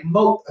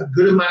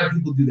good amount of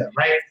people do that,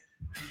 right?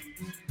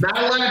 Not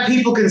a lot of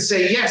people can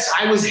say, yes,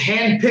 I was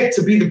handpicked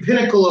to be the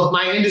pinnacle of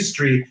my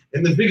industry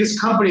and the biggest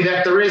company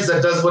that there is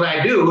that does what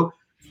I do.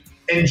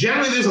 And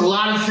generally there's a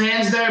lot of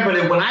fans there,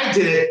 but when I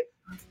did it,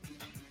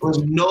 there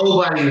was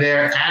nobody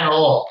there at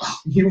all.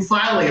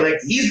 Finally,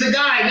 he's the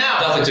guy now.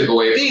 Nothing took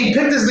away. Being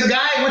picked as the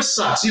guy, which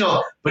sucks,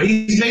 but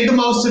he's made the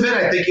most of it.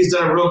 I think he's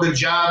done a real good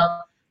job.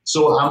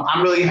 So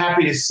I'm really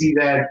happy to see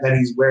that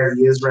he's where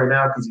he is right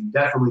now because he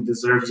definitely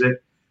deserves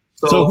it.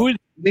 So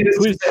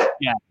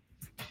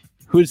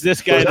who's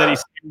this guy that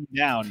he's staring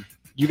down?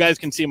 You guys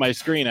can see my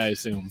screen, I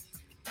assume.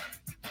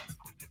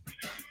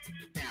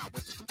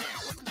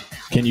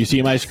 Can you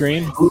see my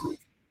screen?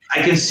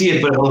 I can see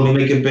it, but let me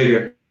make it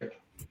bigger.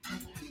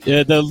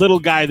 Yeah, the little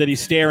guy that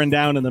he's staring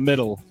down in the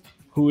middle.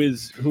 Who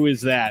is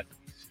that?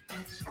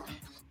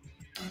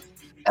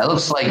 That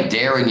looks like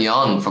Darren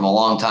Young from a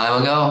long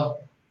time ago.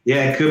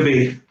 Yeah, it could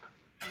be.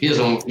 He's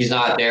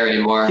not there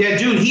anymore. Yeah,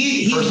 dude,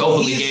 he's first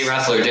openly gay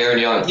wrestler,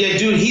 Darren Young. Yeah,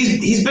 dude,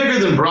 he's bigger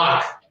than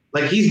Brock.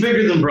 He's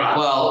bigger than Brock.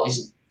 Well,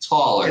 he's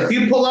taller. If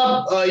you pull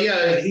up,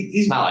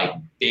 he's not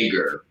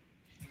bigger.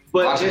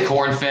 But Brock's a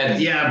corn-fed.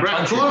 Yeah,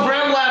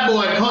 corn-fed black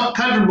boy,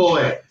 country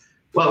boy.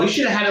 Well, we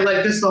should have had it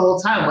like this the whole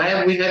time. Why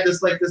haven't we had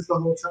this like this the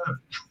whole time?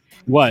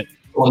 What?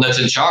 Well, that's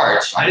in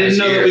charge. I didn't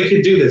know that we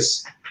could do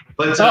this.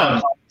 But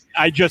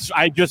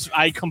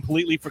I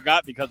completely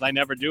forgot because I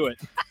never do it.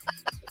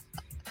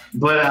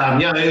 But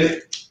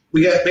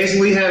we have him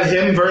we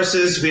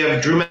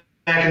have Drew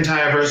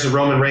McIntyre versus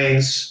Roman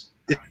Reigns.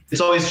 It's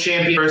always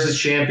champion versus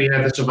champion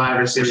at the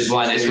Survivor Series. Which is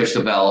why they switched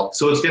the belt.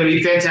 So it's going to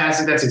be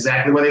fantastic. That's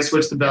exactly why they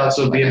switched the belt.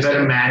 So it'll be a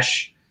better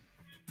match.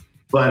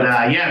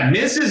 But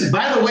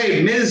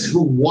Miz,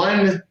 who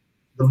won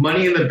the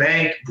Money in the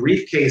Bank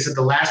briefcase at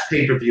the last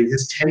pay-per-view,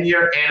 his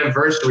 10-year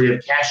anniversary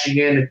of cashing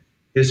in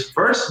his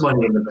first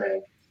Money in the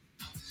Bank,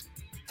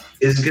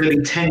 is going to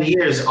be 10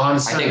 years on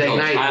Sunday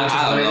night.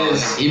 I don't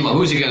know.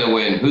 Who's he going to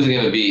win? Who's he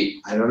going to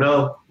beat? I don't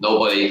know.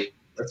 Nobody.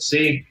 Let's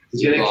see.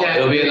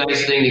 It'll be a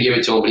nice thing to give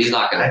it to him, but he's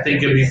not going to. I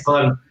think it'll be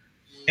fun.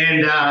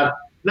 And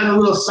another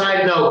little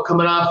side note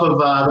coming off of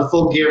the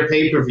Full Gear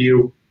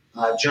pay-per-view,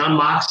 Jon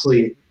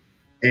Moxley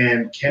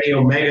and Kenny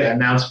Omega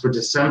announced for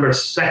December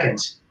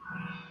 2nd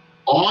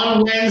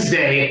on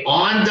Wednesday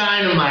on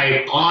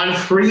Dynamite on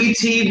free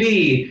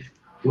TV.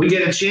 We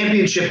get a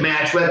championship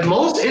match, but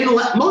most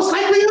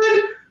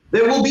likelihood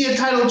there will be a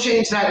title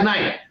change that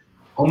night.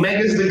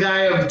 Omega's the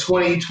guy of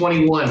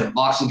 2021.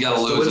 Moxley got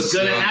to lose. So it's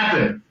going to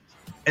happen.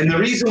 And the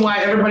reason why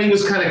everybody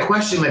was kind of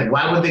questioning,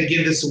 why would they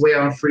give this away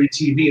on free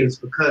TV, is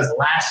because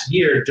last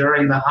year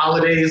during the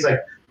holidays,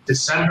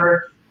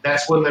 December,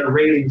 that's when their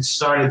ratings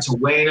started to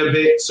wane a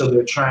bit. So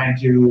they're trying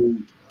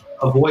to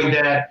avoid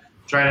that,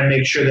 trying to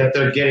make sure that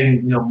they're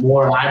getting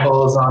more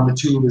eyeballs on the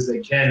tube as they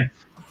can.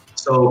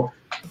 So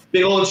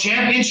big old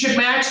championship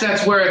match,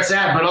 that's where it's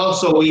at. But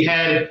also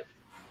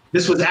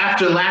this was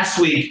after last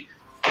week,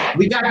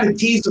 we got the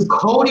tease of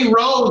Cody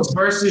Rhodes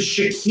versus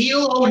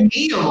Shaquille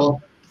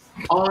O'Neal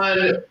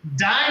on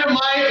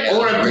Dynamite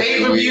or a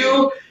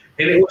pay-per-view.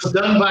 And it was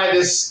done by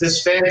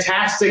this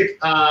fantastic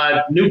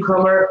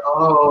newcomer.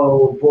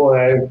 Oh,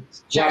 boy.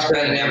 Jack's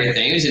better than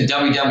everything. He was in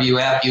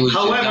WWF. He was in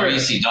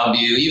WCW.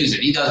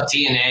 He does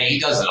TNA. He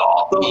does it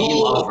all. He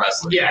loves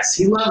wrestling. Yes,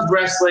 he loves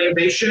wrestling.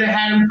 They should have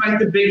had him fight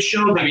the Big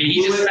Show.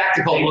 He's a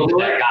spectacle. Look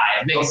at that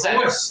guy. It makes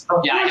sense.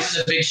 I guess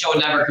the Big Show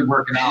never could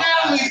work him out.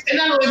 And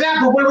not only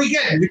that, but what are we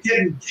getting? We're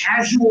getting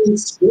casual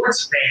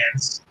sports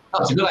fans.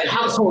 That's a good idea.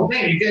 Household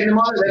thing. You're getting them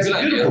on there.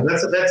 That's beautiful.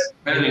 That's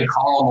better than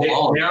Carl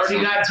Malone. They already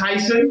got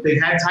Tyson. They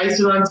had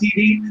Tyson on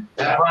TV.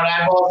 That brought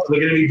eyeballs. So they're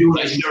going to be doing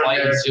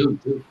it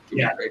too.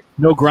 Yeah.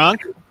 No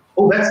Gronk?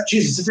 Oh, that's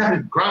Jesus. It's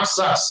happening. Gronk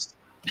sucks.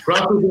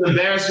 Gronk was an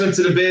embarrassment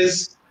to the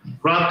biz.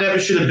 Gronk never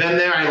should have been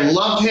there. I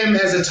love him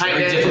as a tight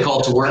end.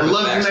 Difficult to work. I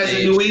love him as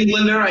a New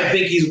Englander. I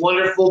think he's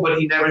wonderful, but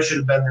he never should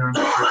have been there.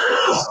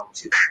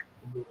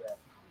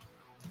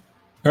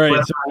 All right.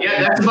 But,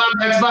 that's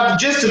about the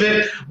gist of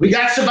it. We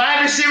got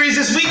Survivor Series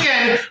this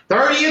weekend,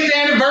 30th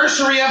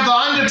anniversary of The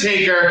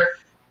Undertaker.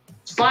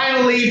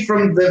 finally,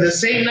 from the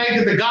same night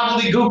that the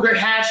gobbledygooker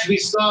hatched, we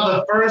saw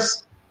the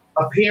first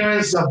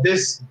appearance of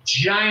this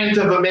giant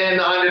of a man,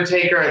 the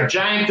Undertaker, a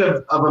giant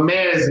of a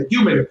man as a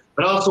human,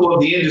 but also of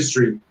the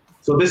industry.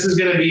 So this is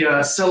going to be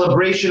a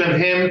celebration of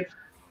him.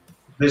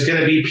 There's going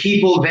to be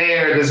people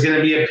there. There's going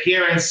to be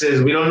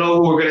appearances. We don't know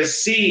who we're going to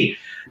see.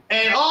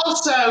 And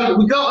also,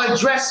 we got to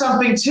address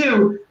something,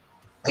 too.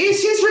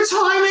 Is his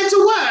retirement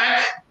to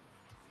work?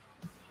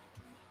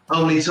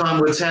 Only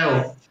time will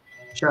tell.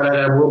 Shout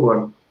out to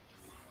Woodward.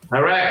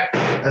 All right,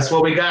 that's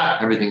what we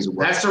got. Everything's a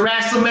work. That's the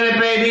Wrestle Minute,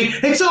 baby.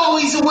 It's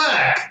always a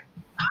work.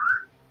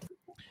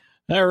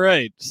 All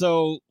right,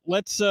 so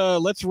let's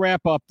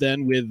wrap up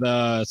then with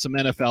some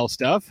NFL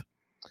stuff.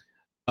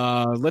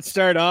 Let's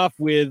start off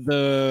with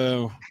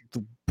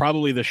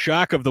probably the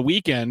shock of the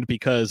weekend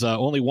because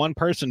only one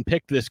person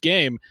picked this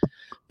game.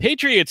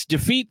 Patriots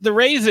defeat the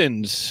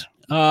Raisins.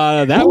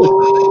 That was.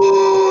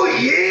 Ooh,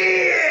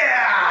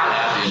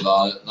 yeah!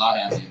 Not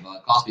happy about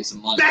it. Cost me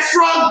some money. That's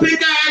wrong, big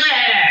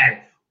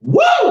man.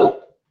 Woo!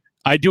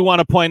 I do want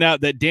to point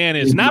out that Dan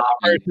is not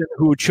the person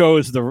who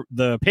chose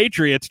the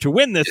Patriots to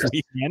win this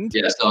weekend.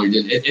 Yes, no,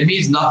 it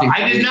means nothing.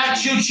 I did not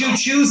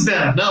choose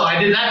them. No, I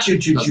did not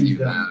choose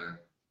them.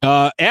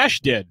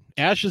 Ash did.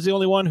 Ash is the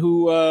only one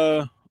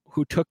who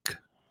took.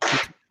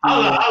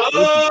 Yeah,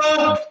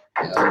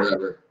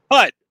 whatever.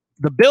 But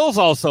the Bills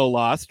also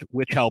lost,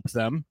 which helps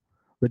them.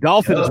 The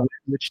Dolphins,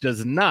 which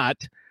does not.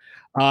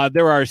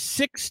 There are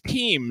 6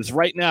 teams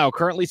right now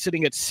currently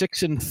sitting at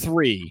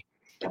 6-3.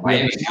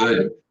 Miami's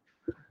good.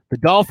 The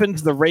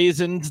Dolphins, the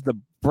Raisins, the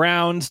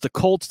Browns, the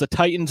Colts, the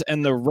Titans,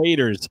 and the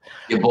Raiders.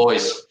 Your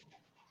boys.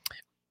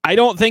 I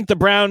don't think the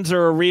Browns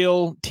are a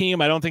real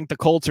team. I don't think the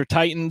Colts or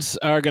Titans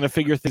are going to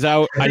figure things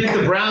out. I think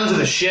the Browns are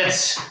the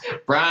shits.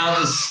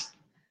 Browns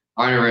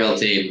aren't a real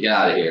team. Get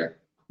out of here.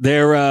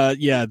 They're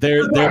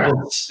the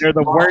worst.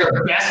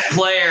 The best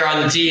player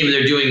on the team.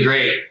 They're doing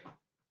great.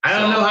 I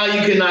don't know how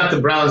you can knock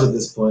the Browns at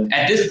this point.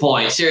 At this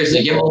point,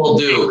 seriously, give them a little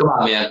due. Come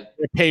on, man.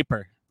 They're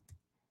paper.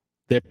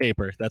 They're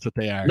paper. That's what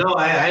they are. No,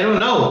 I don't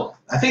know.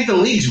 I think the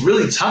league's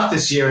really tough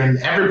this year, and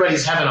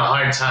everybody's having a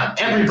hard time.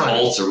 Everybody. The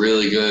Colts are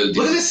really good.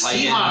 Look at the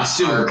Seahawks,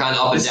 dude. Are kind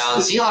of up and down.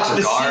 The Seahawks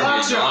are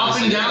garbage. The Seahawks are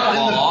up and down,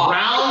 and the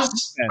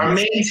Browns are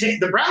maintaining.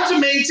 The Browns are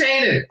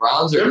maintaining.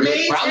 Browns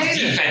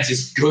defense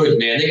is good,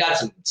 man. They got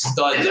some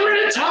studs. And they're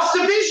in a tough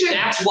division.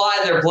 That's why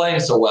they're playing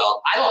so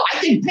well. I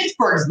think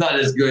Pittsburgh's not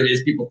as good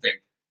as people think.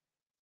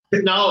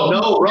 No,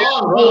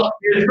 wrong.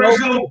 Pittsburgh's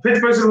going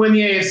to win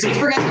the AFC.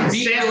 Pittsburgh hasn't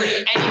beat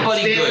really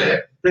anybody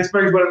good.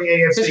 Pittsburgh's winning the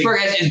AFC. Pittsburgh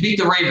has beat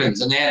the Ravens,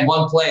 and they had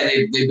one play. And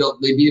they beat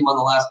them on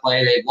the last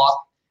play. They lost.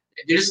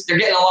 They're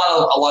getting a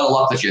lot of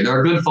luck this year. They're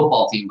a good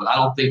football team, but I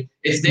don't think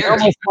it's their team.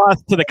 Almost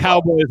lost to the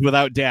Cowboys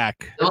without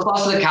Dak. They almost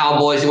lost to the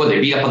Cowboys. What,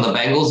 they beat up on the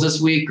Bengals this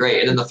week?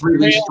 Great. And then the 3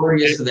 weeks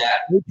previous to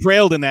that. They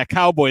trailed in that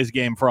Cowboys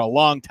game for a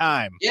long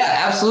time. Yeah,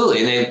 absolutely.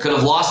 And they could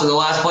have lost in the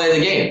last play of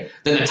the game.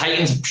 Then the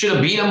Titans should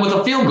have beat them with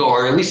a field goal,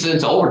 or at least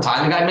into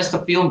overtime. The guy missed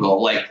a field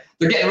goal. Like,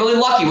 they're getting really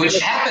lucky, which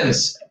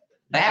happens.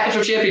 That happens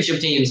for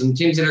championship teams and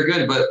teams that are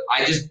good, but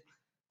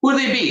who do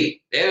they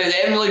beat? They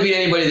haven't really beat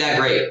anybody that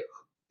great.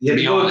 Yeah,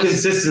 to go with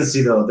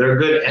consistency, though. They're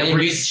good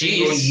every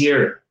single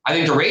year. I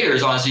think the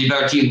Raiders, honestly, are a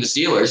better team than the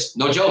Steelers.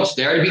 No jokes.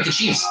 They already beat the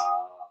Chiefs.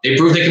 They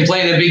proved they can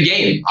play in a big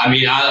game. I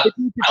mean,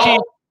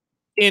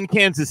 in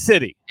Kansas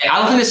City. I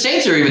don't think the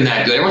Saints are even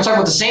that good. Everyone's talking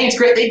about the Saints.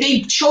 Great.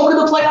 They choke in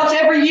the playoffs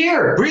every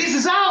year. Breeze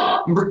is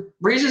out.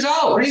 Breeze is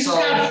out. Breeze has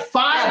got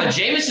 5. Yeah, but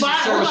Jameis is a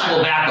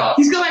serviceable backup.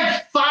 He's got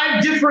like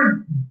 5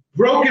 different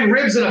broken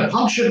ribs and a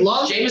punctured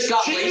lung. Jameis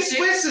got Jameis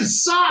Winston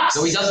sucks.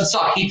 No, he doesn't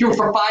suck. He threw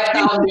for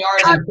 5,000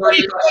 yards and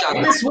 30 touchdowns.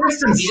 Jameis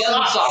Winston He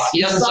doesn't suck.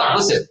 He doesn't suck.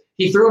 Listen,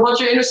 he threw a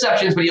bunch of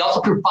interceptions, but he also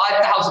threw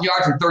 5,000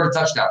 yards and 30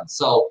 touchdowns.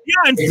 So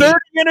yeah, and 30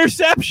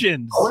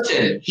 interceptions.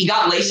 Listen, he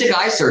got LASIK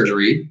eye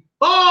surgery.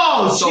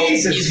 Oh, so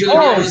Jesus. He's going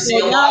to be able to see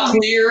a lot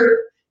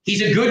clearer.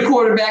 He's a good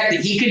quarterback that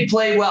he could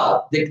play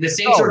well. The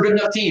Saints are a good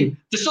enough team.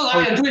 They're still not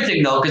going to do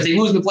anything, though, because they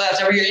lose in the playoffs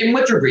every year, even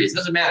with Drew Brees. It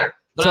doesn't matter.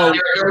 So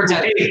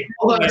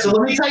hold on. So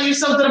let me tell you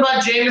something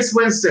about Jameis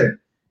Winston.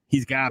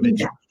 He's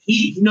garbage.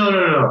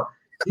 No.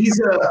 He's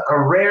a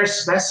rare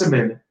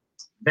specimen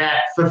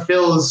that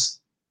fulfills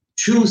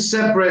 2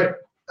 separate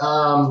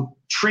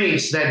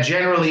traits that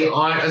generally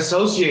aren't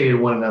associated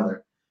with one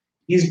another.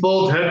 He's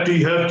both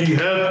hefty, and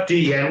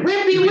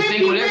whippy. You can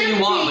think whatever you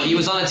want, but he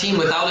was on a team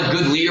without a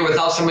good leader,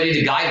 without somebody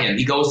to guide him.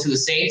 He goes to the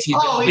Saints. He's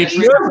supposed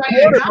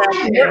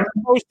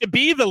to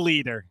be the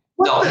leader.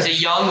 No, he's a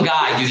young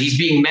guy, dude. He's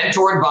being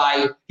mentored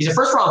by – he's a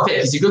first-round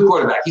pick. He's a good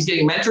quarterback. He's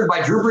getting mentored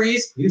by Drew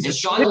Brees and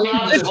Sean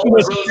McVay. He's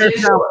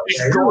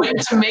going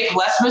to make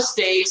less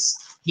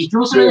mistakes. He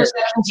threw some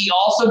interceptions. He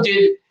also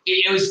did –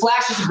 it was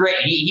flashes of great.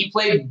 He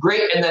played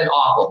great and then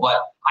awful,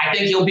 but I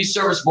think he'll be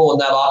serviceable in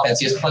that offense.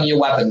 He has plenty of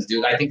weapons,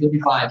 dude. I think he'll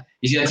be fine.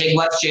 He's going to take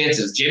less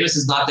chances. Jameis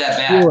is not that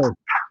bad. Sure.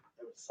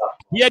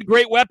 He had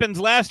great weapons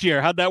last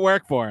year. How'd that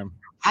work for him?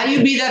 How do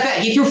you be that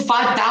bad? He threw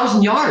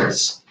 5,000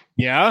 yards.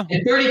 Yeah.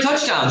 And 30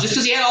 touchdowns just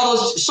because he had all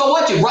those. So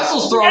what, dude?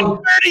 Russell's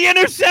thrown 30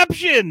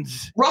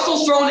 interceptions.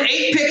 Russell's thrown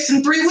 8 picks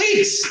in 3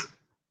 weeks.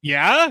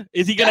 Yeah?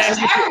 Is he going to?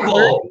 That's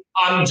terrible.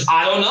 I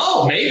don't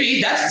know.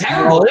 Maybe that's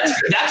terrible.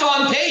 That's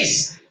on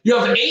pace. You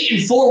have 8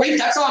 in 4 weeks.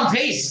 That's on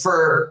pace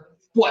for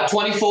what?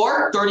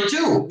 24,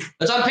 32.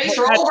 That's on pace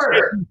for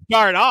over.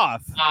 Start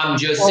off. I'm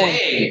just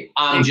saying.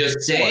 I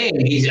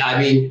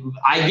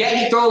get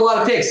he throws a lot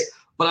of picks,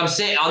 but I'm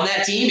saying on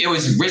that team it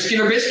was risk it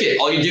or biscuit.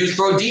 All you do is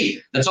throw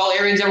deep. That's all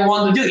Arians ever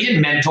wanted to do. He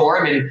didn't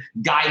mentor him and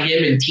guide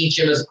him and teach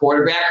him as a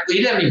quarterback. He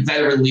didn't have any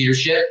veteran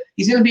leadership.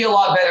 He's going to be a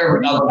lot better.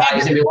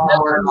 He's going to be a lot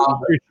more.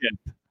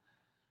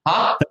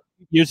 Huh?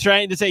 You're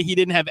trying to say he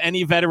didn't have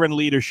any veteran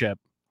leadership.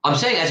 I'm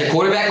saying as a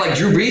quarterback like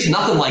Drew Brees,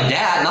 nothing like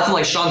that. Nothing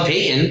like Sean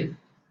Payton.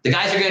 The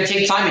guys are going to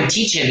take time and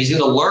teach him. He's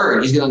going to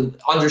learn. He's going to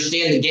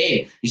understand the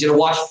game. He's going to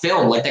watch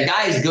film. Like, the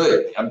guy is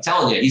good. I'm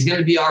telling you, he's going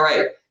to be all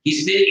right.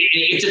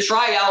 It's a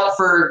tryout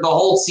for the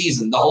whole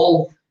season, the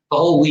whole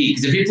league.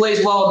 Because if he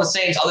plays well with the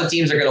Saints, other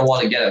teams are going to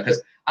want to get him. Because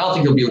I don't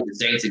think he'll be with the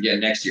Saints again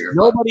next year.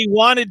 Nobody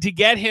wanted to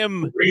get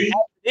him as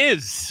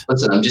is.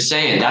 Listen, I'm just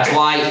saying. That's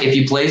why if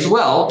he plays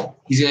well,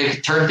 he's going to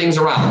turn things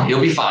around.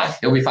 He'll be fine.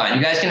 You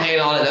guys can hate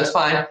on it. That's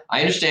fine. I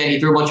understand he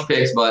threw a bunch of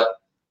picks, but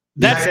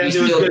that's what he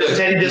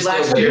did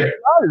last year.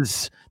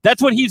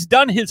 That's what he's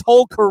done his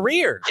whole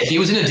career. If he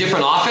was in a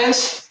different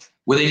offense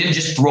where they didn't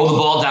just throw the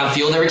ball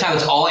downfield every time,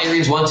 that's all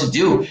Arians wants to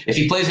do. If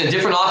he plays in a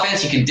different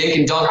offense, he can dink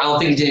and dunk. I don't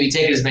think he's going to be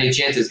taking as many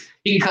chances.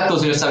 He can cut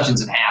those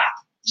interceptions in half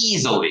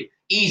easily.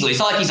 It's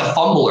not like he's a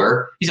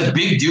fumbler. He's a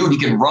big dude. He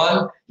can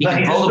run. He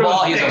can throw the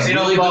ball. He's a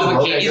really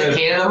good he's a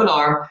cannon of an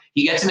arm.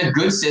 He gets in a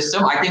good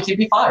system. I think he'd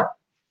be fine.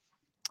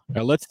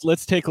 All right,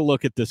 let's take a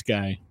look at this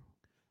guy.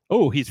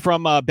 Oh, he's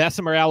from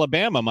Bessemer,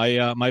 Alabama.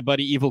 My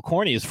buddy Evil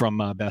Corny is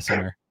from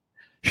Bessemer.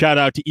 Shout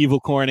out to Evil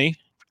Corny.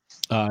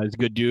 He's a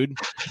good dude.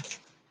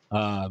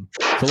 So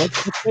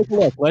let's take a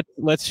look.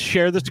 Let's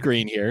share the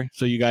screen here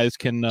so you guys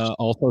can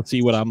also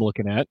see what I'm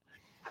looking at.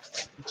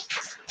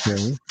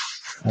 Okay.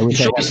 You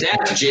show me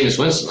stats to Jameis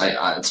Winston.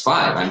 It's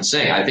fine. I'm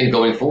saying I think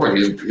going forward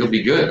he'll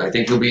be good. I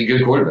think he'll be a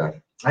good quarterback.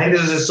 I think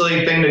this is a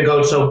silly thing to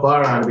go so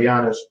far on, to be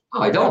honest.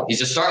 No, I don't. He's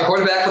a starting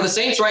quarterback for the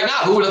Saints right now.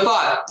 Who would have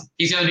thought?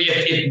 He's going to be,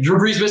 if Drew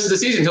Brees misses the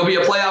season, he'll be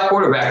a playoff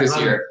quarterback this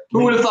year.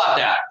 Who would have thought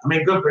that? I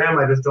mean, good for him.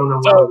 I just don't know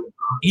why.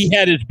 He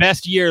had his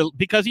best year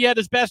because he had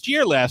his best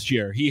year last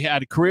year. He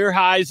had career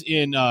highs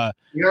in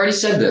you already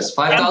said this,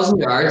 5,000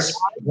 yards,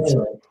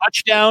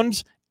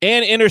 touchdowns,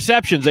 and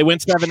interceptions. They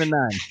went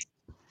 7-9.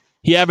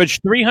 He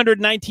averaged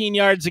 319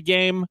 yards a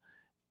game,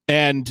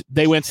 and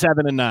they went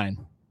 7-9.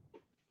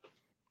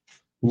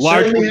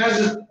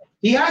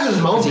 He has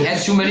his moments. He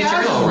has too many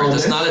turnovers.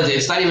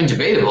 It's not even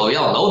debatable. We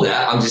all know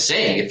that. I'm just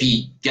saying, if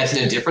he gets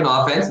in a different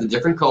offense, a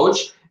different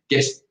coach,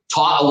 gets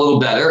taught a little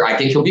better, I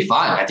think he'll be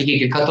fine. I think he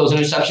can cut those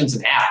interceptions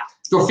in half.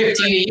 Throw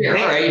 15 a year.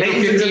 All right, throw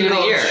 15 in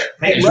a year.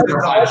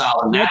 For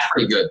 5,000. That's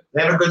pretty good.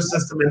 They have a good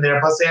system in there.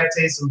 Plus, they have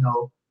Taysom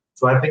Hill,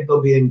 so I think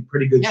they'll be in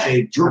pretty good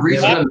shape. Drew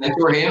Brees going to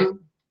mentor him.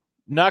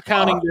 Not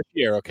counting this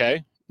year,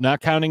 okay? Not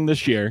counting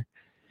this year.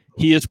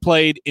 He has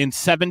played in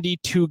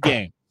 72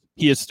 games.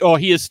 He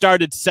has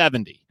started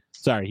 70.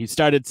 Sorry, he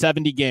started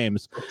 70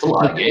 games. That's a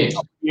lot of games.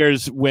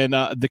 Years when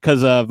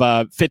because of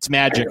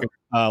Fitzmagic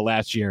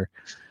last year.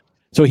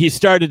 So he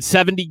started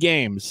 70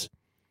 games.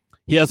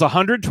 He has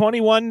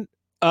 121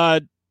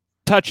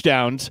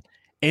 touchdowns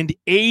and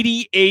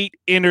 88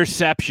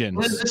 interceptions.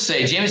 What does this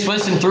say? Jameis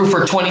Winston threw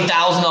for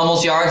 20,000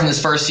 almost yards in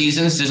his first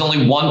seasons. There's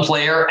only one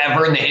player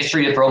ever in the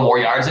history to throw more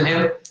yards than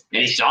him, and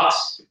he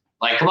sucks.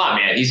 Like, come on,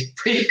 man. He's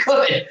pretty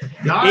good.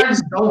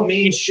 Yards don't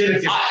mean shit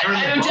if you're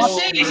I'm just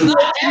saying, he's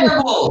not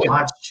terrible.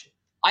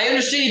 I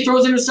understand he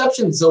throws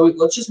interceptions, so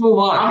let's just move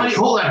on. How many?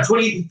 Hold on.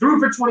 He threw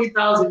for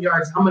 20,000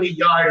 yards. How many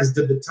yards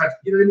did the touch?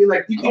 You know what I mean?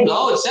 Like, I don't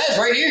know. It says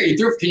right here. He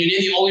threw. Can you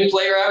name the only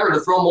player ever to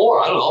throw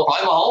more? I don't know.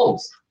 Probably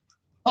Mahomes.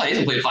 Oh, he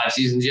hasn't played 5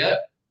 seasons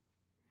yet.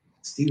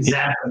 Steve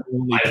Zappa.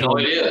 I have no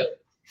idea.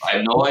 I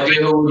have no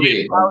idea who it would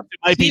be.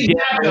 Steve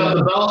Zappa,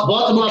 the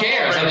Baltimore. Who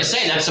cares? I'm just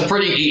saying that's a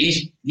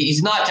pretty.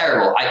 He's not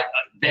terrible.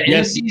 In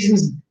the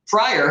seasons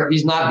prior,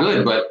 he's not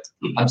good, but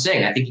I'm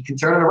saying I think he can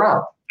turn it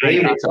around.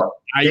 Dave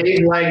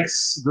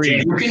likes.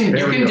 You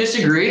can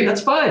disagree.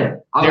 That's fine.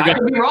 I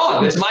could be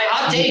wrong. It's my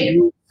hot take.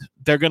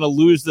 They're going to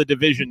lose the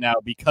division now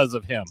because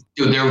of him.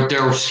 Dude,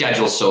 their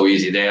schedule's so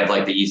easy. They have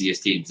like the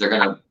easiest teams. They're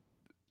going to.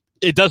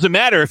 It doesn't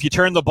matter if you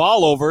turn the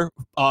ball over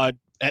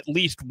at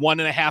least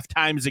 1.5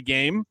 times a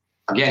game.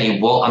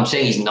 Again, I'm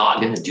saying he's not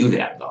going to do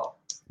that though.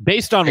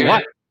 Based on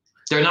what?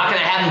 They're not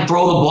going to have him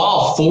throw the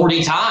ball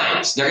 40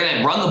 times. They're going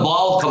to run the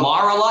ball with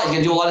Kamara a lot. He's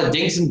going to do a lot of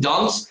dinks and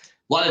dunks.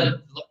 A lot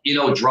of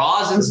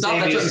draws and stuff.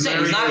 That's what I'm saying.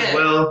 He's not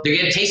gonna. They're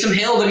gonna Taysom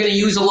Hill. They're gonna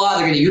use a lot.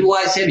 They're gonna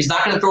utilize him. He's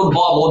not gonna throw the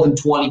ball more than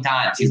 20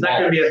 times. He's not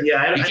gonna be.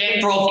 He can't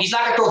throw. He's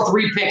not gonna throw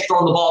 3 picks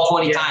throwing the ball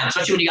 20 times,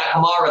 especially when you got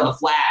Kamara in the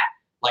flat.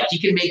 Like he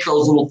can make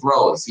those little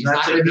throws. He's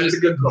not gonna be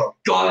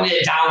gunning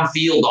it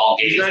downfield all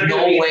game. There's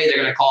no way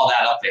they're gonna call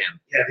that up to him.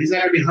 Yeah, he's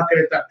not gonna be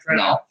hucking it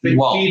up. He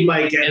won't. Feed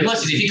Mike. And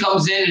listen, if he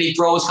comes in and he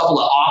throws a couple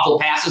of awful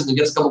passes and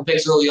gets a couple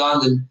picks early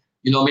on, then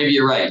maybe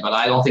you're right. But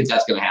I don't think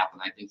that's gonna happen.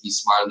 I think he's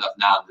smart enough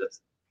now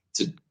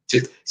to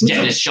he's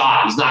getting his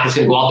shot. He's not just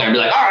going to go out there and be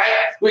like, all right,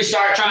 we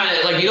start trying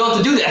to, like, you don't have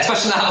to do that,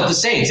 especially not with the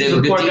Saints. They have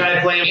a good team.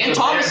 And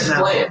Thomas is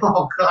playing.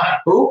 Oh, God.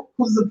 Who?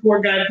 Who's the poor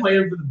guy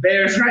playing for the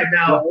Bears right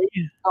now?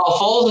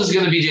 Oh, Foles is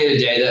going to be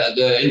day-to-day.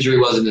 The injury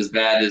wasn't as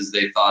bad as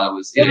they thought it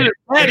was. Can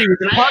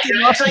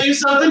I tell you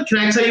something? Can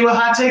I tell you a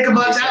hot take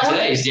about that one?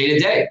 Today, he's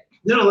day-to-day.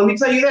 No, let me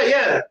tell you that.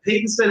 Yeah,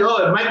 Peyton said,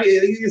 "Oh, it might be. I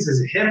think it's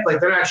his hip.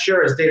 Like they're not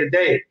sure. It's day to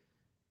day."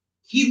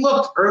 He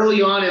looked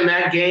early on in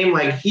that game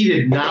like he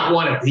did not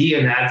want to be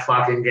in that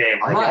fucking game.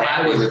 Like if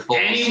I was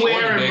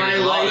anywhere in my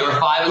life,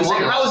 if I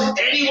was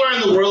anywhere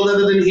in the world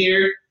other than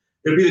here,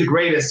 it'd be the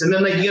greatest. And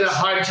then like you get a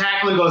hard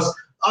tackle and goes,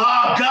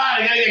 "Oh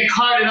God, I gotta get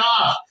carted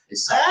off."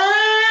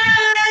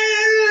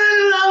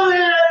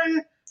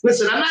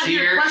 Listen, I'm not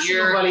here to question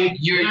nobody.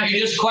 You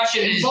just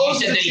questioned his. You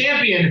said that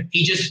champion.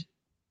 He just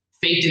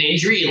faked an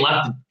injury and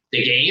left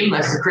the game.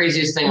 That's the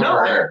craziest thing I've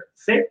ever heard.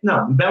 Fake?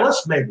 No,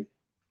 embellished maybe.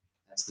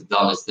 That's the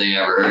dumbest thing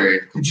I ever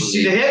heard. Did you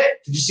see the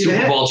hit? Did you see the hit?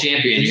 Super Bowl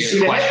champion. Did you see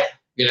the hit?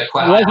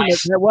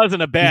 That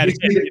wasn't a bad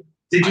hit.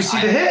 Did you see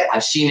the hit?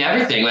 I've seen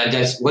everything.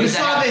 You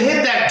saw the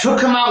hit that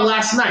took him out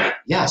last night.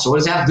 Yeah, so what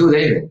does that have to do with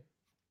anything?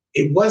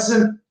 It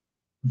wasn't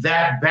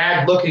that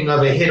bad looking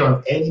of a hit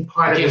on any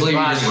part of his body. I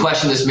can't believe you just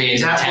question this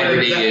man's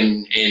integrity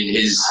and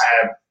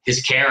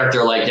his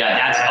character like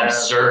that. That's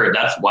absurd.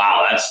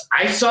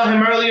 I saw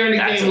him earlier in the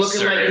game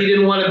looking like he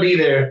didn't want to be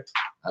there.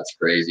 That's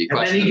crazy. And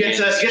then he gets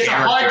a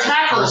hard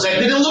tackle that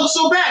didn't look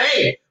so bad.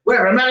 Hey,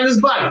 whatever, I'm not in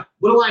his body.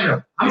 What do I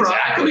know? I'm wrong.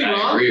 I could be wrong.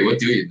 I agree. What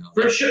do you know?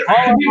 For sure.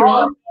 I could be wrong.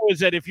 All I know is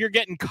that if you're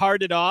getting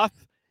carted off,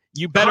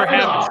 you better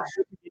have an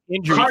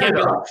injury.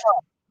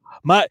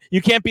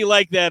 You can't be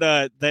like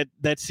that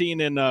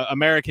scene in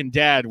American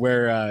Dad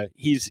where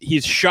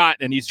he's shot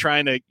and he's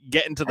trying to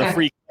get into the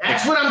free.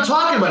 That's what I'm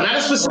talking about. Not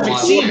a specific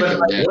scene, but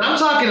what I'm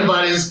talking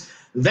about is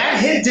that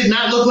hit did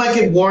not look like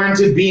it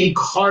warranted being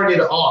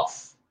carted off.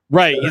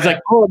 Right. He's like,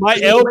 oh, my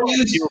elbow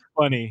is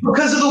funny.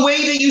 Because of the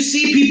way that you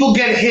see people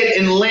get hit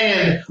and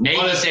land. Nate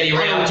said he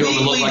ran up to him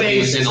and looked like he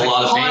was in a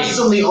lot of pain.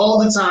 Constantly, all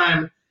the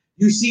time,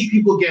 you see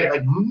people get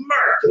like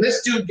murked. And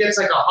this dude gets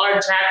like a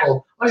hard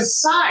tackle on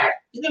his side.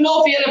 You don't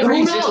know if he had a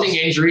pre-existing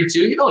injury,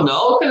 too. You don't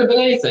know. It could have been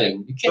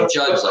anything. You can't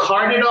judge that.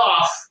 Carted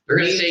off. They're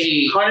going to say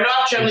he carted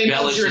off generally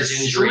means you're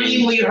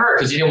extremely hurt.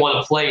 Because he didn't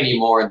want to play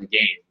anymore in the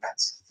game.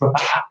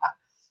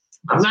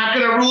 I'm not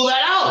going to rule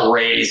that out.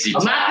 Crazy.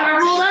 I'm not going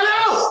to rule that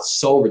out. It's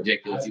so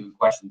ridiculous you would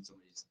question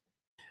somebody's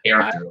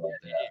character like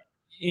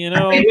that.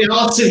 I think we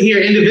all sit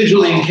here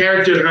individually and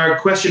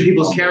question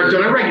people's character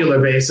on a regular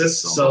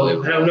basis.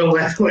 So I don't know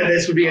why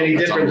this would be any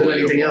different than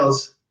anything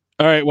else.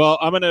 All right. Well,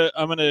 I'm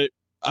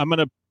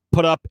gonna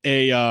put up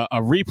a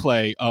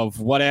replay of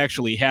what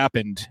actually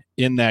happened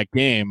in that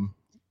game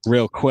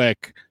real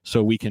quick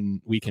so we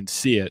can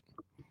see it.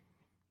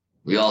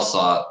 We all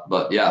saw it,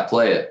 but yeah,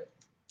 play it.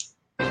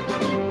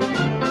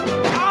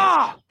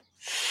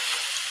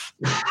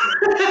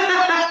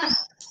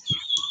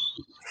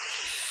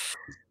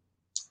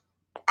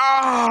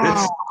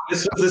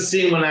 This was the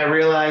scene when I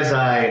realized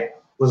I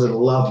was in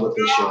love with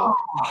the show.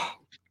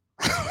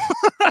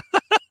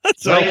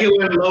 Like it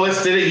when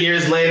Lois did it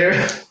years later.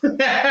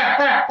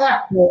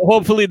 Well,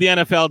 hopefully the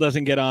NFL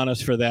doesn't get on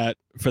us for that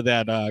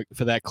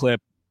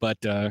clip, but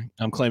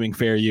I'm claiming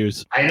fair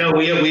use. I know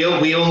we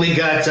only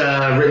got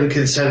written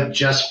consent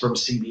just from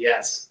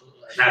CBS,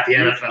 not the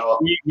NFL.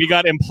 We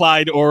got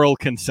implied oral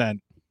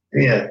consent.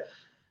 Yeah.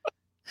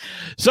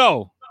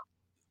 So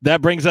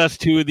that brings us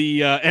to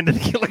the end of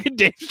the. Look at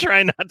Dave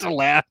trying not to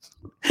laugh.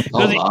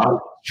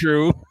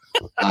 True.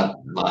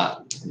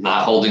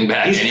 Not holding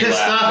back. He's any pissed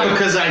laughter. off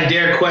because I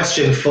dare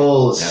question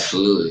Foles.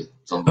 Absolutely.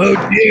 How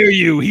dare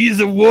you? He's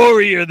a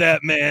warrior,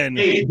 that man.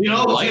 Hey, do you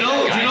know when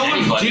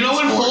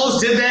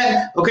Foles did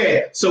that?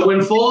 Okay, so when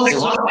Foles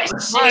lost by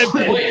 6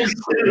 points.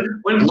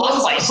 When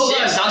lost by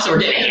 6, not so we're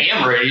getting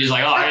hammered. He's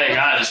like, oh, I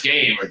got this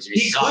game.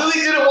 He clearly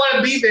didn't want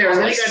to be there, and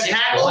then he got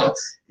tackled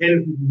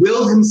and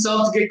willed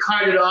himself to get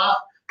carted off.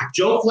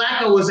 Joe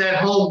Flacco was at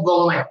home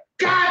going like,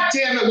 God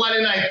damn it, why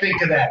didn't I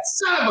think of that?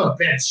 Son of a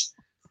bitch.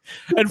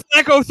 And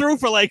Flacco threw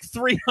for like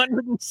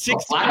 360.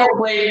 Flacco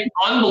played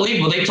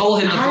unbelievable. They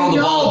told him to throw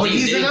the ball. But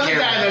he's another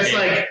guy that's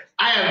like,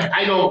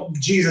 I don't,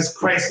 Jesus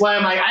Christ, why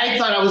am I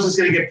thought I was just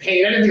going to get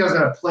paid. I didn't think I was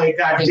going to play.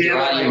 God damn it. You're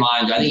out of your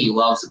mind. I think he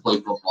loves to play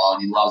football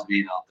and he loves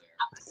being out there.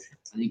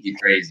 I think he's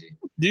crazy.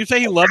 Did you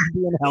say he loves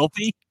being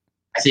healthy?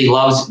 I say he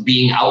loves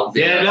being out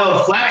there. Yeah,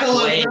 no, Flacco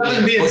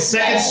loves being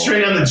second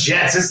string on the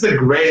Jets. It's the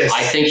greatest.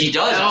 I think he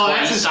does. No,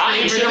 that's his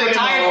he should have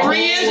retired 3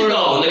 years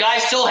ago. And the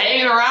guy's still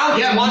hanging around.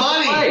 Yeah,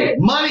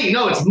 money.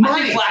 No, it's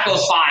money. I think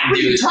Flacco's fine, What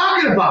dude. are you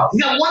talking about? He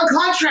got one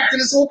contract in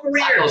his whole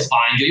career. Flacco's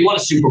fine, dude. He won a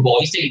Super Bowl.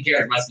 He's taking care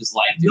of the rest of his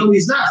life, dude. No,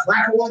 he's not.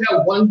 Flacco only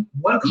got one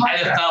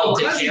contract. The NFL will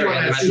take care of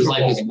him the rest of his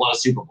life because he won a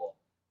Super Bowl.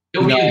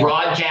 He'll be in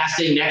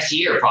broadcasting next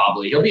year,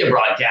 probably. He'll be a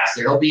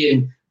broadcaster. He'll be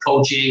in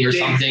coaching or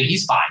something.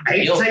 He's fine.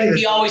 He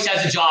always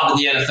has a job in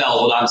the NFL, is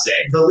what I'm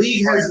saying. The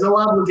league has no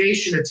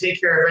obligation to take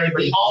care of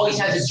anybody. He always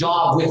has a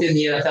job within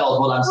the NFL, is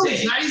what I'm saying.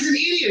 He's not. He's an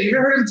idiot. You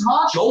ever heard him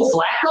talk? Joe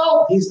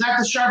Flacco? He's not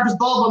the sharpest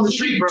bulb on the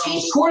street, bro. He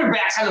teaches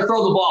quarterbacks how to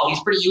throw the ball.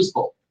 He's pretty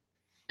useful.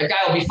 That guy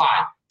will be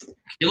fine.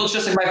 He looks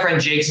just like my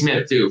friend Jake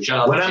Smith, too.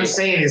 Shout out What to I'm Jake.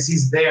 saying is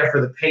he's there for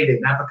the payday,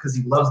 not because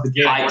he loves the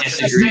game. I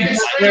disagree.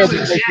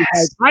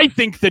 I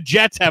think the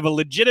Jets have a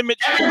legitimate.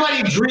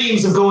 Everybody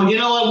dreams of going, you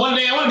know what, one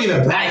day I want to be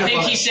the backup. I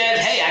think he said,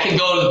 hey, I can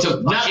go to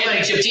a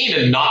championship team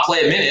and not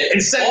play a minute.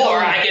 Or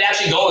I could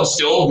actually go and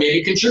still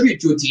maybe contribute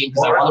to a team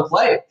because I want to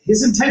play.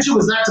 His intention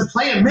was not to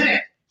play a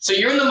minute. So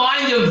you're in the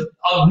mind of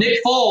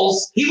Nick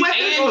Foles and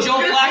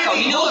Joe Flacco.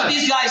 He knows what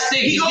these guys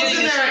think. He goes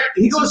in there.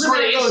 He goes in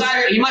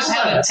there. He must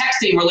have a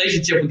texting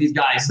relationship with these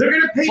guys. They're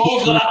gonna pay.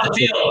 Foles got off the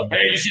field.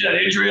 Hey, you see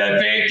that injury I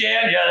faked,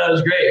 Dan? Yeah, that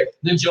was great.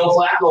 Then Joe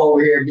Flacco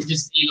over here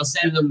just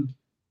send them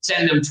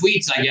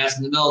tweets, I guess,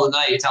 in the middle of the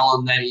night,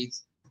 telling them that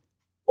he's.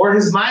 Or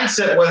his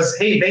mindset was,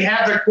 hey, they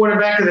have their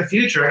quarterback of the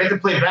future. I have to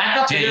play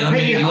backup.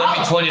 Hey, you let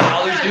me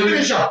 $20, dude.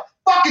 Finish a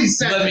fucking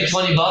sentence. You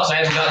let me $20. I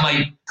haven't got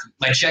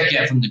my check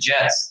yet from the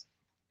Jets.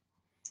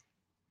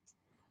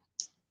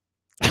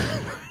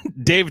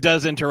 Dave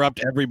does interrupt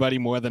everybody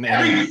more than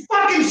every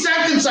fucking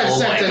sentence I've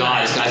said. Oh my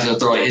God, this guy's gonna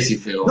throw a hissy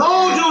fit. No, dude,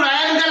 I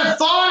haven't got a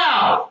thought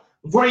out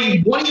before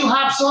one of you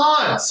hops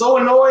on. So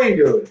annoying,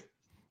 dude.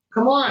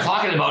 Come on. We're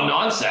talking about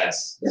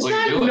nonsense. It's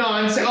not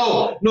nonsense.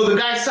 Oh no, the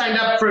guy signed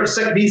up for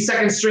be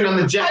second string on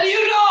the Jets. How do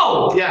you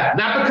know? Yeah,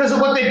 not because of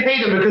what they paid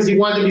him, because he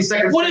wanted to be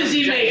second. What is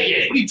he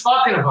making? What are you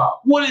talking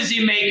about? What is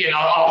he making? A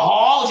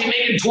haul? Is he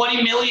making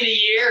 $20 million a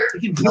year?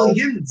 Making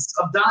billions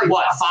of dollars.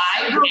 What?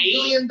 $5 $8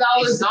 million?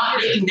 He's not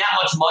making that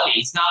much money.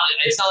 It's not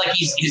like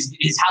his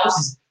house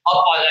is up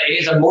on. He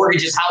has a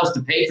mortgage his house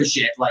to pay for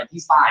shit. Like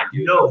he's fine,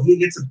 dude. No, he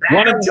gets a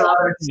bad job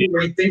at a team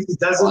where he thinks he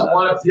doesn't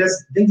want to. He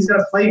doesn't think he's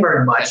gonna play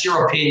very much. That's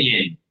your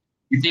opinion.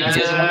 You think he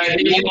doesn't?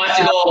 He wants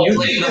to go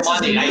play the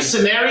money? A new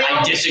scenario?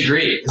 I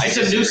disagree. It's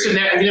a new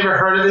scenario. Have you never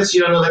heard of this?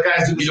 You don't know the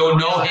guys do this. You don't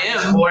know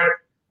him.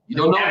 You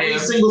don't know every him.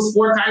 single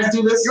sport guys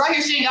do this. You're out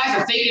here saying guys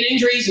are faking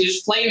injuries and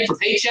just playing for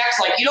paychecks.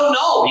 Like you don't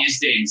know these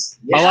things.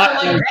 Yeah, You're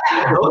sounding like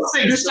that. Those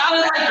things. You're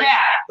sounding like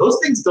that. Those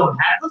things don't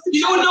happen.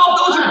 You don't know if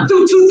those are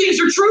two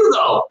things are true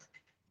though.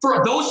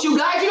 For those two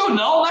guys, you don't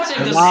know. I'm not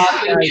saying this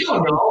happened. You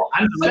don't know.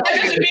 But that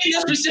doesn't mean in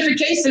this specific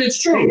case that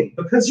it's true.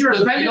 Because you're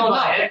offended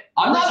by it.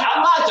 I'm not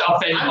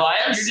offended by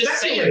it. You're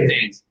just saying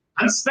things.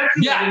 I'm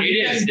speculating. Yeah,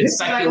 it is. It's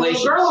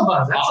speculation. Girl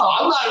about it. That's all.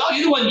 I'm not.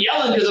 You're the one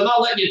yelling because I'm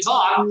not letting you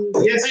talk.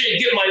 Yes, I didn't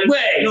get my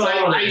way. No,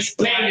 I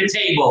bang the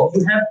table.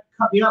 You have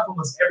cut me off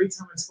almost every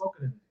time I've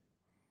spoken to you.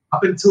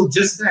 Up until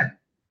just then.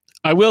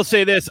 I will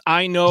say this.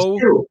 I know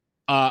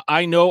of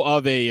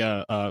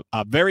a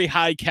very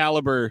high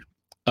caliber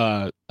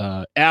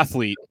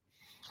athlete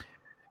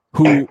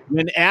who,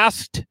 when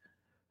asked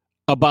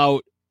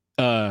about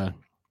how,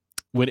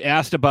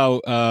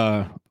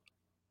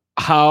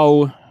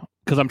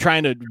 because I'm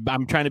trying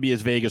to be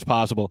as vague as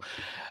possible,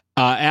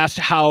 asked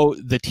how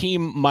the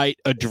team might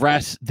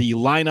address the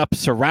lineup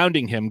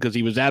surrounding him because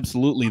he was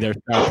absolutely their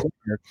star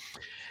player,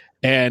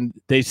 and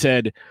they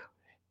said,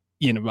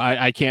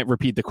 I can't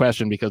repeat the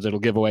question because it'll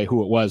give away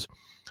who it was,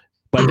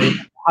 but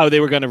how they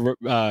were going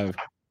to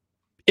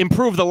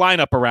improve the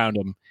lineup around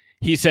him.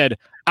 He said,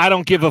 I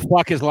don't give a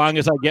fuck as long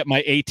as I get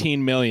my $18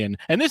 million.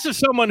 And this is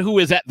someone who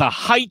is at the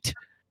height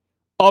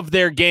of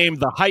their game,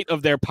 the height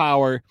of their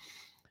power.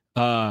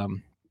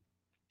 And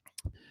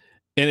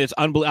it's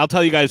unbelievable. I'll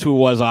tell you guys who it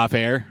was off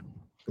air.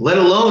 Let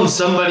alone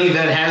somebody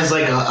that has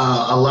like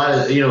a lot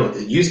of,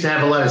 used to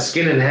have a lot of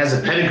skin and has a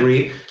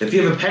pedigree. If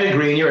you have a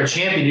pedigree and you're a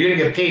champion, you're going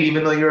to get paid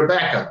even though you're a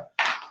backup.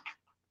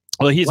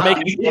 Well, he's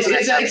making.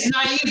 It's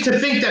naive to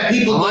think that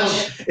people don't.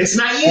 It's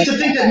naive to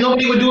think that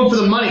nobody would do it for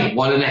the money.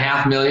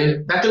 $1.5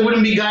 million. That there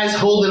wouldn't be guys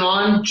holding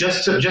on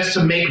just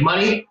to make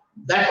money.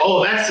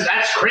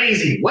 That's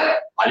crazy. What?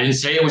 I didn't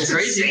say it was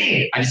crazy.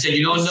 Insane. I just said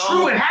you don't know. It's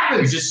true. It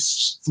happens. You're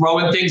just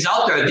throwing things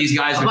out there that these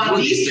guys are about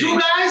doing. These two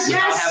guys,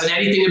 without having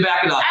anything to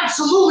back it up.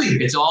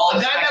 Absolutely. It's all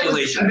a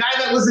speculation. Guy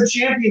that was a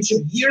champion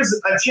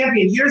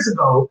years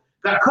ago.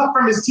 Got cut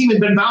from his team and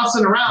been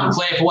bouncing around.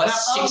 Playing for what,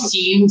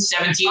 16,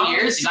 17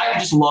 years? These guys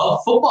just love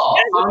football.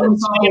 Found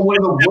himself on one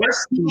of the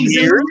worst teams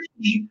in the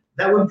league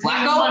that would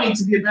pay money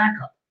to be a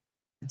backup.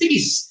 I think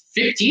he's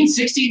 15,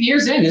 16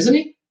 years in, isn't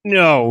he?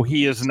 No,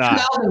 he is not.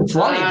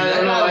 2020.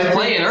 That guy was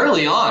playing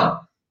early on.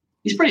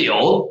 He's pretty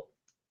old.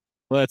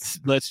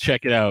 Let's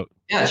check it out.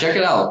 Yeah, check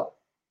it out.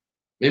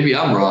 Maybe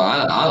I'm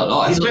wrong. I don't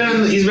know. He's been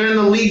in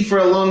the league for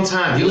a long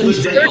time. He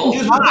was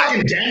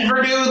fucking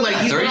Denver, dude. Like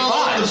he's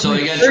 35. So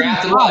he got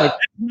drafted what?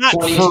 Not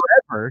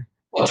forever.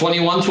 What,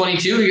 21,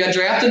 22? You got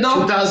drafted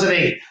though?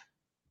 2008.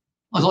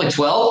 Oh, it's only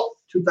 12?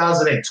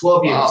 2008.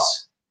 12 years. Wow.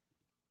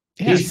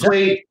 He's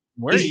played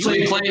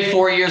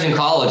 4 years in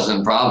college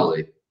then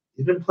probably.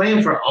 He's been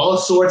playing for all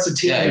sorts of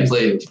teams. Yeah, he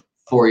played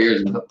 4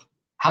 years.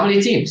 How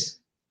many teams?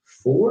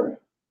 4?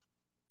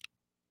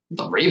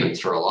 The Ravens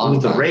for a long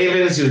time. With the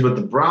Ravens, he was with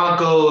the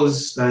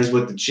Broncos. Now he's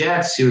with the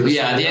Jets. At the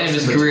end of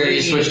his career,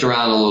 he switched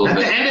around a little bit. At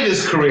the end of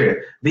his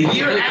career, the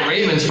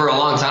Ravens for a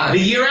long time. The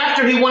year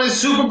after he won his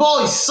Super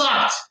Bowl, he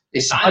sucked. They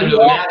signed him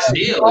to a max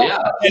deal. Yeah,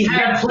 he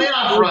had a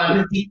playoff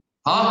run.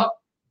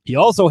 He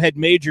also had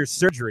major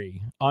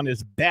surgery on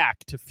his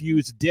back to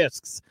fuse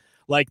discs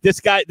Like this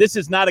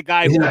is not a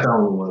guy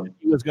who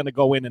he was going to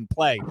go in and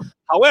play.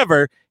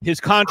 However, his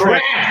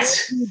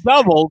contract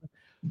doubled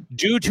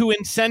due to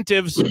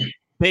incentives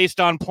based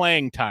on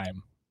playing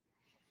time.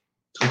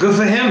 Good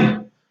for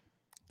him.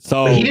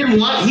 So but he didn't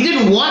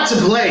want to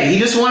play. He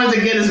just wanted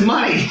to get his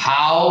money.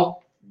 How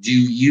do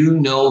you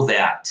know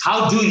that?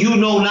 How do you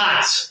know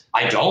not?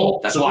 I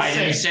don't. That's why I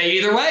didn't say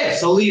either way.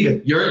 So leave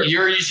it.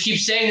 You just keep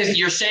saying this.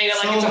 You're saying it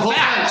like it's a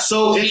fact.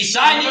 So he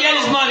signed to get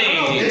his money.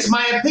 No, it's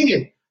my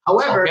opinion.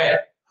 However,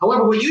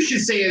 what you should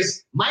say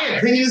is my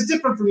opinion is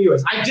different from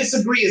yours. I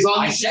disagree. Is all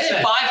I said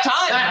it 5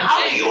 times.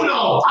 How do you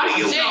know? How do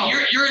you know?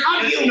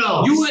 How do you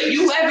know?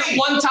 You haven't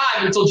one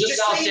time until just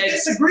now said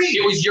disagree.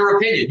 It was your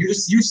opinion. You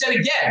said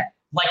again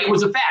like it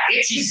was a fact.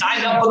 He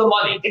signed up for the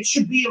money. It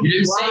should be implied. You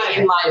didn't say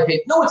in my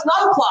opinion. No, it's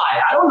not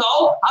implied. I don't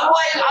know. How do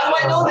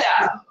I know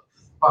that?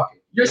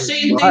 You're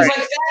saying things like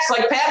facts,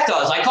 like Pat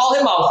does. I call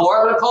him out for it.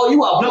 I'm going to call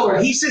you out for it.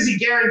 No, he says he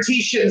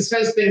guarantees shit and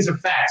says things are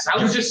facts.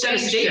 You just said a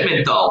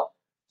statement, though.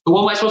 So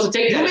what am I supposed to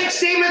take that? You make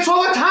statements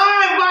all the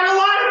time about a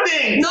lot of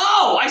things.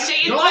 No, I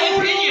say in my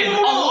opinion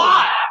a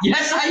lot.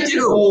 Yes, I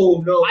do.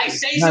 Oh, no. I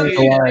say something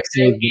and I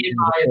say in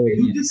my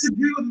opinion. You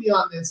disagree with me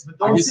on this, but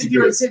don't sit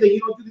here and say that you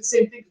don't do the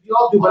same thing we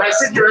all do. But I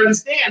sit here and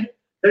understand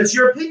that it's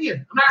your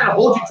opinion. I'm not going to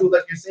hold you to it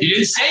like you're saying. You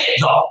didn't say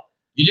it, though.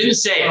 You didn't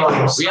say it.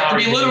 We have to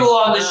be literal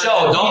on the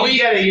show, don't we?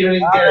 Get it. You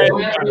didn't get it.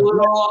 We have to be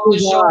literal on the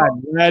show.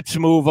 Let's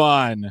move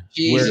on.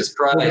 Jesus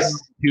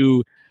Christ.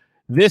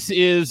 This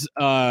is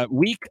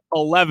week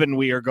 11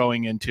 we are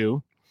going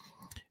into.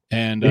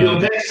 And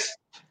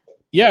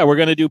yeah, we're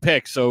going to do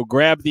picks. So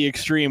grab the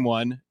extreme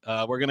one.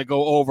 We're going to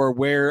go over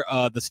where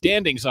the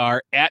standings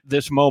are at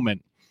this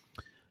moment.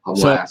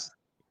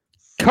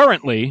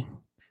 Currently,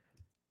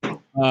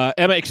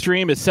 Emma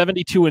Extreme is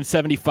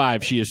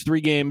 72-75. She is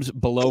 3 games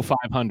below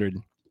 500.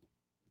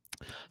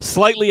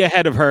 Slightly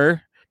ahead of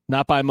her,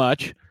 not by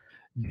much.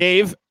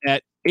 Dave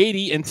at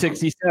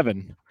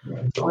 80-67.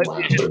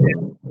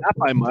 Not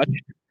by much.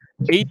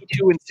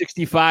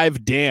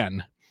 82-65.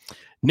 Dan.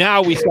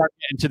 Now we start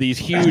getting to these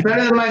huge. That's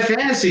better than my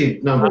fantasy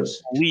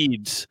numbers.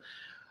 Leads.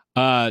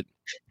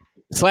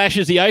 Slash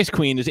is the Ice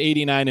Queen is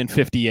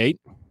 89-58.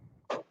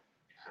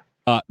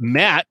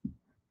 Matt,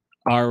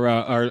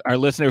 our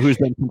listener who's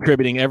been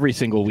contributing every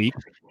single week,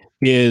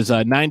 is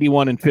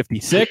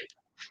 91-56.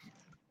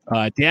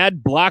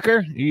 Dad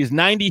Blocker, he's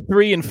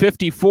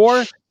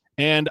 93-54,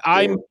 and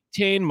I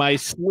maintain my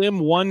slim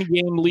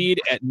 1-game lead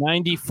at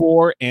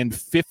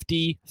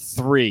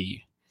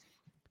 94-53.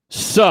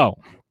 So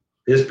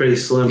it's pretty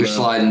slim. You're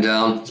sliding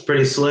down. It's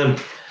pretty slim.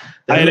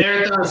 The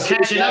marathon's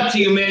catching up to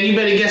you, man. You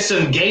better get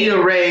some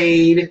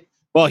Gatorade.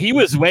 Well, he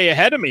was way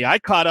ahead of me. I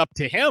caught up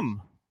to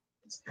him.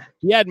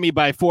 He had me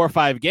by 4 or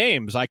 5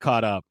 games. I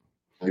caught up.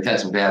 We've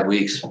had some bad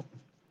weeks.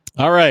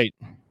 All right.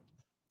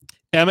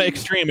 Emma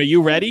Extreme, are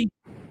you ready?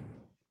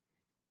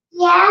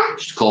 Yeah.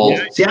 It's cold.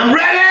 Yeah. See, I'm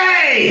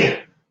ready.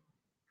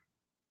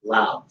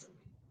 Loud.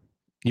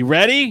 You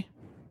ready?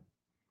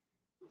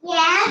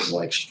 Yeah. This is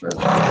like strip.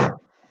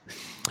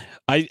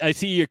 I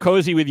see you're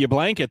cozy with your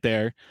blanket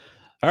there.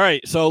 All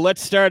right, so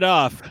let's start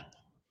off.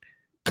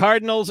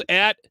 Cardinals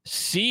at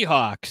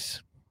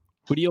Seahawks.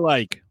 Who do you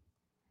like?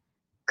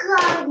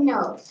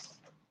 Cardinals.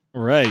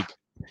 Right.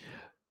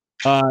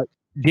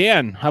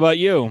 Dan, how about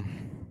you?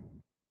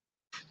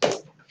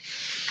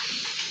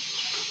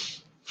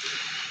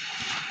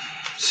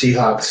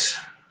 Seahawks.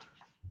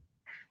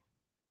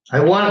 I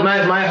want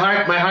my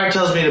heart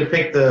tells me to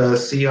pick the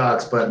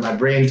Seahawks, but my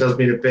brain tells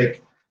me to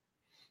pick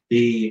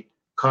the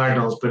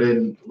Cardinals. But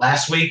in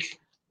last week,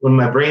 when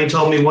my brain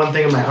told me one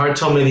thing and my heart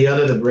told me the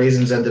other, the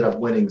Ravens ended up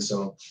winning.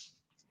 So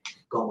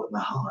go with my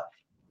heart.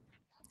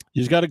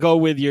 You just got to go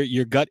with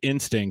your gut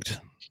instinct,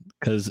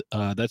 because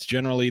that's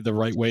generally the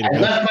right way to go. I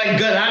left my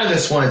gut out of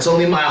this one. It's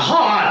only my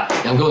heart.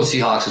 Yeah, I'm going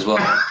Seahawks as well.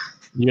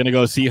 You're going to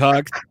go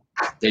Seahawks?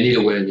 They need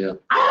a win, yeah.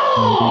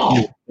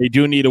 Oh! They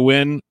do need a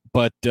win,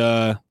 but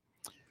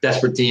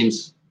desperate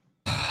teams.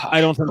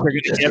 I don't think they're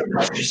going to get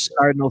the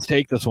Cardinals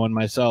take this one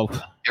myself.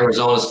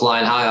 Arizona's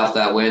flying high off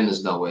that win.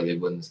 There's no way they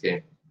win this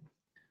game.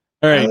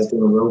 All right.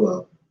 Doing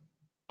real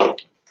well.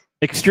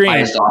 Extreme.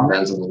 Highest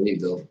offense in the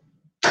league, though.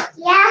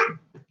 Yeah.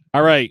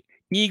 All right.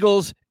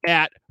 Eagles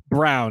at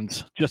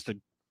Browns. Just a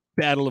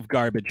battle of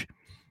garbage.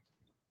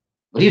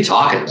 What are you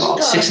talking about?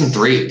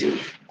 6-3,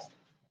 dude.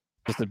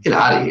 Get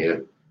out of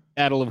here.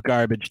 Battle of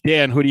garbage.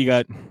 Dan, who do you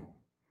got?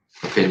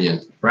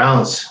 Opinion.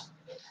 Browns.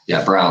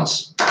 Yeah,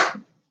 Browns.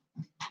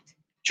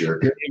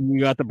 Jerk. You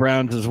got the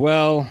Browns as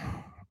well.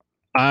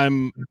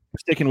 I'm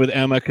sticking with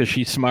Emma because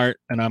she's smart,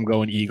 and I'm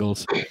going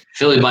Eagles.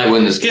 Philly might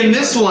win this game. In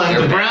this one,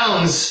 the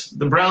Browns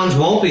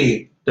won't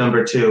be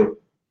number 2.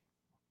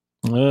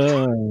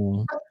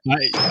 Oh.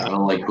 I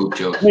don't like poop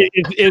jokes. Wait,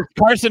 is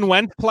Carson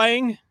Wentz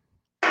playing?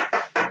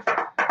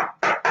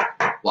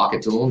 Walk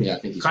it to him. Yeah, I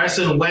think he's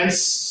Carson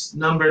Wentz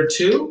number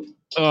 2.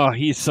 Oh,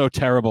 he's so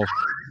terrible.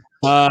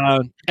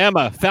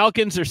 Emma,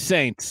 Falcons or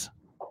Saints?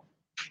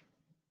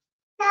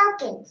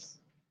 Falcons.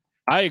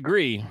 I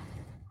agree.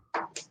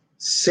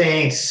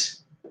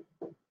 Saints.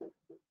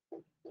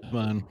 Come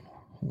on.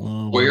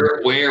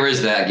 Where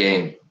is that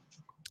game?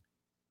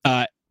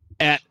 At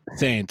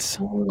Saints.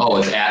 Oh,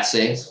 it's at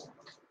Saints?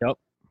 Yep.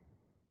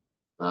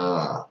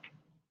 Well,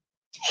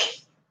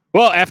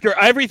 after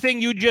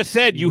everything you just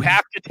said, you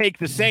have to take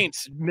the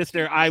Saints,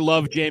 Mr. I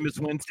love Jameis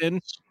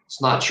Winston.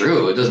 It's not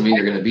true. It doesn't mean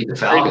you're going to beat the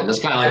Falcons. That's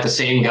kind of like the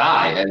same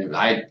guy, and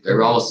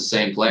they're almost the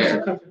same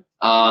player.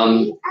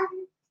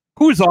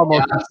 Who's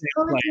almost the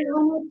same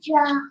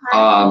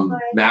player?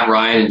 Matt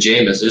Ryan and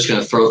Jameis. They're just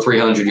going to throw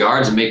 300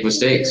 yards and make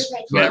mistakes.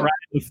 Matt Ryan,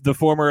 the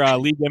former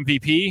league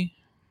MVP.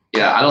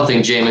 Yeah, I don't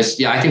think Jameis.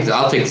 Yeah, I think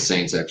I'll take the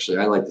Saints. Actually,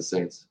 I like the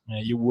Saints. Yeah,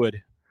 you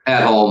would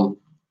at home.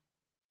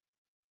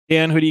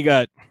 Dan, who do you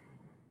got?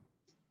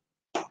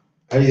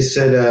 I just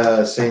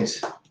said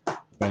Saints. Okay,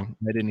 I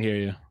didn't hear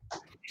you.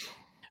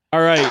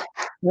 All right,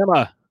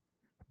 Emma.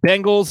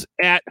 Bengals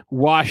at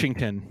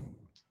Washington.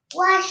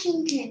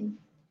 Washington.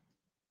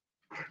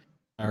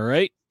 All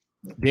right,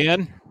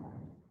 Dan.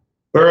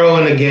 Burrow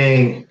and the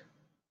gang.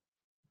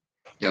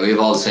 Yeah, we have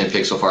all the same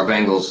picks so far.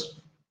 Bengals.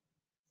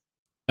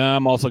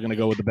 I'm also going to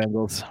go with the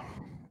Bengals.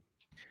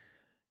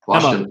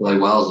 Washington play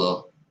well,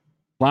 though.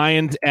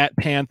 Lions at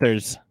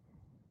Panthers.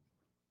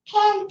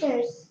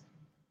 Panthers.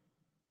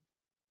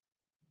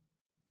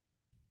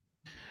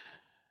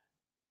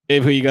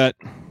 Dave, who you got?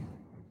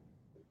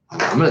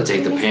 I'm going to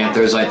take the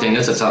Panthers. I think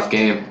that's a tough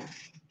game.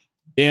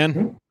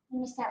 Dan? I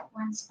missed that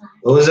one spot.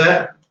 What was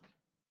that?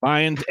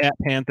 Lions at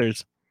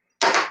Panthers.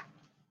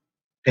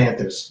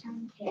 Panthers.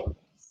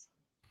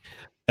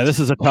 Yeah, this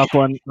is a tough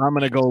one. I'm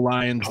going to go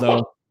Lions,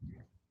 though.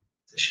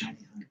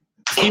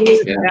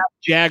 Steelers at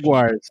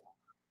Jaguars.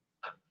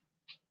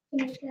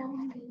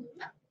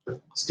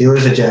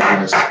 Steelers or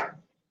Jaguars?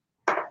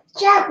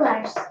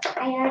 Jaguars.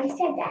 I already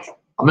said that.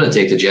 I'm going to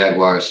take the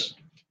Jaguars.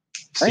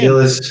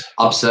 Steelers.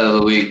 Upset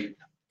of the week.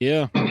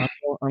 Yeah,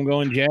 I'm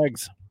going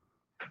Jags.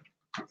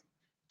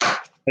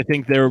 I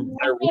think their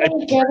defense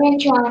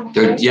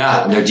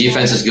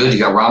is good. You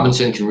got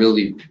Robinson can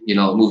really,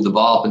 move the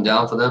ball up and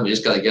down for them. You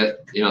just got to get,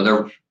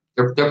 they're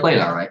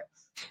playing all right.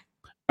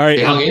 All right,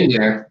 they hung in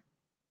there.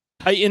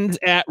 Titans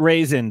at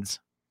Raisins.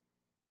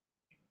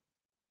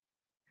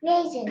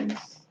 Raisins.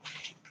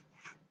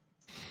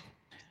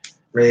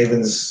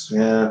 Ravens,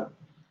 yeah.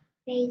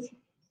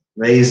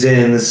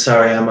 Raisins.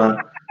 Sorry,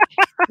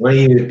 one of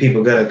you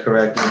people got to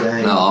correct me.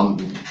 Dang. No, I'm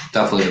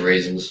definitely the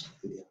Raisins.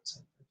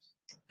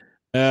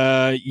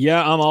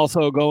 Yeah, I'm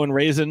also going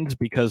Raisins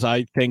because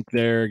I think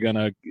they're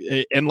gonna,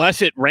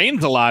 unless it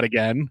rains a lot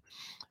again.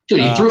 Dude,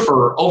 he threw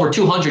for over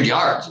 200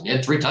 yards and he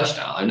had 2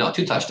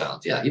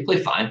 touchdowns. Yeah, he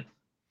played fine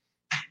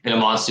in a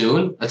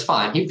monsoon. That's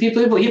fine. He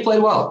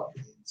played well.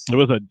 It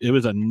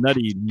was a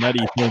nutty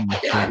thing.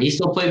 Yeah, and he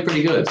still played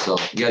pretty good. So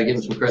you got to give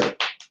him some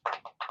credit.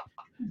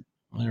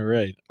 All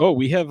right. Oh,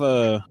 we have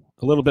a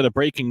little bit of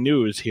breaking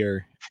news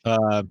here.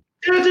 How's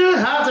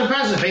the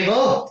present,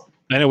 people?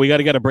 I know we got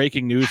to get a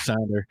breaking news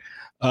sounder.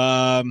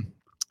 An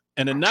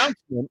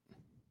announcement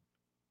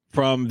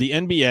from the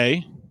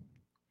NBA.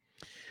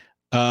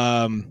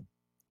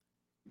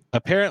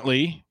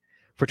 Apparently,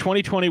 for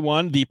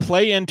 2021, the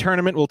play-in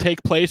tournament will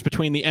take place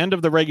between the end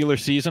of the regular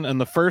season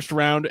and the first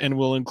round and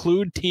will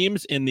include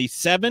teams in the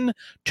 7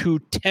 to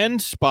 10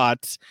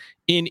 spots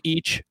in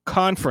each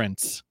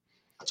conference.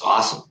 That's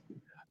awesome.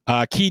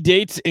 Key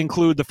dates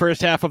include the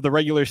first half of the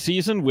regular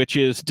season, which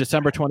is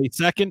December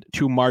 22nd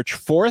to March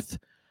 4th.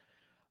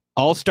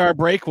 All-Star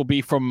break will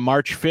be from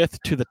March 5th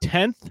to the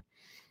 10th.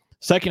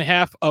 Second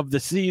half of the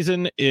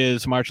season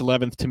is March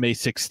 11th to May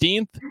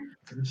 16th.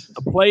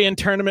 The play-in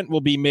tournament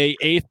will be May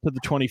 8th to the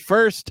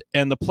 21st,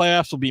 and the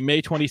playoffs will be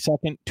May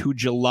 22nd to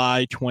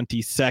July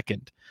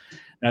 22nd.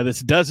 Now,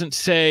 this doesn't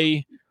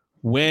say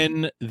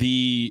when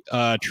the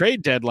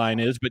trade deadline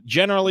is, but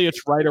generally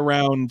it's right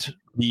around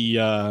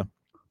the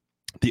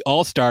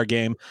All-Star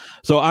game.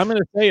 So I'm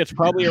going to say it's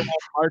probably around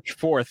March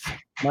 4th.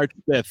 March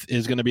 5th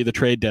is going to be the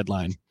trade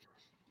deadline.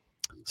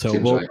 So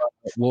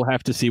we'll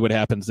have to see what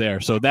happens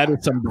there. So that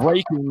is some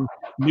breaking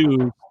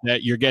news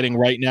that you're getting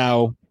right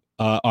now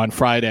on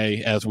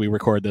Friday as we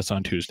record this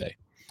on Tuesday.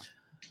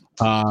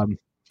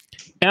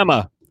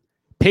 Emma,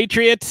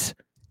 Patriots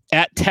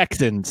at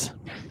Texans.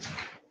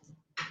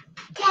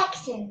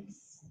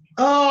 Texans.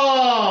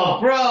 Oh,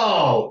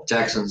 bro.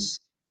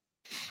 Texans.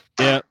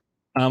 Yeah,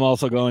 I'm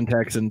also going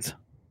Texans.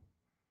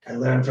 I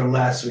learned from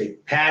last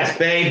week. Pats,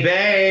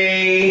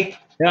 baby.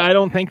 Yeah, I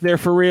don't think they're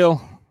for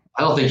real.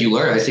 I don't think you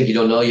learn. I think you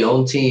don't know your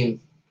own team.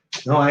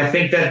 No, I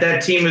think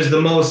that team is the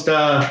most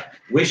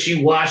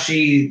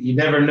wishy-washy. You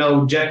never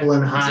know Jekyll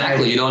and Hyde.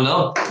 Exactly, you don't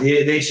know.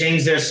 They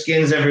change their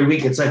skins every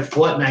week. It's like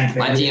Fortnite.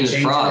 My team is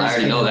fraud. I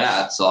already know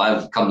that. So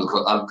I've come to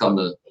quarterback,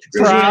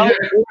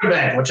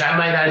 which I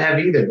might not have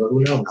either, but who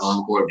knows?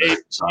 I'm quarterback.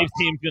 Dave's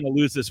team's going to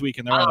lose this week,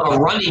 and they're on a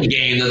running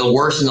game. They're the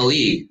worst in the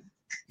league.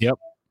 Yep.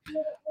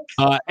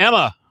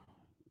 Emma,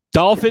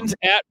 Dolphins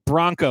at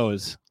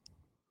Broncos.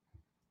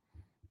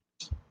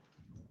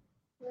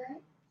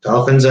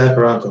 Dolphins at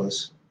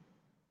Broncos.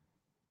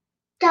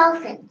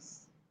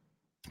 Dolphins.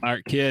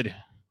 Smart kid.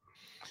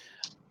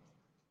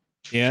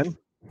 Ian?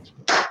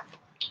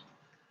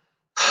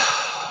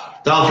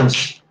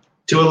 Dolphins.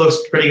 Tua looks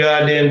pretty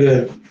goddamn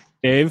good.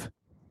 Dave?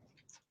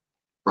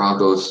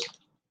 Broncos.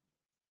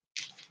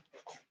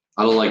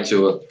 I don't like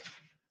Tua.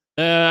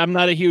 I'm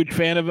not a huge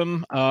fan of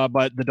him,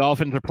 but the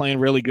Dolphins are playing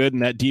really good,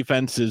 and that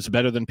defense is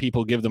better than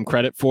people give them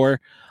credit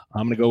for.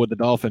 I'm going to go with the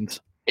Dolphins.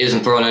 He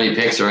hasn't thrown any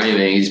picks or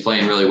anything. He's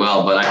playing really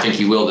well, but I think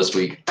he will this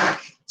week,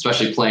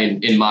 especially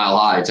playing in Mile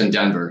High. It's in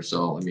Denver,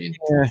 so, I mean,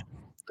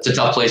 it's a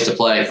tough place to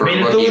play for a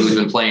rookie who's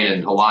been playing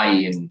in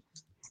Hawaii and,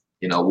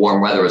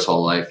 warm weather his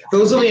whole life. If it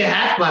was only a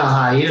half mile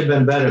high, he'd have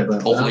been better.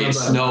 But hopefully it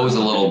snows a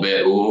little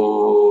bit.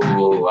 Ooh,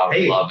 I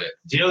would love it.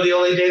 Do you know the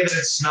only day that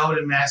it snowed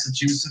in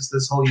Massachusetts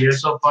this whole year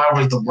so far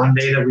was the one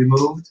day that we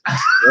moved?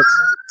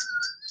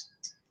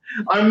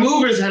 Our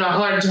movers had a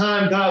hard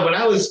time, God. When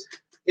I was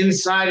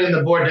inside in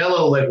the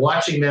bordello, like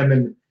watching them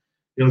and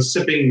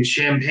sipping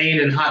champagne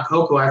and hot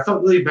cocoa, I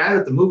felt really bad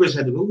that the movers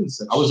had to move and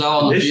stuff. I was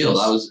out on the field.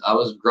 I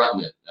was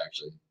grunting it,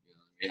 actually.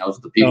 I was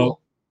with the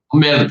people. I'm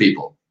a man of the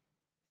people.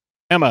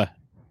 Emma.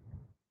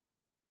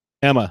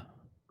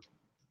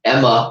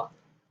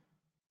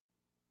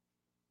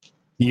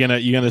 You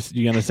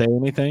gonna say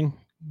anything?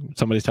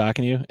 Somebody's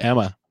talking to you,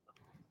 Emma.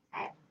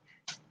 All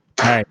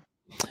right.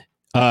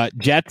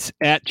 Jets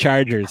at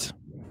Chargers.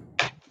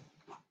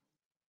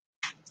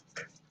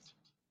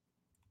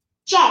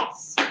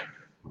 Jets.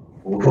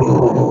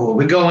 Ooh,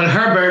 we going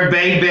Herbert,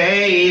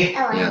 baby.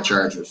 Yeah,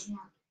 Chargers.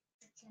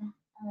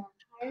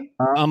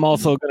 I'm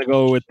also going to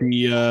go with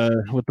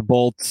the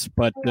Bolts,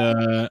 but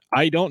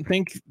I don't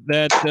think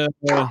that.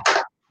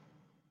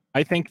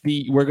 I think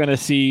we're going to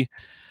see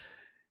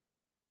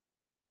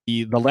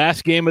the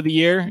last game of the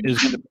year is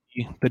going to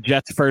be the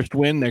Jets' first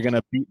win. They're going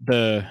to beat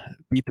the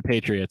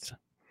Patriots.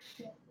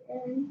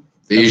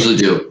 They usually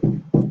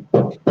do.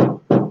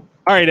 All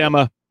right,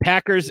 Emma.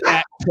 Packers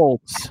at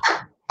Colts.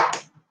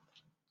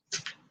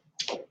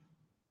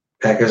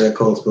 Packers at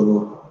Colts,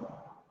 boo.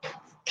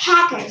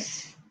 Packers.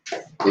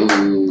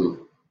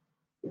 Ooh.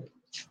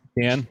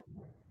 Dan?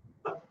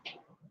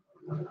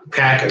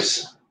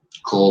 Packers.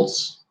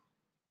 Colts.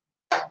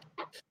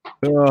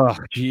 Oh,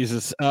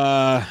 Jesus.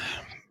 Number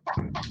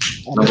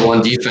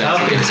one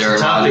defense against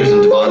Aaron Rodgers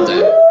and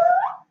Devontae.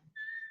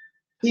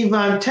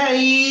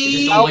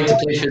 Devontae. I like to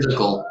play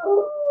physical.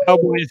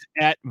 Cowboys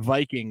at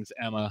Vikings,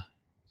 Emma.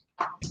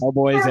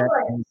 Cowboys at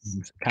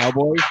Vikings.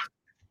 Cowboys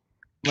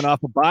coming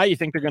off a bye. You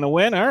think they're going to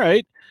win? All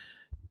right.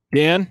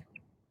 Dan?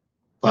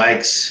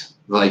 Vikings.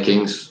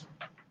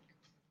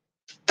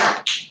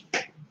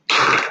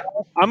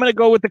 I'm going to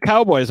go with the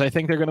Cowboys. I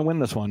think they're going to win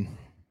this one.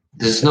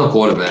 There's no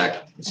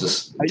quarterback. It's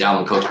just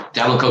Dalvin Cook.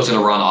 Dalvin Cook's going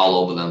to run all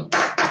over them.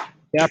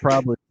 Yeah,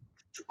 probably.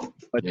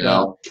 But,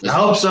 I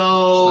hope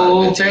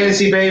so.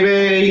 Fantasy,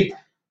 baby.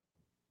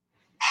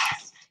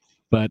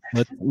 But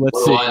let's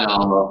see.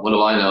 What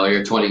do I know?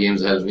 You're 20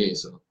 games ahead of me.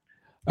 So.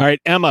 All right,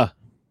 Emma.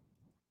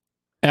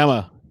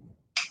 Yeah.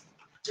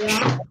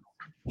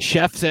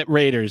 Chefs at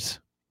Raiders.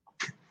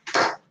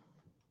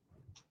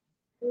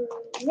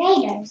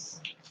 Raiders.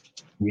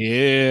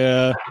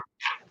 Yeah.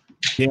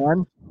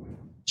 Dan?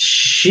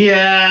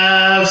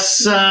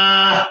 Chefs.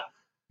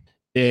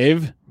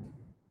 Dave?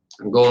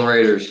 I'm going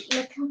Raiders.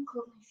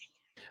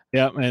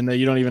 Yeah, and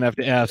you don't even have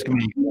to ask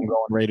me. I'm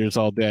going Raiders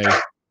all day.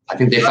 I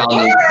think they found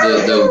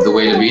the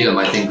way to beat them.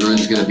 I think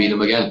Gruden's going to beat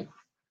them again.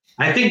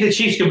 I think the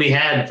Chiefs can be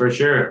had for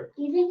sure.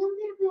 You think I'm going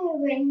to be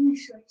wearing the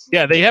shorts?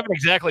 Yeah, they haven't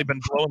exactly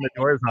been blowing the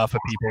doors off of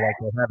people like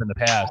they have in the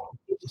past.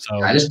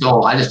 So I just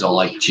don't like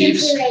the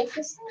Chiefs.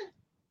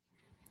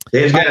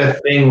 They've got a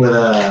thing with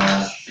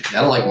I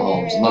don't like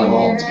Mahomes. I'm not a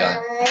Mahomes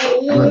guy.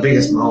 I'm the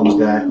biggest Mahomes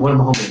guy. One of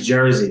Mahomes'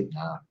 jersey.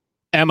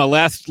 Emma,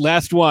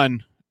 last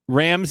one.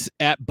 Rams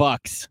at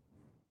Bucks.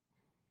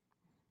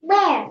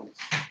 Rams.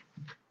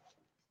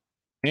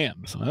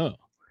 Rams. Oh.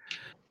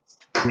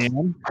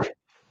 Dan?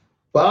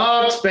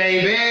 Bucks,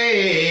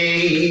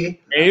 baby.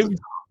 Dave?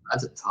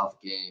 That's a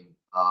tough game.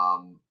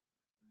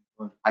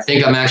 I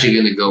think I'm actually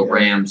going to go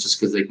Rams just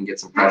because they can get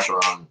some pressure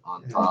on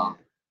Tom.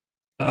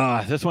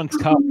 This one's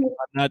tough.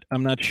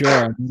 I'm not sure.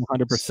 I'm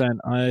 100%.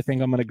 I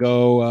think I'm going to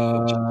go.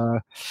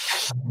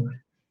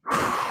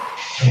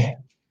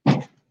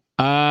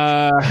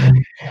 I'm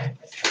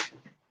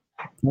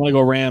going to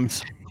go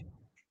Rams.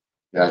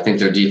 Yeah, I think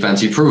their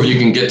defense. You prove you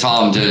can get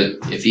Tom to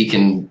if he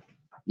can.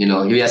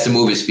 He has to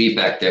move his feet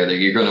back there.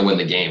 You're going to win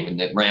the game, and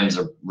the Rams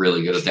are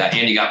really good at that.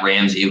 And you got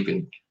Ramsey who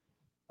can.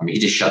 He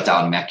just shut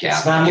down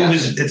Metcalf.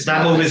 It's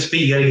not move his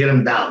feet. You got to get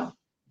him down.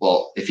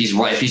 Well, if he's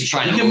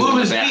trying to move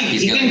his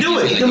feet, he can do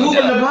it. He can move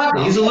in the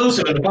pocket. He's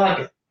elusive in the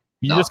pocket.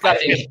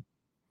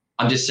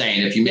 I'm just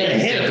saying, if you make him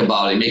think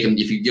about it, make him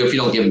if you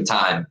don't give him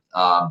time.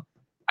 I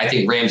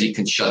think Ramsey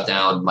can shut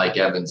down Mike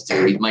Evans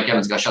too. Mike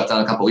Evans got shut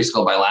down a couple weeks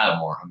ago by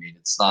Lattimore.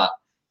 It's not.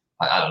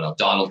 I don't know.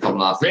 Donald coming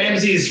off.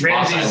 Ramsey's. I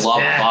love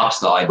the Fox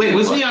though. Wait,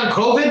 was he on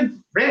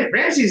COVID?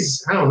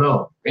 Ramsey's. I don't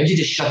know. Ramsey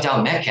just shut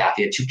down Metcalf.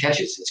 He had 2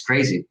 catches. It's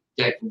crazy.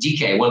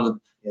 DK, one of the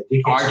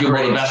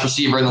arguably the best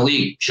receiver in the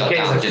league, shut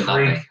down. Did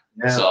nothing.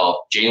 Yeah.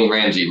 So Jalen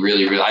Ramsey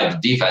really. The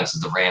defense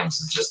of the Rams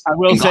is just. I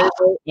will say,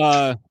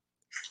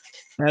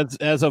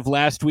 as of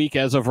last week,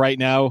 as of right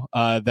now,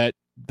 that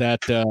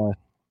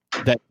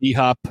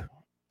D-Hop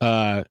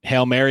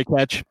Hail Mary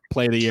catch,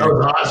 play of the year. That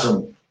was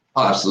awesome.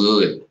 Oh,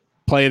 absolutely.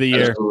 Play of the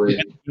year.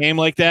 Absolutely. Game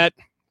like that.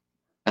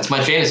 That's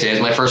my fantasy.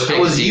 That's my first pick.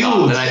 It was huge.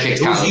 huge. Then I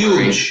picked It was Kyler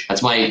Murray. huge.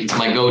 That's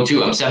my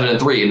go-to. I'm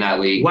 7-3 in that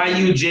league. Why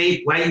you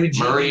J?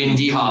 Murray and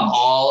D-Hop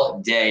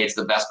all day. It's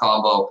the best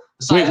combo.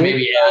 Besides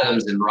maybe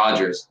Adams and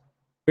Rodgers.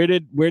 Where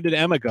did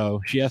Emma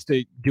go? She has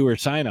to do her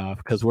sign off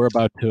because we're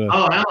about to.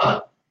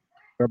 Emma.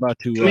 We're about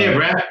to. Come here,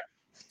 Brad.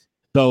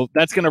 So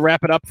that's going to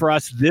wrap it up for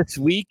us this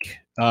week.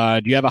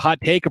 Do you have a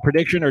hot take, a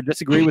prediction, or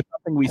disagree with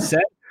something we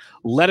said?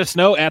 Let us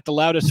know at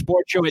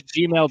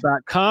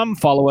theloudestsportshow@gmail.com.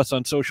 Follow us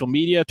on social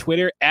media,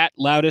 Twitter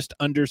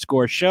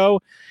 @loudest_show,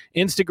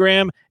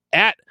 Instagram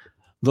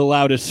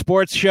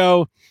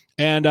 @theloudestsportsshow.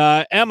 And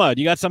Emma,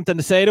 do you got something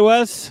to say to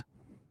us?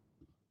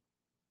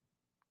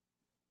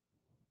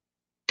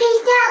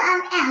 Peace out,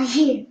 I'm out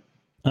here.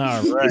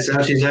 All right.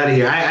 She's out of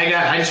here.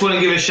 I just want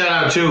to give a shout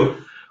out too.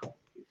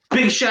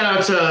 Big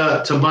shout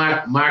out to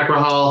Mark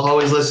Rahal,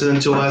 always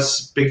listening to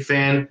us, big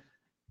fan.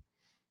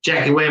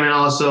 Jackie Wayman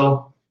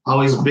also,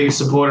 always a big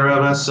supporter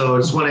of us. So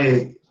I just want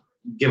to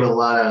give a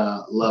lot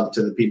of love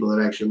to the people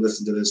that actually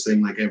listen to this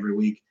thing like every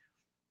week.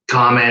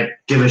 Comment,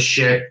 give a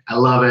shit. I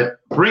love it.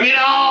 Bring it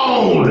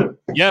on.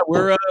 Yeah,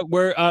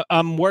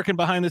 I'm working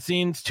behind the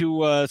scenes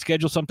to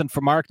schedule something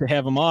for Mark to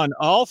have him on.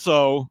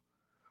 Also,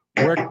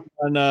 working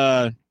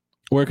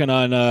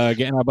on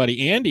getting our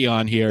buddy Andy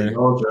on here.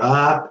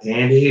 Drop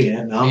Andy,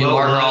 and Me and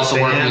Mark are also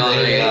working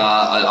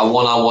on a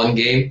one-on-one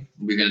game.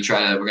 We're gonna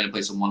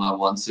play some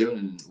one-on-one soon.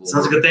 And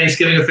sounds like a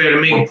Thanksgiving affair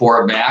to me. We'll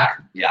pour it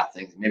back. Yeah,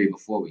 maybe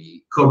before we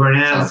eat. Coburn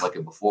Ave. Sounds like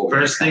it before we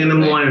first thing in the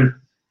morning.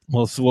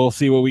 We'll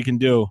see what we can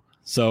do.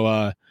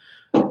 So,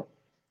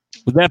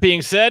 with that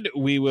being said,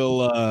 we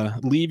will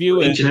leave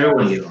you. Each and every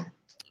one of you.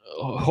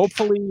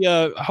 Hopefully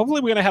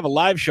we're going to have a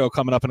live show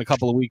coming up in a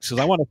couple of weeks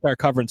because I want to start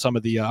covering some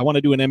of the I want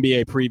to do an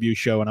NBA preview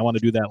show and I want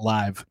to do that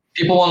live.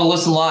 People want to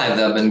listen live.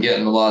 They've been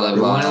getting a lot of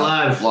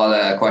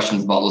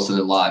questions about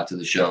listening live to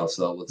the show.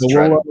 So we'll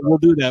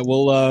do that.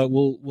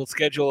 We'll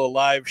schedule a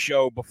live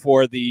show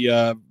before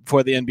the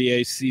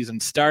NBA season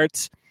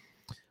starts.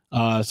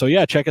 So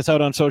yeah, check us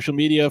out on social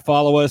media.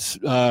 Follow us.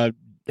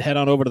 Head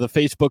on over to the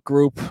Facebook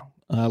group.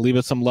 Leave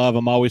us some love.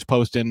 I'm always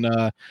posting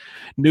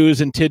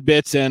news and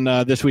tidbits. And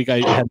this week I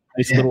had a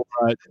nice little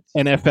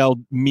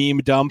NFL meme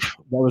dump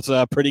that was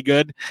pretty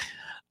good.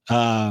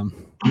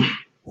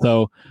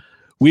 So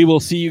we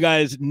will see you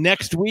guys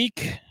next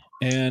week.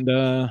 And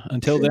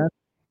until then,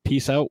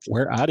 peace out.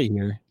 We're out of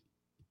here.